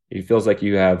better. It feels like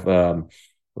you have a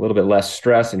little bit less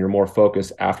stress and you're more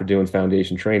focused after doing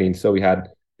foundation training. So we had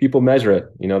people measure it.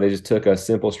 They just took a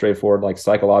simple, straightforward, like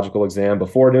psychological exam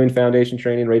before doing foundation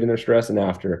training, rating their stress, and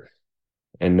after.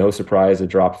 And no surprise, it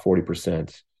dropped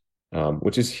 40%,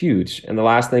 which is huge. And the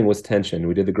last thing was tension.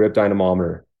 We did the grip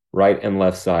dynamometer, right and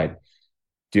left side.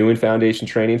 Doing foundation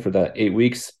training for that 8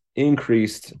 weeks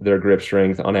increased their grip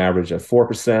strength on average of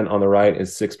 4% on the right and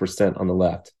 6% on the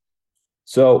left.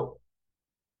 So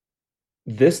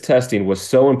this testing was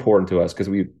so important to us because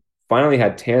we finally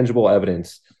had tangible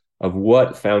evidence of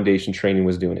what foundation training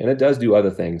was doing. And it does do other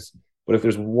things. But if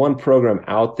there's one program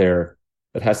out there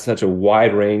that has such a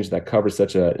wide range that covers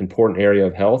such an important area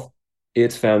of health,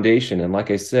 it's foundation. And like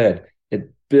I said,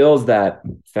 it builds that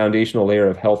foundational layer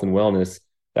of health and wellness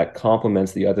that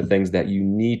complements the other things that you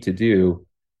need to do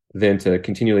then to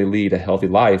continually lead a healthy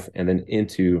life and then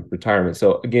into retirement.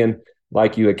 So again,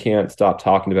 like you, I can't stop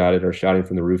talking about it or shouting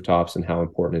from the rooftops and how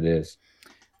important it is.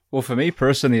 Well, for me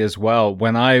personally as well,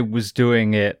 when I was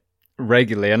doing it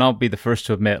regularly, and I'll be the first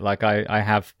to admit, like I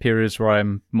have periods where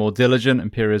I'm more diligent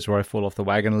and periods where I fall off the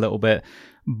wagon a little bit.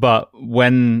 But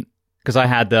because I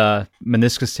had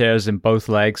meniscus tears in both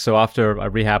legs, so after I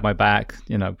rehabbed my back,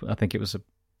 I think it was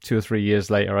 2 or 3 years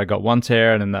later, I got one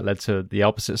tear, and then that led to the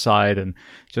opposite side, and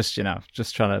just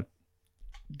just trying to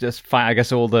just fight. I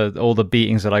guess all the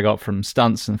beatings that I got from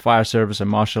stunts and fire service and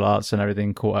martial arts and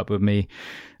everything caught up with me.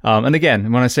 And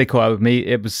again, when I say caught up with me,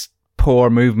 it was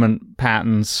poor movement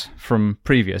patterns from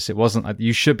previous. It wasn't like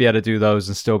you should be able to do those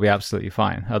and still be absolutely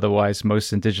fine. Otherwise,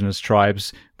 most indigenous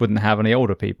tribes wouldn't have any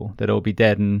older people. They'd all be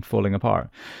dead and falling apart.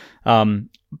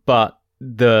 But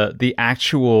the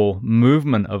actual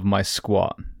movement of my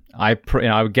squat, I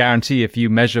would guarantee if you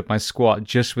measured my squat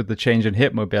just with the change in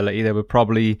hip mobility, there were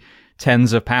probably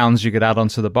tens of pounds you could add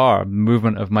onto the bar.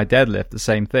 Movement of my deadlift, the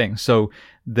same thing. So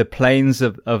the planes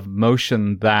of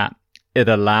motion that it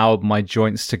allowed my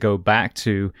joints to go back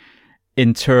to,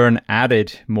 in turn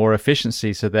added more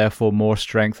efficiency, so therefore more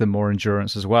strength and more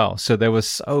endurance as well. So there were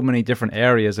so many different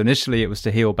areas. Initially, it was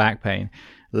to heal back pain.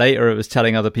 Later, it was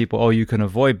telling other people, oh, you can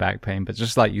avoid back pain. But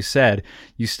just like you said,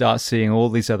 you start seeing all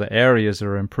these other areas that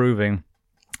are improving.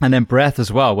 And then breath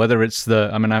as well, whether it's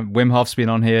Wim Hof's been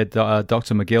on here,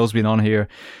 Dr. McGill's been on here,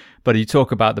 but you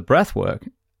talk about the breath work.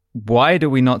 Why do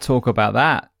we not talk about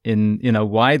that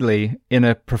widely in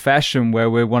a profession where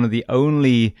we're one of the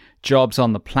only jobs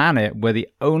on the planet, where the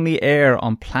only air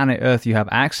on planet Earth you have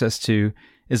access to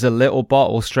is a little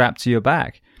bottle strapped to your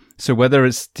back? So whether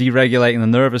it's deregulating the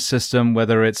nervous system,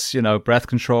 whether it's, breath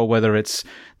control, whether it's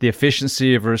the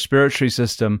efficiency of a respiratory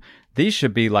system, these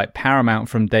should be like paramount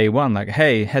from day one. Like,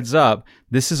 hey, heads up,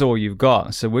 this is all you've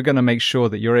got. So we're going to make sure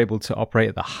that you're able to operate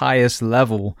at the highest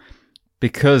level,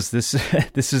 because this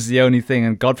is the only thing,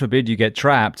 and God forbid you get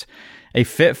trapped. A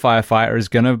fit firefighter is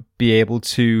going to be able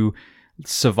to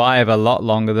survive a lot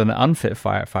longer than an unfit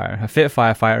firefighter. A fit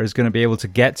firefighter is going to be able to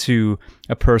get to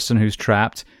a person who's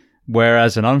trapped,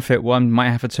 whereas an unfit one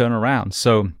might have to turn around.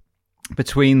 So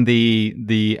between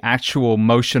the actual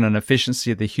motion and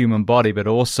efficiency of the human body, but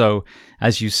also,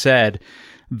 as you said,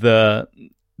 the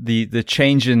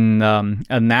change in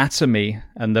anatomy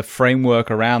and the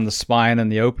framework around the spine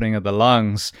and the opening of the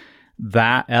lungs,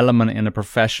 that element in a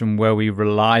profession where we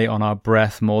rely on our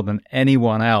breath more than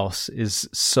anyone else is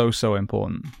so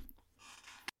important.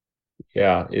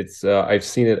 Yeah, it's I've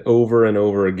seen it over and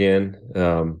over again.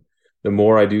 The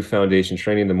more I do foundation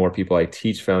training, the more people I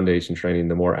teach foundation training,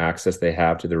 the more access they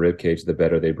have to the rib cage, the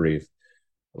better they breathe.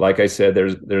 Like I said,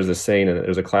 there's a saying, and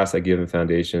there's a class I give in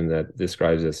foundation that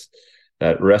describes this,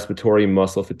 that respiratory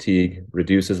muscle fatigue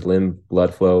reduces limb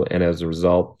blood flow, and as a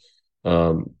result,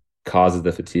 causes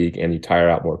the fatigue, and you tire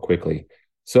out more quickly.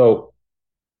 So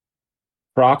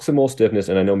proximal stiffness,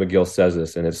 and I know McGill says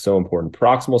this, and it's so important,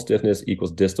 proximal stiffness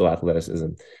equals distal athleticism.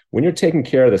 When you're taking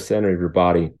care of the center of your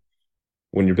body,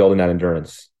 when you're building that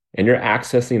endurance, and you're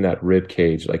accessing that rib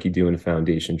cage like you do in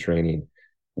foundation training,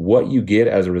 what you get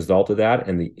as a result of that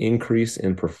and the increase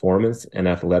in performance and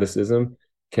athleticism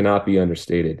cannot be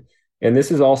understated. And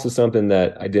this is also something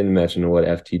that I didn't mention what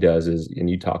FT does is, and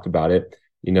you talked about it,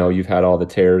 you've had all the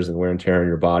tears and wear and tear in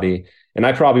your body. And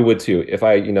I probably would too. If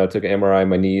I, took an MRI of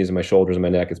my knees and my shoulders and my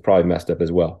neck, it's probably messed up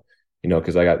as well,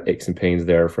 because I got aches and pains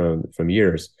there from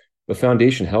years. But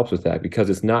foundation helps with that, because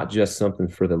it's not just something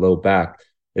for the low back.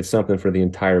 It's something for the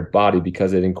entire body,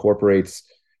 because it incorporates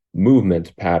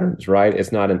movement patterns, right?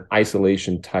 It's not an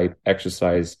isolation type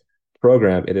exercise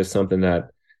program. It is something that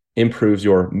improves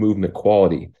your movement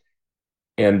quality.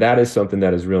 And that is something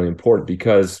that is really important,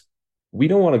 because we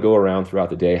don't want to go around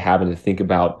throughout the day having to think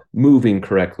about moving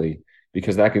correctly,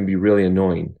 because that can be really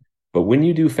annoying. But when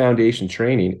you do foundation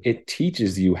training, it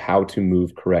teaches you how to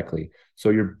move correctly. So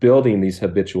you're building these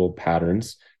habitual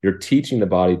patterns. You're teaching the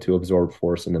body to absorb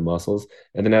force in the muscles.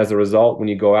 And then as a result, when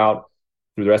you go out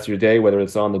through the rest of your day, whether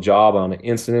it's on the job, on an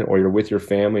incident, or you're with your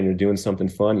family and you're doing something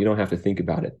fun, you don't have to think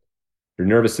about it. Your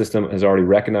nervous system has already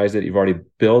recognized it. You've already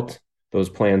built those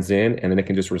plans in, and then it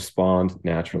can just respond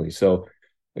naturally. So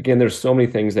again, there's so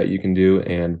many things that you can do,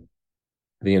 and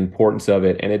the importance of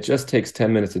it. And it just takes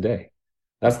 10 minutes a day.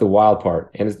 That's the wild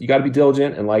part. And you got to be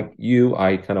diligent. And like you,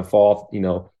 I kind of fall,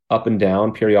 up and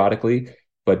down periodically,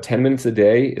 but 10 minutes a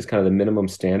day is kind of the minimum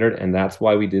standard. And that's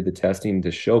why we did the testing,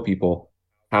 to show people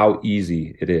how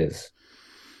easy it is.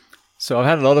 So I've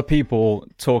had a lot of people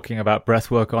talking about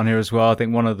breath work on here as well. I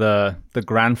think one of the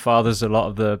grandfathers, a lot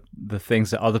of the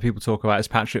things that other people talk about, is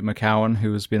Patrick McCowan,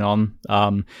 who has been on.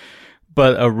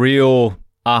 But a real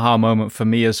aha moment for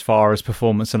me as far as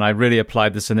performance, and I really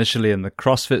applied this initially in the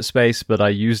CrossFit space, but I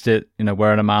used it,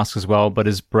 wearing a mask as well, but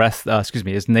is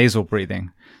is nasal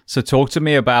breathing. So talk to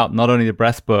me about not only the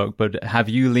breath work, but have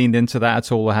you leaned into that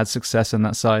at all or had success on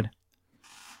that side?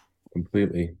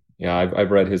 Completely. Yeah, I've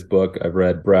read his book. I've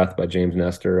read Breath by James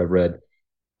Nestor. I've read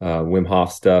Wim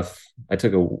Hof stuff. I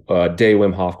took a day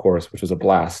Wim Hof course, which was a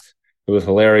blast. it was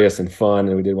hilarious and fun.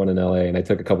 And we did one in LA, and I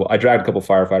dragged a couple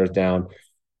firefighters down,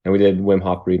 and we did Wim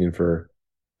Hof breathing for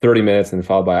 30 minutes and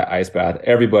followed by an ice bath.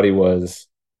 Everybody was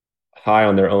high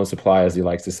on their own supply, as he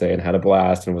likes to say, and had a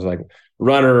blast and was like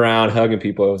running around, hugging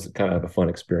people. It was kind of a fun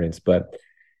experience. But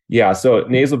yeah, so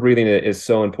nasal breathing is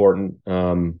so important.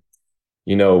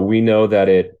 We know that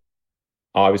it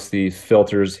obviously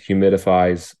filters,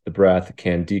 humidifies the breath,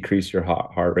 can decrease your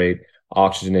heart rate,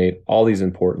 oxygenate, all these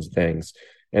important things.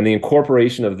 And the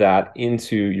incorporation of that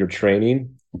into your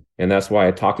training, and that's why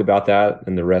I talked about that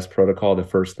in the rest protocol, the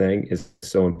first thing, is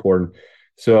so important.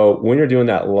 So when you're doing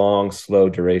that long, slow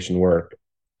duration work,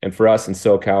 and for us in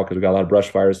SoCal, because we got a lot of brush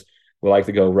fires, we like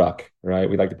to go ruck, right?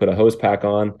 We like to put a hose pack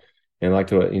on and like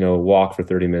to, walk for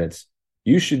 30 minutes.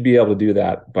 You should be able to do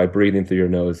that by breathing through your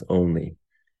nose only.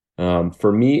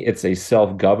 For me, it's a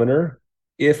self-governor.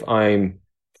 If I'm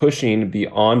pushing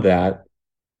beyond that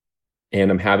and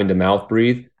I'm having to mouth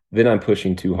breathe, then I'm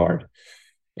pushing too hard.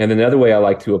 And another way I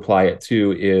like to apply it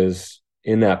too is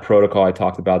in that protocol I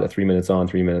talked about, the 3 minutes on,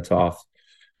 3 minutes off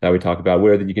that we talked about,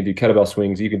 where you can do kettlebell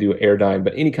swings, you can do air dying,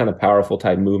 but any kind of powerful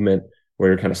type movement where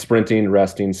you're kind of sprinting,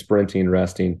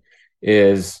 resting,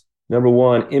 is number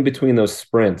one, in between those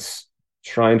sprints,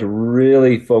 trying to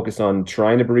really focus on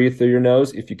trying to breathe through your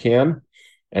nose if you can,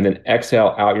 and then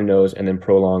exhale out your nose and then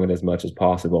prolong it as much as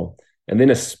possible. And then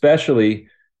especially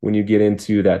when you get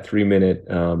into that 3 minute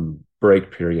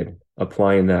break period,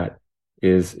 applying that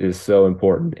is so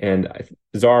important. And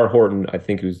Zara Horton, I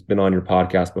think, who's been on your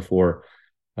podcast before,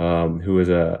 who is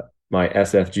my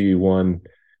SFG1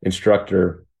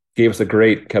 instructor, gave us a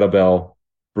great kettlebell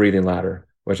breathing ladder,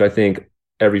 which I think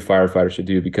every firefighter should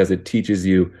do because it teaches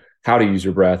you how to use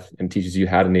your breath and teaches you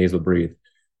how to nasal breathe.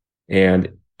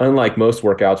 And unlike most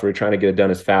workouts where you're trying to get it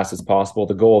done as fast as possible,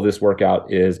 the goal of this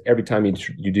workout is every time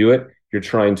you do it, you're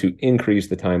trying to increase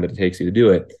the time that it takes you to do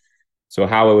it. So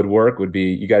how it would work would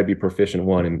be, you got to be proficient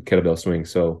in kettlebell swing.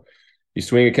 So you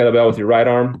swing a kettlebell with your right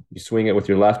arm, you swing it with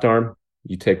your left arm,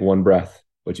 you take one breath,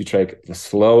 but you take the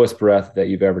slowest breath that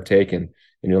you've ever taken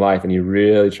in your life, and you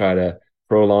really try to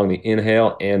prolong the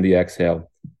inhale and the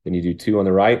exhale. Then you do 2 on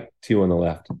the right, 2 on the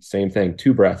left. Same thing,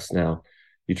 2 breaths now.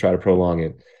 You try to prolong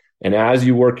it. And as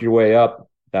you work your way up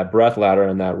that breath ladder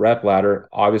and that rep ladder,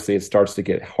 obviously it starts to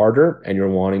get harder and you're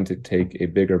wanting to take a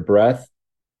bigger breath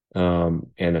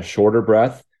and a shorter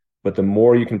breath. But the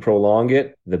more you can prolong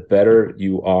it, the better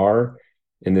you are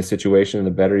in this situation and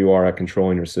the better you are at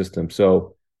controlling your system.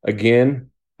 So again,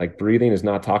 like, breathing is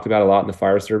not talked about a lot in the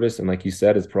fire service. And like you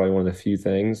said, it's probably one of the few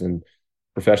things and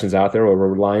professions out there where we're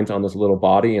reliant on this little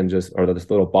body or this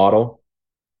little bottle,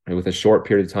 and with a short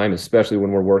period of time, especially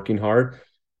when we're working hard.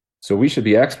 So we should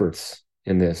be experts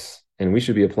in this, and we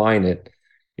should be applying it,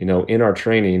 in our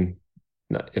training,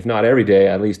 if not every day,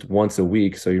 at least once a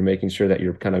week. So you're making sure that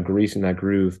you're kind of greasing that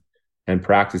groove and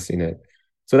practicing it.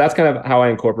 So that's kind of how I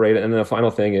incorporate it. And then the final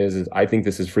thing is I think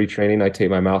this is free training. I tape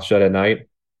my mouth shut at night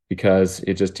because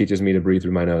it just teaches me to breathe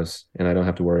through my nose and I don't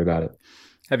have to worry about it.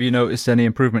 Have you noticed any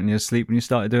improvement in your sleep when you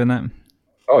started doing that?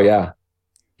 Oh, yeah.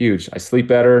 Huge. I sleep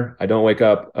better. I don't wake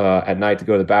up at night to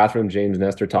go to the bathroom. James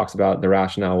Nestor talks about the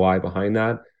rationale why behind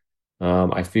that.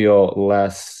 I feel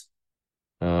less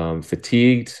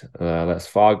fatigued, less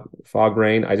fog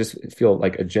brain. I just feel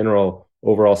like a general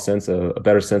overall a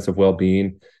better sense of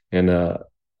well-being and a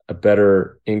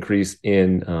better increase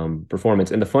in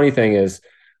performance. And the funny thing is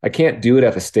I can't do it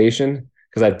at the station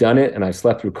because I've done it and I've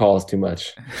slept through calls too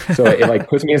much. So it like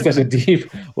puts me in such a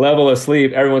deep level of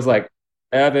sleep. Everyone's like,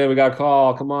 Evan, we got a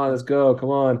call. Come on, let's go. Come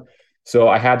on. So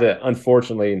I had to,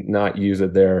 unfortunately, not use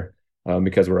it there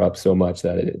because we're up so much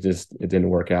that it didn't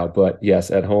work out. But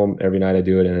yes, at home, every night I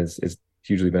do it, and it's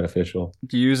hugely beneficial.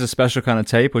 Do you use a special kind of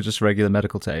tape or just regular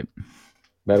medical tape?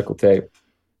 Medical tape.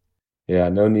 Yeah,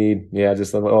 no need. Yeah,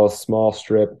 just a little small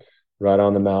strip right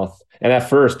on the mouth. And at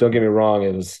first, don't get me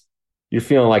wrong, you're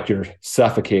feeling like you're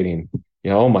suffocating.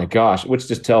 Oh my gosh, which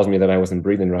just tells me that I wasn't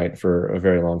breathing right for a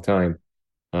very long time.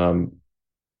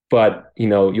 But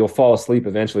you'll fall asleep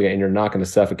eventually and you're not going to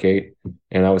suffocate.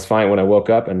 And I was fine when I woke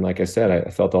up. And like I said, I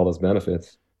felt all those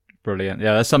benefits. Brilliant.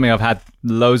 Yeah, that's something I've had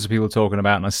loads of people talking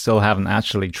about, and I still haven't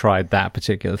actually tried that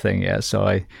particular thing yet. So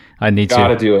I need to.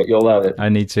 Gotta do it. You'll love it. I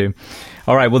need to.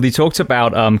 All right. Well, he talked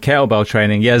about kettlebell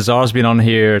training. Yeah, Zara's been on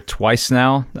here twice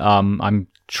now. I'm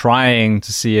trying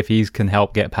to see if he can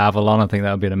help get Pavel on. I think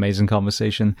that would be an amazing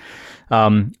conversation.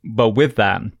 But with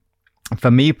that, for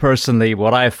me personally,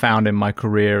 what I've found in my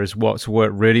career is what's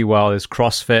worked really well is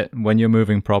CrossFit when you're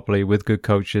moving properly with good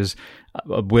coaches,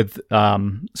 with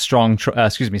strong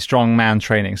man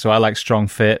training. So I like Strong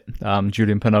Fit,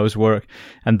 Julian Pinot's work,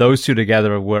 and those two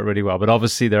together have worked really well. But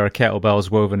obviously there are kettlebells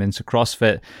woven into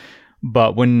CrossFit.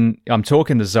 But when I'm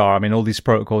talking to Zara, I mean, all these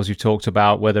protocols you talked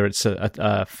about, whether it's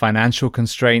a financial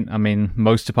constraint, I mean,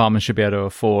 most departments should be able to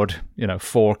afford,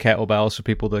 4 kettlebells for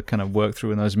people to kind of work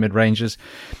through in those mid-ranges.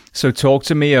 So talk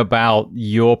to me about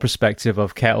your perspective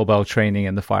of kettlebell training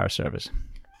in the fire service.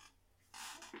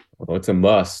 Well, it's a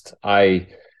must.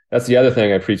 That's the other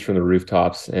thing I preach from the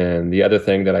rooftops. And the other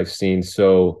thing that I've seen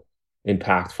so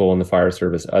impactful in the fire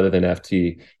service other than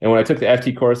FT. And when I took the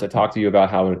FT course, I talked to you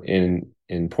about how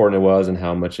important it was and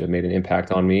how much it made an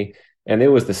impact on me. And it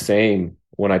was the same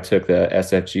when I took the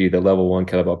SFG, the level 1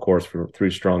 kettlebell course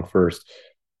through Strong First.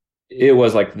 It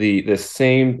was like the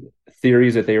same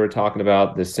theories that they were talking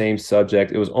about, the same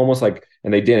subject. It was almost like,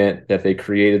 and they didn't, that they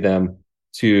created them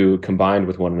to combine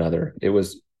with one another. It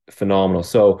was phenomenal.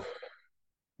 So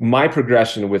my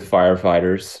progression with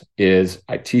firefighters is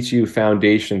I teach you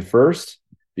foundation first,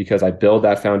 because I build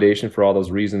that foundation for all those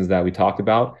reasons that we talked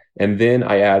about. And then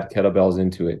I add kettlebells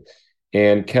into it.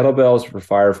 And kettlebells for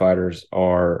firefighters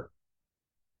are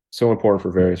so important for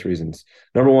various reasons.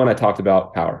 Number one, I talked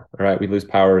about power. All right. We lose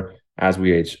power as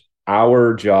we age.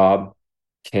 Our job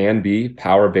can be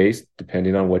power-based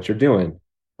depending on what you're doing,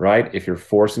 right? If you're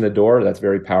forcing a door, that's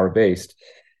very power-based.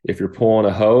 If you're pulling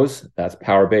a hose, that's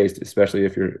power-based, especially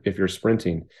if you're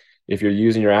sprinting. If you're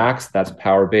using your axe, that's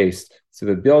power-based. So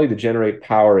the ability to generate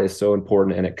power is so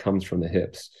important, and it comes from the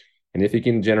hips. And if you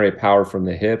can generate power from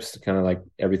the hips, kind of like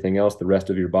everything else, the rest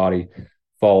of your body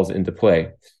falls into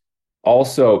play.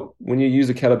 Also, when you use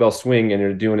a kettlebell swing and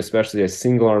you're doing especially a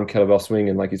single arm kettlebell swing,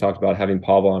 and like you talked about, having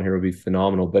Pavel on here would be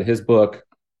phenomenal. But his book,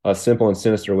 Simple and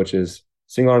Sinister, which is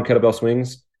single arm kettlebell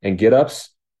swings and get-ups,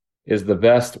 is the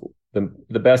best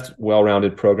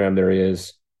well-rounded program there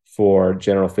is for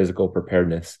general physical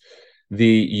preparedness. The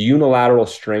unilateral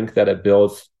strength that it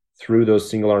builds through those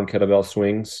single arm kettlebell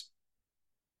swings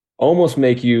almost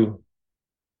make you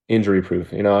injury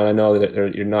proof. And I know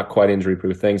that you're not quite injury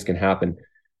proof. Things can happen,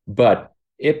 but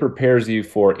it prepares you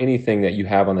for anything that you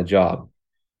have on the job.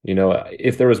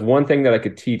 If there was one thing that I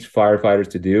could teach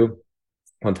firefighters to do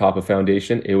on top of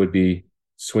foundation, it would be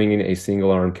swinging a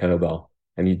single arm kettlebell,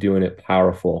 and you doing it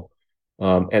powerful.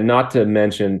 And not to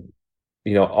mention,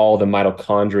 all the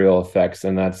mitochondrial effects,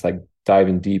 and that's like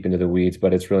diving deep into the weeds,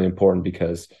 but it's really important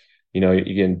because, you're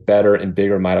getting better and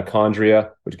bigger mitochondria,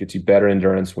 which gets you better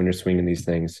endurance when you're swinging these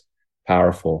things.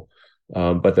 Powerful.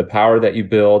 But the power that you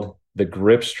build, the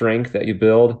grip strength that you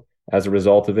build as a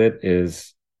result of it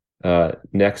is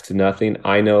next to nothing.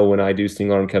 I know when I do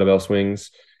single arm kettlebell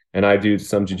swings and I do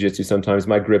some jiu-jitsu, sometimes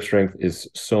my grip strength is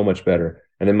so much better.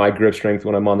 And then my grip strength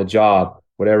when I'm on the job,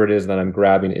 whatever it is that I'm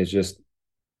grabbing, is just,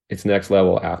 it's next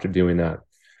level after doing that.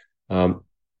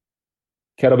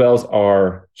 Kettlebells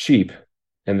are cheap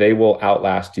and they will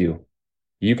outlast you.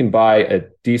 You can buy a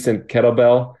decent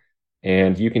kettlebell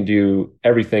and you can do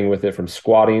everything with it, from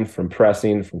squatting, from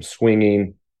pressing, from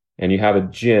swinging, and you have a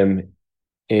gym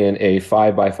in a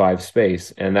 5x5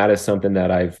 space. And that is something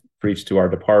that I've preached to our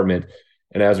department.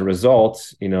 And as a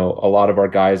result, a lot of our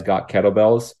guys got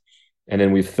kettlebells. And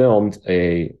then we filmed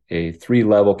a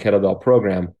 3-level kettlebell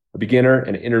program, a beginner,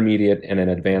 an intermediate, and an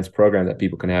advanced program that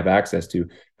people can have access to.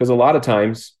 Because a lot of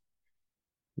times,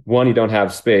 one, you don't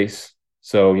have space.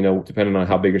 So, depending on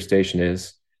how big your station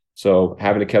is. So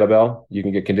having a kettlebell, you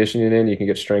can get conditioning in, you can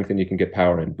get strength in, you can get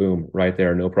power in. Boom, right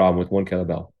there, no problem with one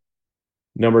kettlebell.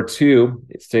 Number two,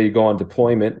 say you go on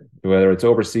deployment, whether it's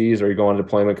overseas or you go on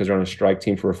deployment because you're on a strike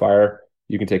team for a fire,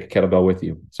 you can take a kettlebell with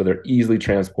you. So they're easily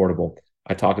transportable.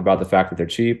 I talked about the fact that they're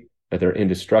cheap, that they're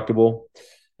indestructible,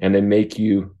 and they make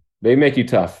you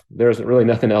tough. There's really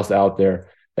nothing else out there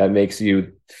that makes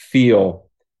you feel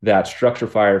that structure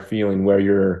fire feeling where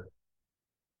you're,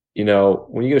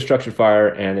 when you get a structure fire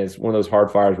and it's one of those hard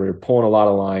fires where you're pulling a lot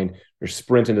of line, you're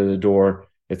sprinting to the door,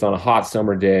 it's on a hot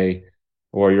summer day,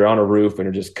 or you're on a roof and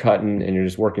you're just cutting and you're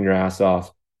just working your ass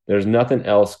off. There's nothing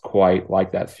else quite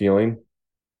like that feeling.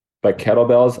 But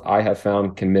kettlebells, I have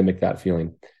found, can mimic that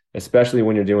feeling, especially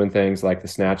when you're doing things like the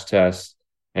snatch test.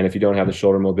 And if you don't have the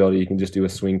shoulder mobility, you can just do a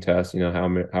swing test,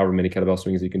 however many kettlebell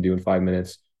swings you can do in 5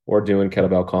 minutes, or doing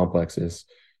kettlebell complexes.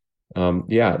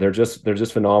 They're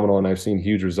just phenomenal. And I've seen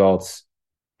huge results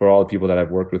for all the people that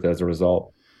I've worked with as a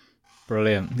result.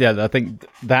 Brilliant. Yeah, I think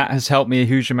that has helped me a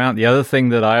huge amount. The other thing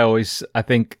that I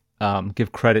think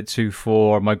give credit to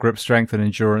for my grip strength and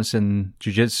endurance in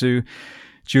jiu-jitsu,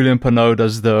 Julian Pinot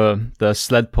does the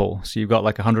sled pull. So you've got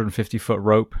like a 150-foot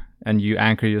rope and you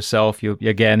anchor yourself. You're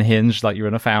again hinged like you're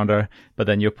in a founder, but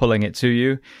then you're pulling it to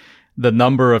you. The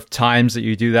number of times that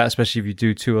you do that, especially if you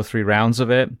do 2 or 3 rounds of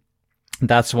it,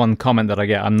 That's one comment that I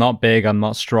get. I'm not big, I'm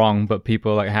not strong, but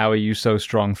people are like, how are you so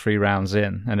strong 3 rounds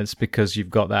in? And it's because you've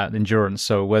got that endurance.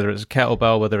 So whether it's a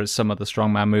kettlebell, whether it's some of the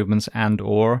strongman movements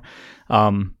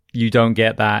you don't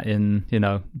get that in,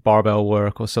 barbell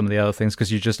work or some of the other things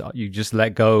because you just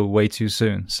let go way too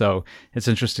soon. So it's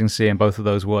interesting seeing both of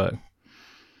those work.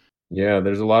 Yeah,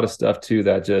 there's a lot of stuff too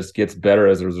that just gets better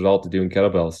as a result of doing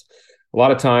kettlebells. A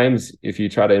lot of times, if you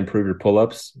try to improve your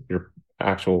pull-ups, your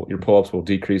pull-ups will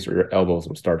decrease or your elbows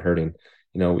will start hurting.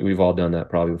 We've all done that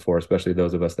probably before, especially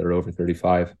those of us that are over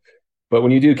 35. But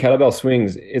when you do kettlebell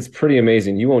swings, it's pretty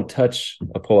amazing. You won't touch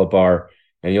a pull-up bar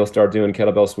and you'll start doing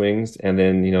kettlebell swings. And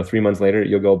then, 3 months later,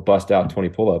 you'll go bust out 20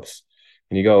 pull-ups.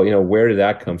 And you go, where did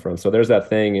that come from? So there's that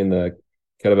thing in the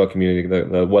kettlebell community,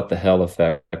 the what the hell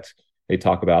effect. They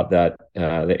talk about that,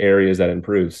 the areas that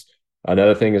improves.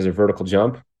 Another thing is a vertical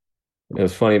jump. It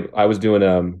was funny. I was doing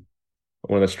one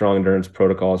of the strong endurance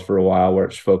protocols for a while where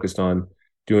it's focused on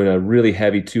doing a really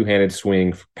heavy two-handed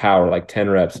swing for power, like 10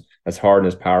 reps, as hard and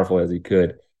as powerful as he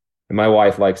could. And my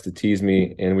wife likes to tease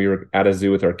me, and we were at a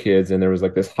zoo with our kids, and there was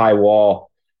like this high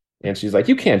wall, and she's like,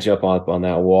 you can't jump up on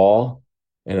that wall.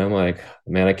 And I'm like,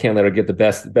 man, I can't let her get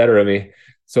the better of me.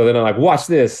 So then I'm like, watch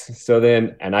this. So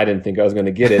then, and I didn't think I was going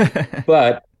to get it,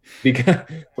 but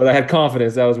I had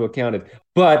confidence, that was what counted.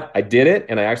 But I did it,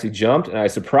 and I actually jumped, and I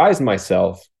surprised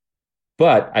myself.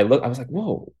 But I was like,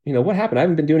 whoa, what happened? I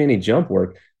haven't been doing any jump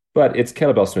work, but it's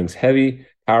kettlebell swings. Heavy,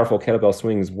 powerful kettlebell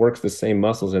swings works the same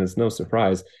muscles, and it's no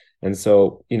surprise. And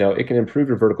so, it can improve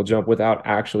your vertical jump without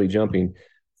actually jumping.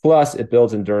 Plus, it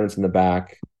builds endurance in the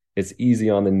back. It's easy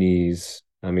on the knees.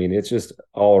 I mean, it's just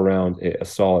all around a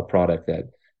solid product that,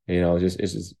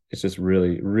 it's just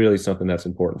really, really something that's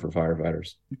important for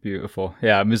firefighters. Beautiful.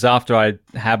 Yeah, it was after I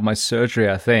had my surgery,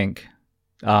 I think.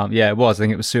 It was. I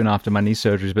think it was soon after my knee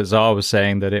surgeries. But Zara was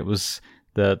saying that it was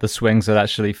the swings that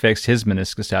actually fixed his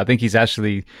meniscus. I think he's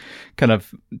actually kind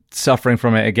of suffering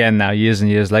from it again now, years and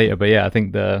years later. But yeah, I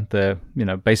think the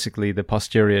basically the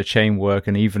posterior chain work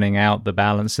and evening out the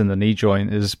balance in the knee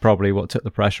joint is probably what took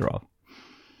the pressure off.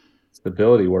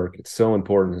 Stability work. It's so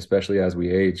important, especially as we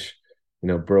age.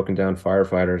 Broken down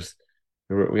firefighters.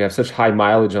 We have such high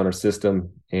mileage on our system,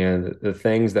 and the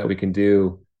things that we can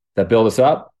do that build us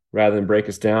up rather than break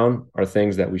us down are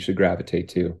things that we should gravitate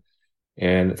to.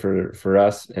 And for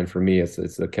us and for me, it's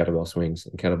the kettlebell swings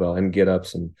and kettlebell and get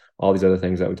ups and all these other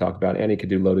things that we talk about. And you could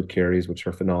do loaded carries, which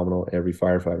are phenomenal. Every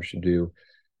firefighter should do.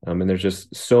 And there's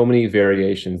just so many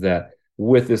variations that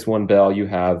with this one bell, you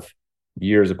have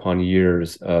years upon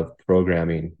years of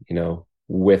programming,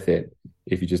 with it,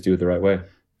 if you just do it the right way.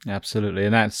 Absolutely.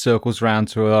 And that circles around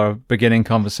to our beginning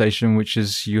conversation, which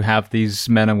is you have these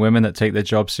men and women that take their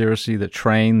job seriously, that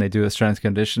train, they do the strength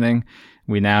conditioning.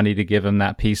 We now need to give them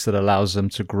that piece that allows them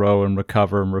to grow and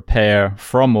recover and repair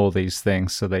from all these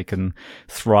things so they can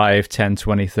thrive 10,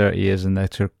 20, 30 years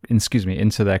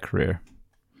into their career.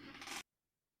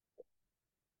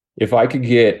 If I could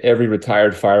get every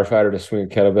retired firefighter to swing a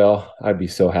kettlebell, I'd be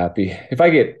so happy.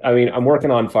 I'm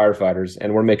working on firefighters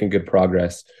and we're making good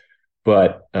progress.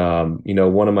 But,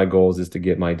 one of my goals is to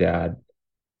get my dad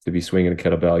to be swinging a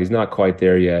kettlebell. He's not quite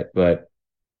there yet, but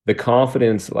the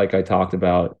confidence, like I talked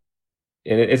about,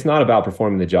 and it's not about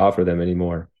performing the job for them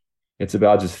anymore. It's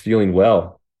about just feeling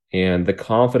well. And the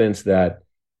confidence that,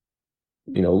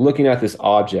 looking at this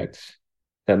object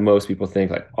that most people think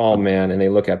like, oh man, and they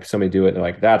look at somebody do it and they're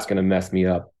like, that's going to mess me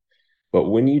up. But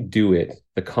when you do it,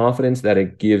 the confidence that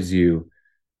it gives you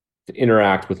to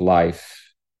interact with life,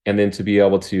 and then to be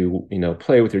able to,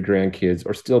 play with your grandkids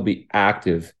or still be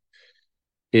active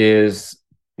is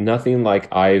nothing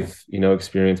like I've,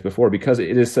 experienced before, because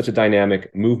it is such a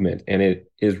dynamic movement and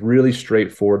it is really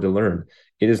straightforward to learn.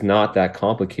 It is not that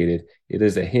complicated. It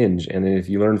is a hinge. And then if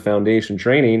you learn foundation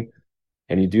training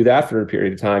and you do that for a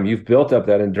period of time, you've built up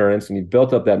that endurance and you've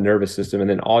built up that nervous system. And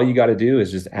then all you got to do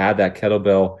is just add that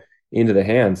kettlebell into the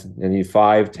hands. And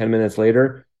 5-10 minutes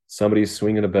later, somebody's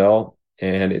swinging a bell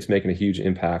and it's making a huge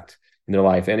impact in their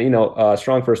life. And,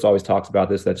 Strong First always talks about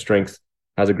this, that strength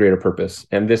has a greater purpose.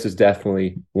 And this is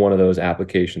definitely one of those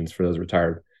applications for those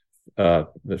retired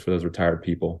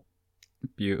people.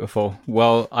 Beautiful.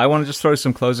 Well, I want to just throw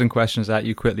some closing questions at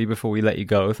you quickly before we let you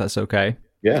go, if that's okay.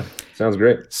 Yeah, sounds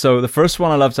great. So the first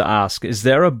one I love to ask, is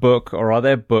there a book or are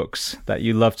there books that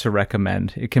you love to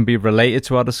recommend? It can be related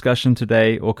to our discussion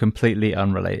today or completely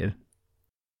unrelated.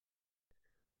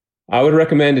 I would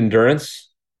recommend Endurance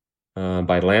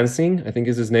by Lansing, I think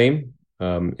is his name.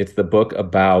 It's the book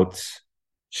about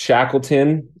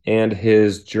Shackleton and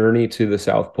his journey to the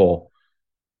South Pole.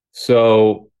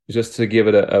 So just to give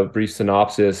it a brief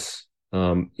synopsis,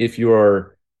 if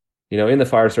you're in the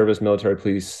fire service, military,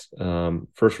 police,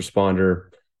 first responder,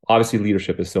 obviously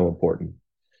leadership is so important.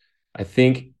 I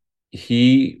think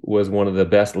he was one of the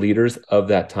best leaders of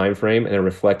that time frame, and it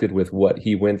reflected with what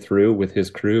he went through with his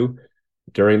crew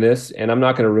during this. And I'm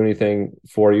not going to ruin anything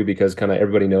for you because kind of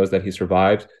everybody knows that he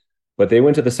survived. But they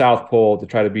went to the South Pole to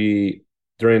try to be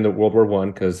during the World War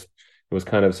One because it was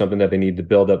kind of something that they needed to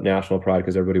build up national pride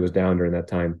because everybody was down during that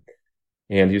time.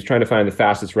 And he was trying to find the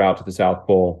fastest route to the South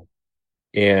Pole.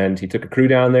 And he took a crew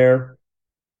down there,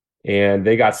 and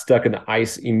they got stuck in the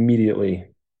ice immediately,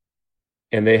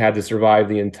 and they had to survive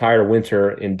the entire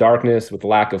winter in darkness with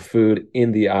lack of food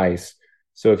in the ice.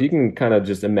 So if you can kind of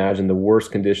just imagine the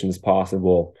worst conditions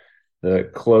possible, the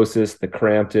closest, the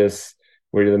crampedest,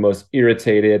 where you're the most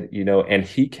irritated, and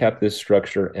he kept this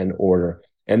structure and order.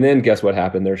 And then guess what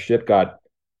happened? Their ship got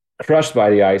crushed by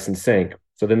the ice and sank.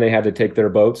 So then they had to take their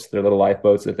boats, their little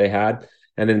lifeboats that they had,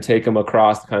 and then take them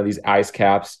across kind of these ice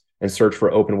caps and search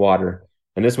for open water.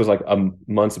 And this was like a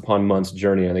months upon months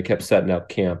journey, and they kept setting up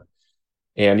camp.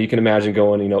 And you can imagine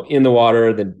going, in the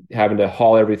water, then having to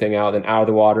haul everything out, then out of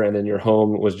the water, and then your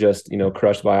home was just,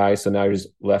 crushed by ice. So now you're just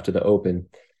left to the open.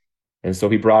 And so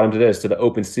he brought him to the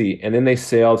open sea. And then they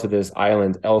sailed to this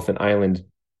island, Elephant Island,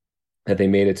 that they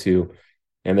made it to.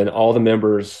 And then all the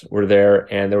members were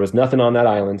there, and there was nothing on that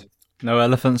island. No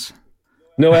elephants?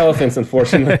 No elephants,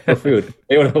 unfortunately, for food.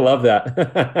 They would have loved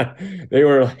that. They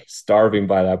were like starving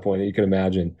by that point, you can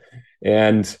imagine.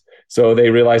 And so they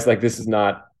realized like this is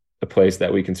not a place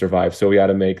that we can survive. So we had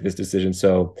to make this decision.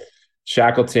 So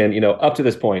Shackleton, up to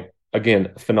this point,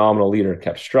 again, phenomenal leader,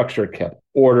 kept structure, kept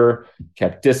order,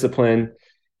 kept discipline.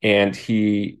 And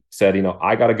he said,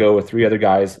 I got to go with 3 other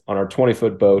guys on our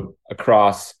 20-foot boat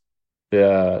across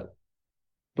I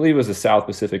believe it was the South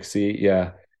Pacific Sea.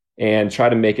 Yeah. And try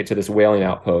to make it to this whaling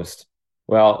outpost.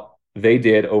 Well, they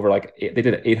did they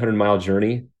did an 800-mile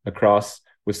journey across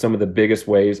with some of the biggest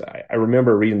waves. I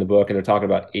remember reading the book, and they're talking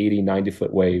about 80,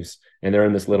 90-foot waves, and they're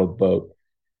in this little boat.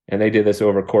 And they did this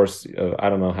over a course of, I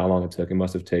don't know how long it took. It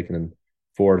must have taken them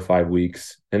 4 to 5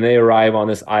 weeks. And they arrive on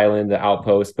this island, the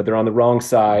outpost, but they're on the wrong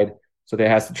side. So they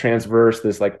have to transverse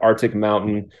this like Arctic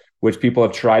mountain, which people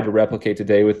have tried to replicate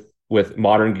today with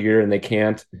modern gear, and they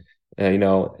can't. And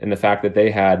the fact that they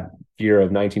had gear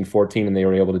of 1914 and they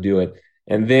were able to do it.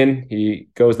 And then he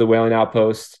goes to the whaling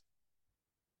outpost,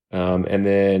 and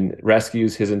then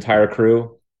rescues his entire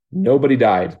crew. Nobody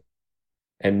died,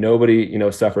 and nobody,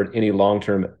 suffered any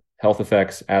long-term health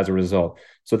effects as a result.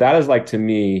 So that is like, to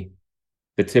me,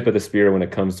 the tip of the spear when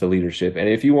it comes to leadership. And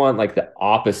if you want like the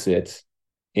opposite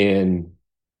in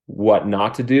what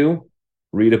not to do,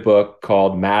 read a book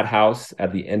called Madhouse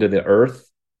at the End of the Earth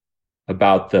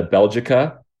about the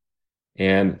Belgica.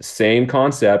 And same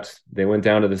concept. They went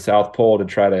down to the South Pole to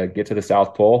try to get to the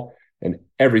South Pole, and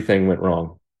everything went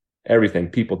wrong. Everything.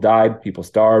 People died, people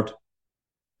starved,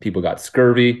 people got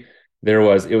scurvy. It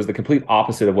was the complete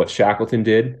opposite of what Shackleton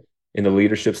did in the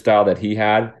leadership style that he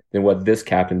had than what this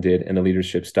captain did in the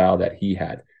leadership style that he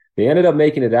had. They ended up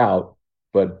making it out,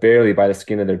 but barely by the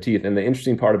skin of their teeth. And the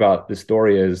interesting part about this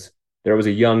story is there was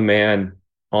a young man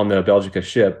on the Belgica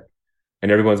ship,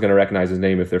 and everyone's going to recognize his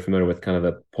name if they're familiar with kind of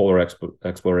the polar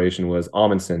exploration, was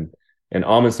Amundsen. And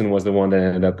Amundsen was the one that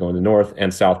ended up going to North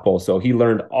and South Pole. So he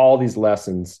learned all these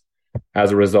lessons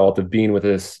as a result of being with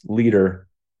this leader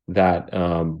that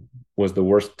was the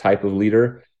worst type of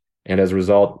leader. And as a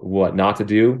result, what not to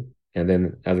do. And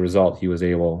then as a result, he was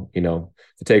able, to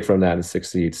take from that and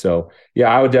succeed. So yeah,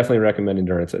 I would definitely recommend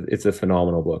Endurance. It's a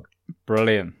phenomenal book.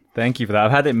 Brilliant. Thank you for that.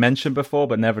 I've had it mentioned before,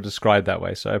 but never described that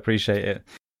way. So I appreciate it.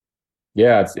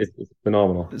 Yeah, it's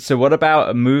phenomenal. So what about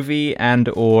a movie and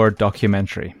or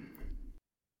documentary?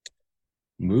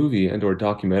 Movie and or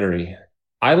documentary.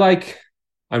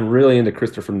 I'm really into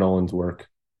Christopher Nolan's work.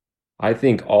 I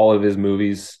think all of his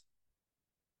movies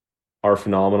are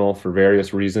phenomenal for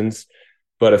various reasons,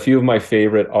 but a few of my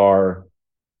favorite are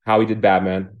how he did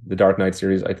Batman, the Dark Knight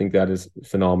series. I think that is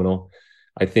phenomenal.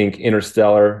 I think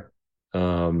Interstellar,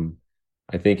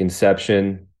 I think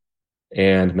Inception,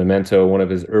 and Memento, one of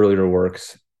his earlier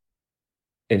works.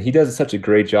 And he does such a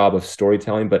great job of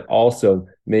storytelling, but also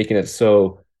making it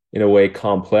so, in a way,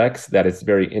 complex that it's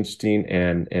very interesting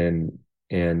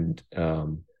and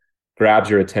grabs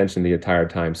your attention the entire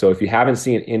time. So if you haven't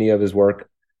seen any of his work,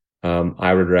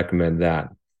 I would recommend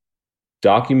that.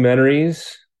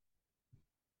 Documentaries,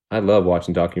 I love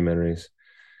watching documentaries,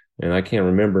 and I can't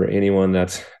remember anyone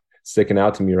that's sticking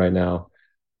out to me right now.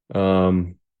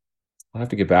 I'll have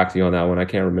to get back to you on that one. I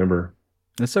can't remember.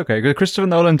 It's okay. Did Christopher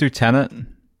Nolan do Tenet?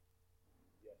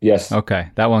 Yes. Okay,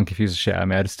 that one confuses shit. I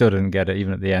mean, I still didn't get it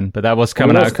even at the end, but that was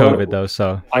coming out of COVID though,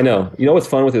 so. I know. You know what's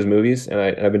fun with his movies, and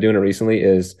I've been doing it recently,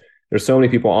 is there's so many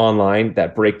people online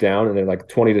that break down, and they're like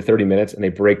 20 to 30 minutes, and they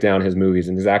break down his movies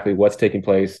and exactly what's taking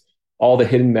place, all the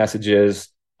hidden messages,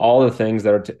 all the things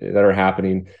that are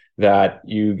happening, that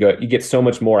you get so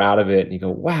much more out of it, and you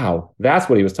go, wow, that's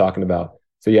what he was talking about.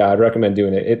 So yeah, I'd recommend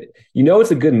doing it.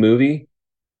 It's a good movie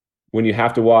when you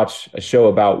have to watch a show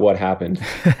about what happened,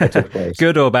 what took place.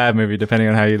 Good or bad movie, depending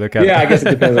on how you look at it. Yeah, I guess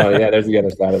it depends on it. Yeah, there's the other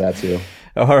side of that too.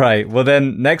 All right. Well,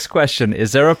 then, next question.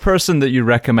 Is there a person that you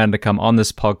recommend to come on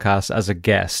this podcast as a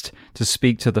guest to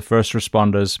speak to the first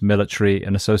responders, military,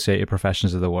 and associated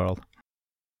professions of the world?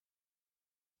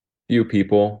 Few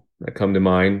people that come to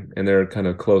mind, and they're kind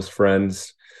of close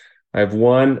friends. I have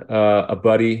one, a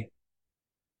buddy,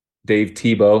 Dave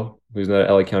Tebow, who's an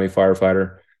LA County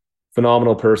firefighter.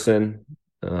 Phenomenal person,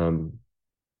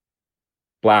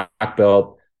 black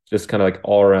belt, just kind of like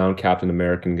all around Captain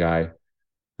American guy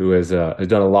who has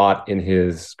done a lot in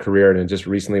his career, and just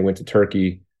recently went to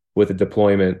Turkey with the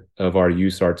deployment of our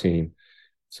USAR team.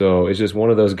 So it's just one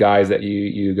of those guys that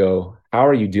you go, how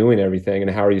are you doing everything,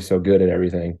 and how are you so good at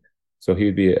everything? So he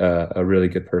would be a really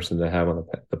good person to have on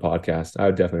the podcast. I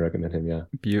would definitely recommend him. Yeah.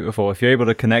 Beautiful. If you're able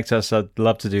to connect us, I'd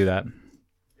love to do that.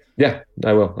 Yeah,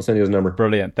 I will. I'll send you his number.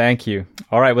 Brilliant. Thank you.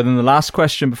 All right. Well, then the last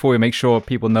question before we make sure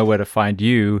people know where to find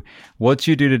you, what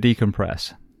do you do to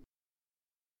decompress?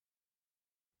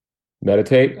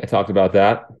 Meditate. I talked about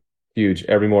that. Huge.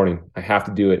 Every morning. I have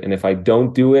to do it. And if I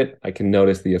don't do it, I can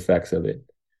notice the effects of it.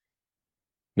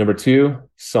 Number 2,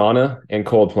 sauna and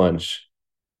cold plunge.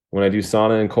 When I do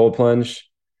sauna and cold plunge,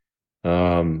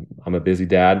 I'm a busy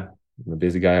dad. I'm a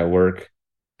busy guy at work,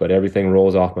 but everything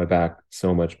rolls off my back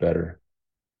so much better.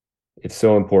 It's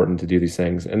so important to do these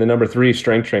things. And then number 3,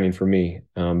 strength training for me.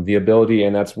 The ability,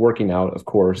 and that's working out, of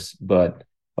course, but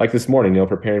like this morning,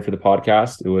 preparing for the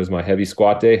podcast, it was my heavy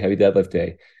squat day, heavy deadlift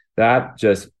day. That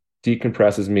just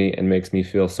decompresses me and makes me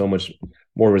feel so much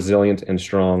more resilient and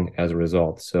strong as a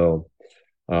result. So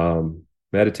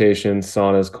meditation,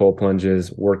 saunas, cold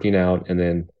plunges, working out, and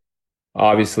then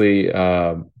obviously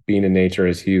being in nature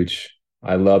is huge.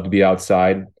 I love to be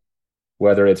outside,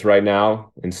 whether it's right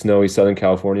now in snowy Southern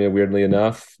California, weirdly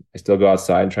enough, I still go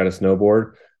outside and try to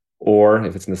snowboard, or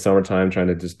if it's in the summertime, trying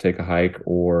to just take a hike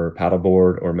or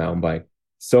paddleboard or mountain bike.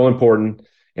 So important.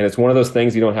 And it's one of those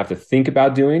things you don't have to think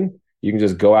about doing. You can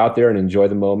just go out there and enjoy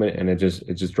the moment, and it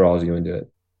just draws you into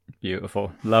it.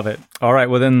 Beautiful. Love it. All right.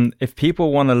 Well, then if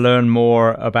people want to learn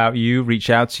more about you, reach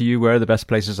out to you, where are the best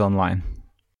places online?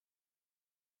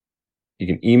 You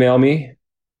can email me.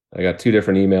 I got 2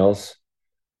 different emails.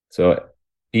 So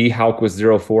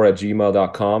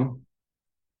ehalquist04@gmail.com.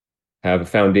 I have a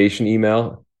foundation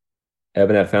email,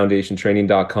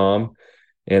 evan@foundationtraining.com.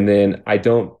 And then I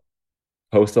don't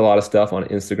post a lot of stuff on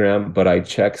Instagram, but I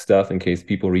check stuff in case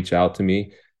people reach out to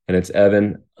me. And it's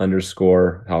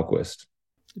Evan_Halquist.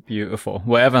 Beautiful.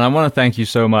 Well, Evan, I want to thank you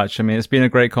so much. I mean, it's been a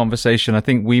great conversation. I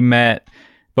think we met,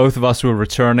 both of us were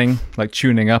returning, like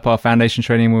tuning up our foundation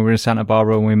training when we were in Santa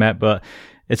Barbara when we met, but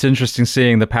it's interesting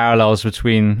seeing the parallels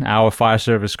between our fire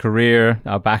service career,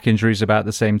 our back injuries about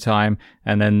the same time,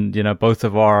 and then, both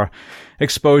of our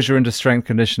exposure into strength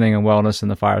conditioning and wellness in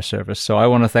the fire service. So I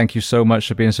want to thank you so much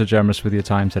for being so generous with your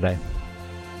time today.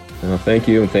 Thank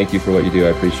you, and thank you for what you do.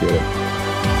 I appreciate it.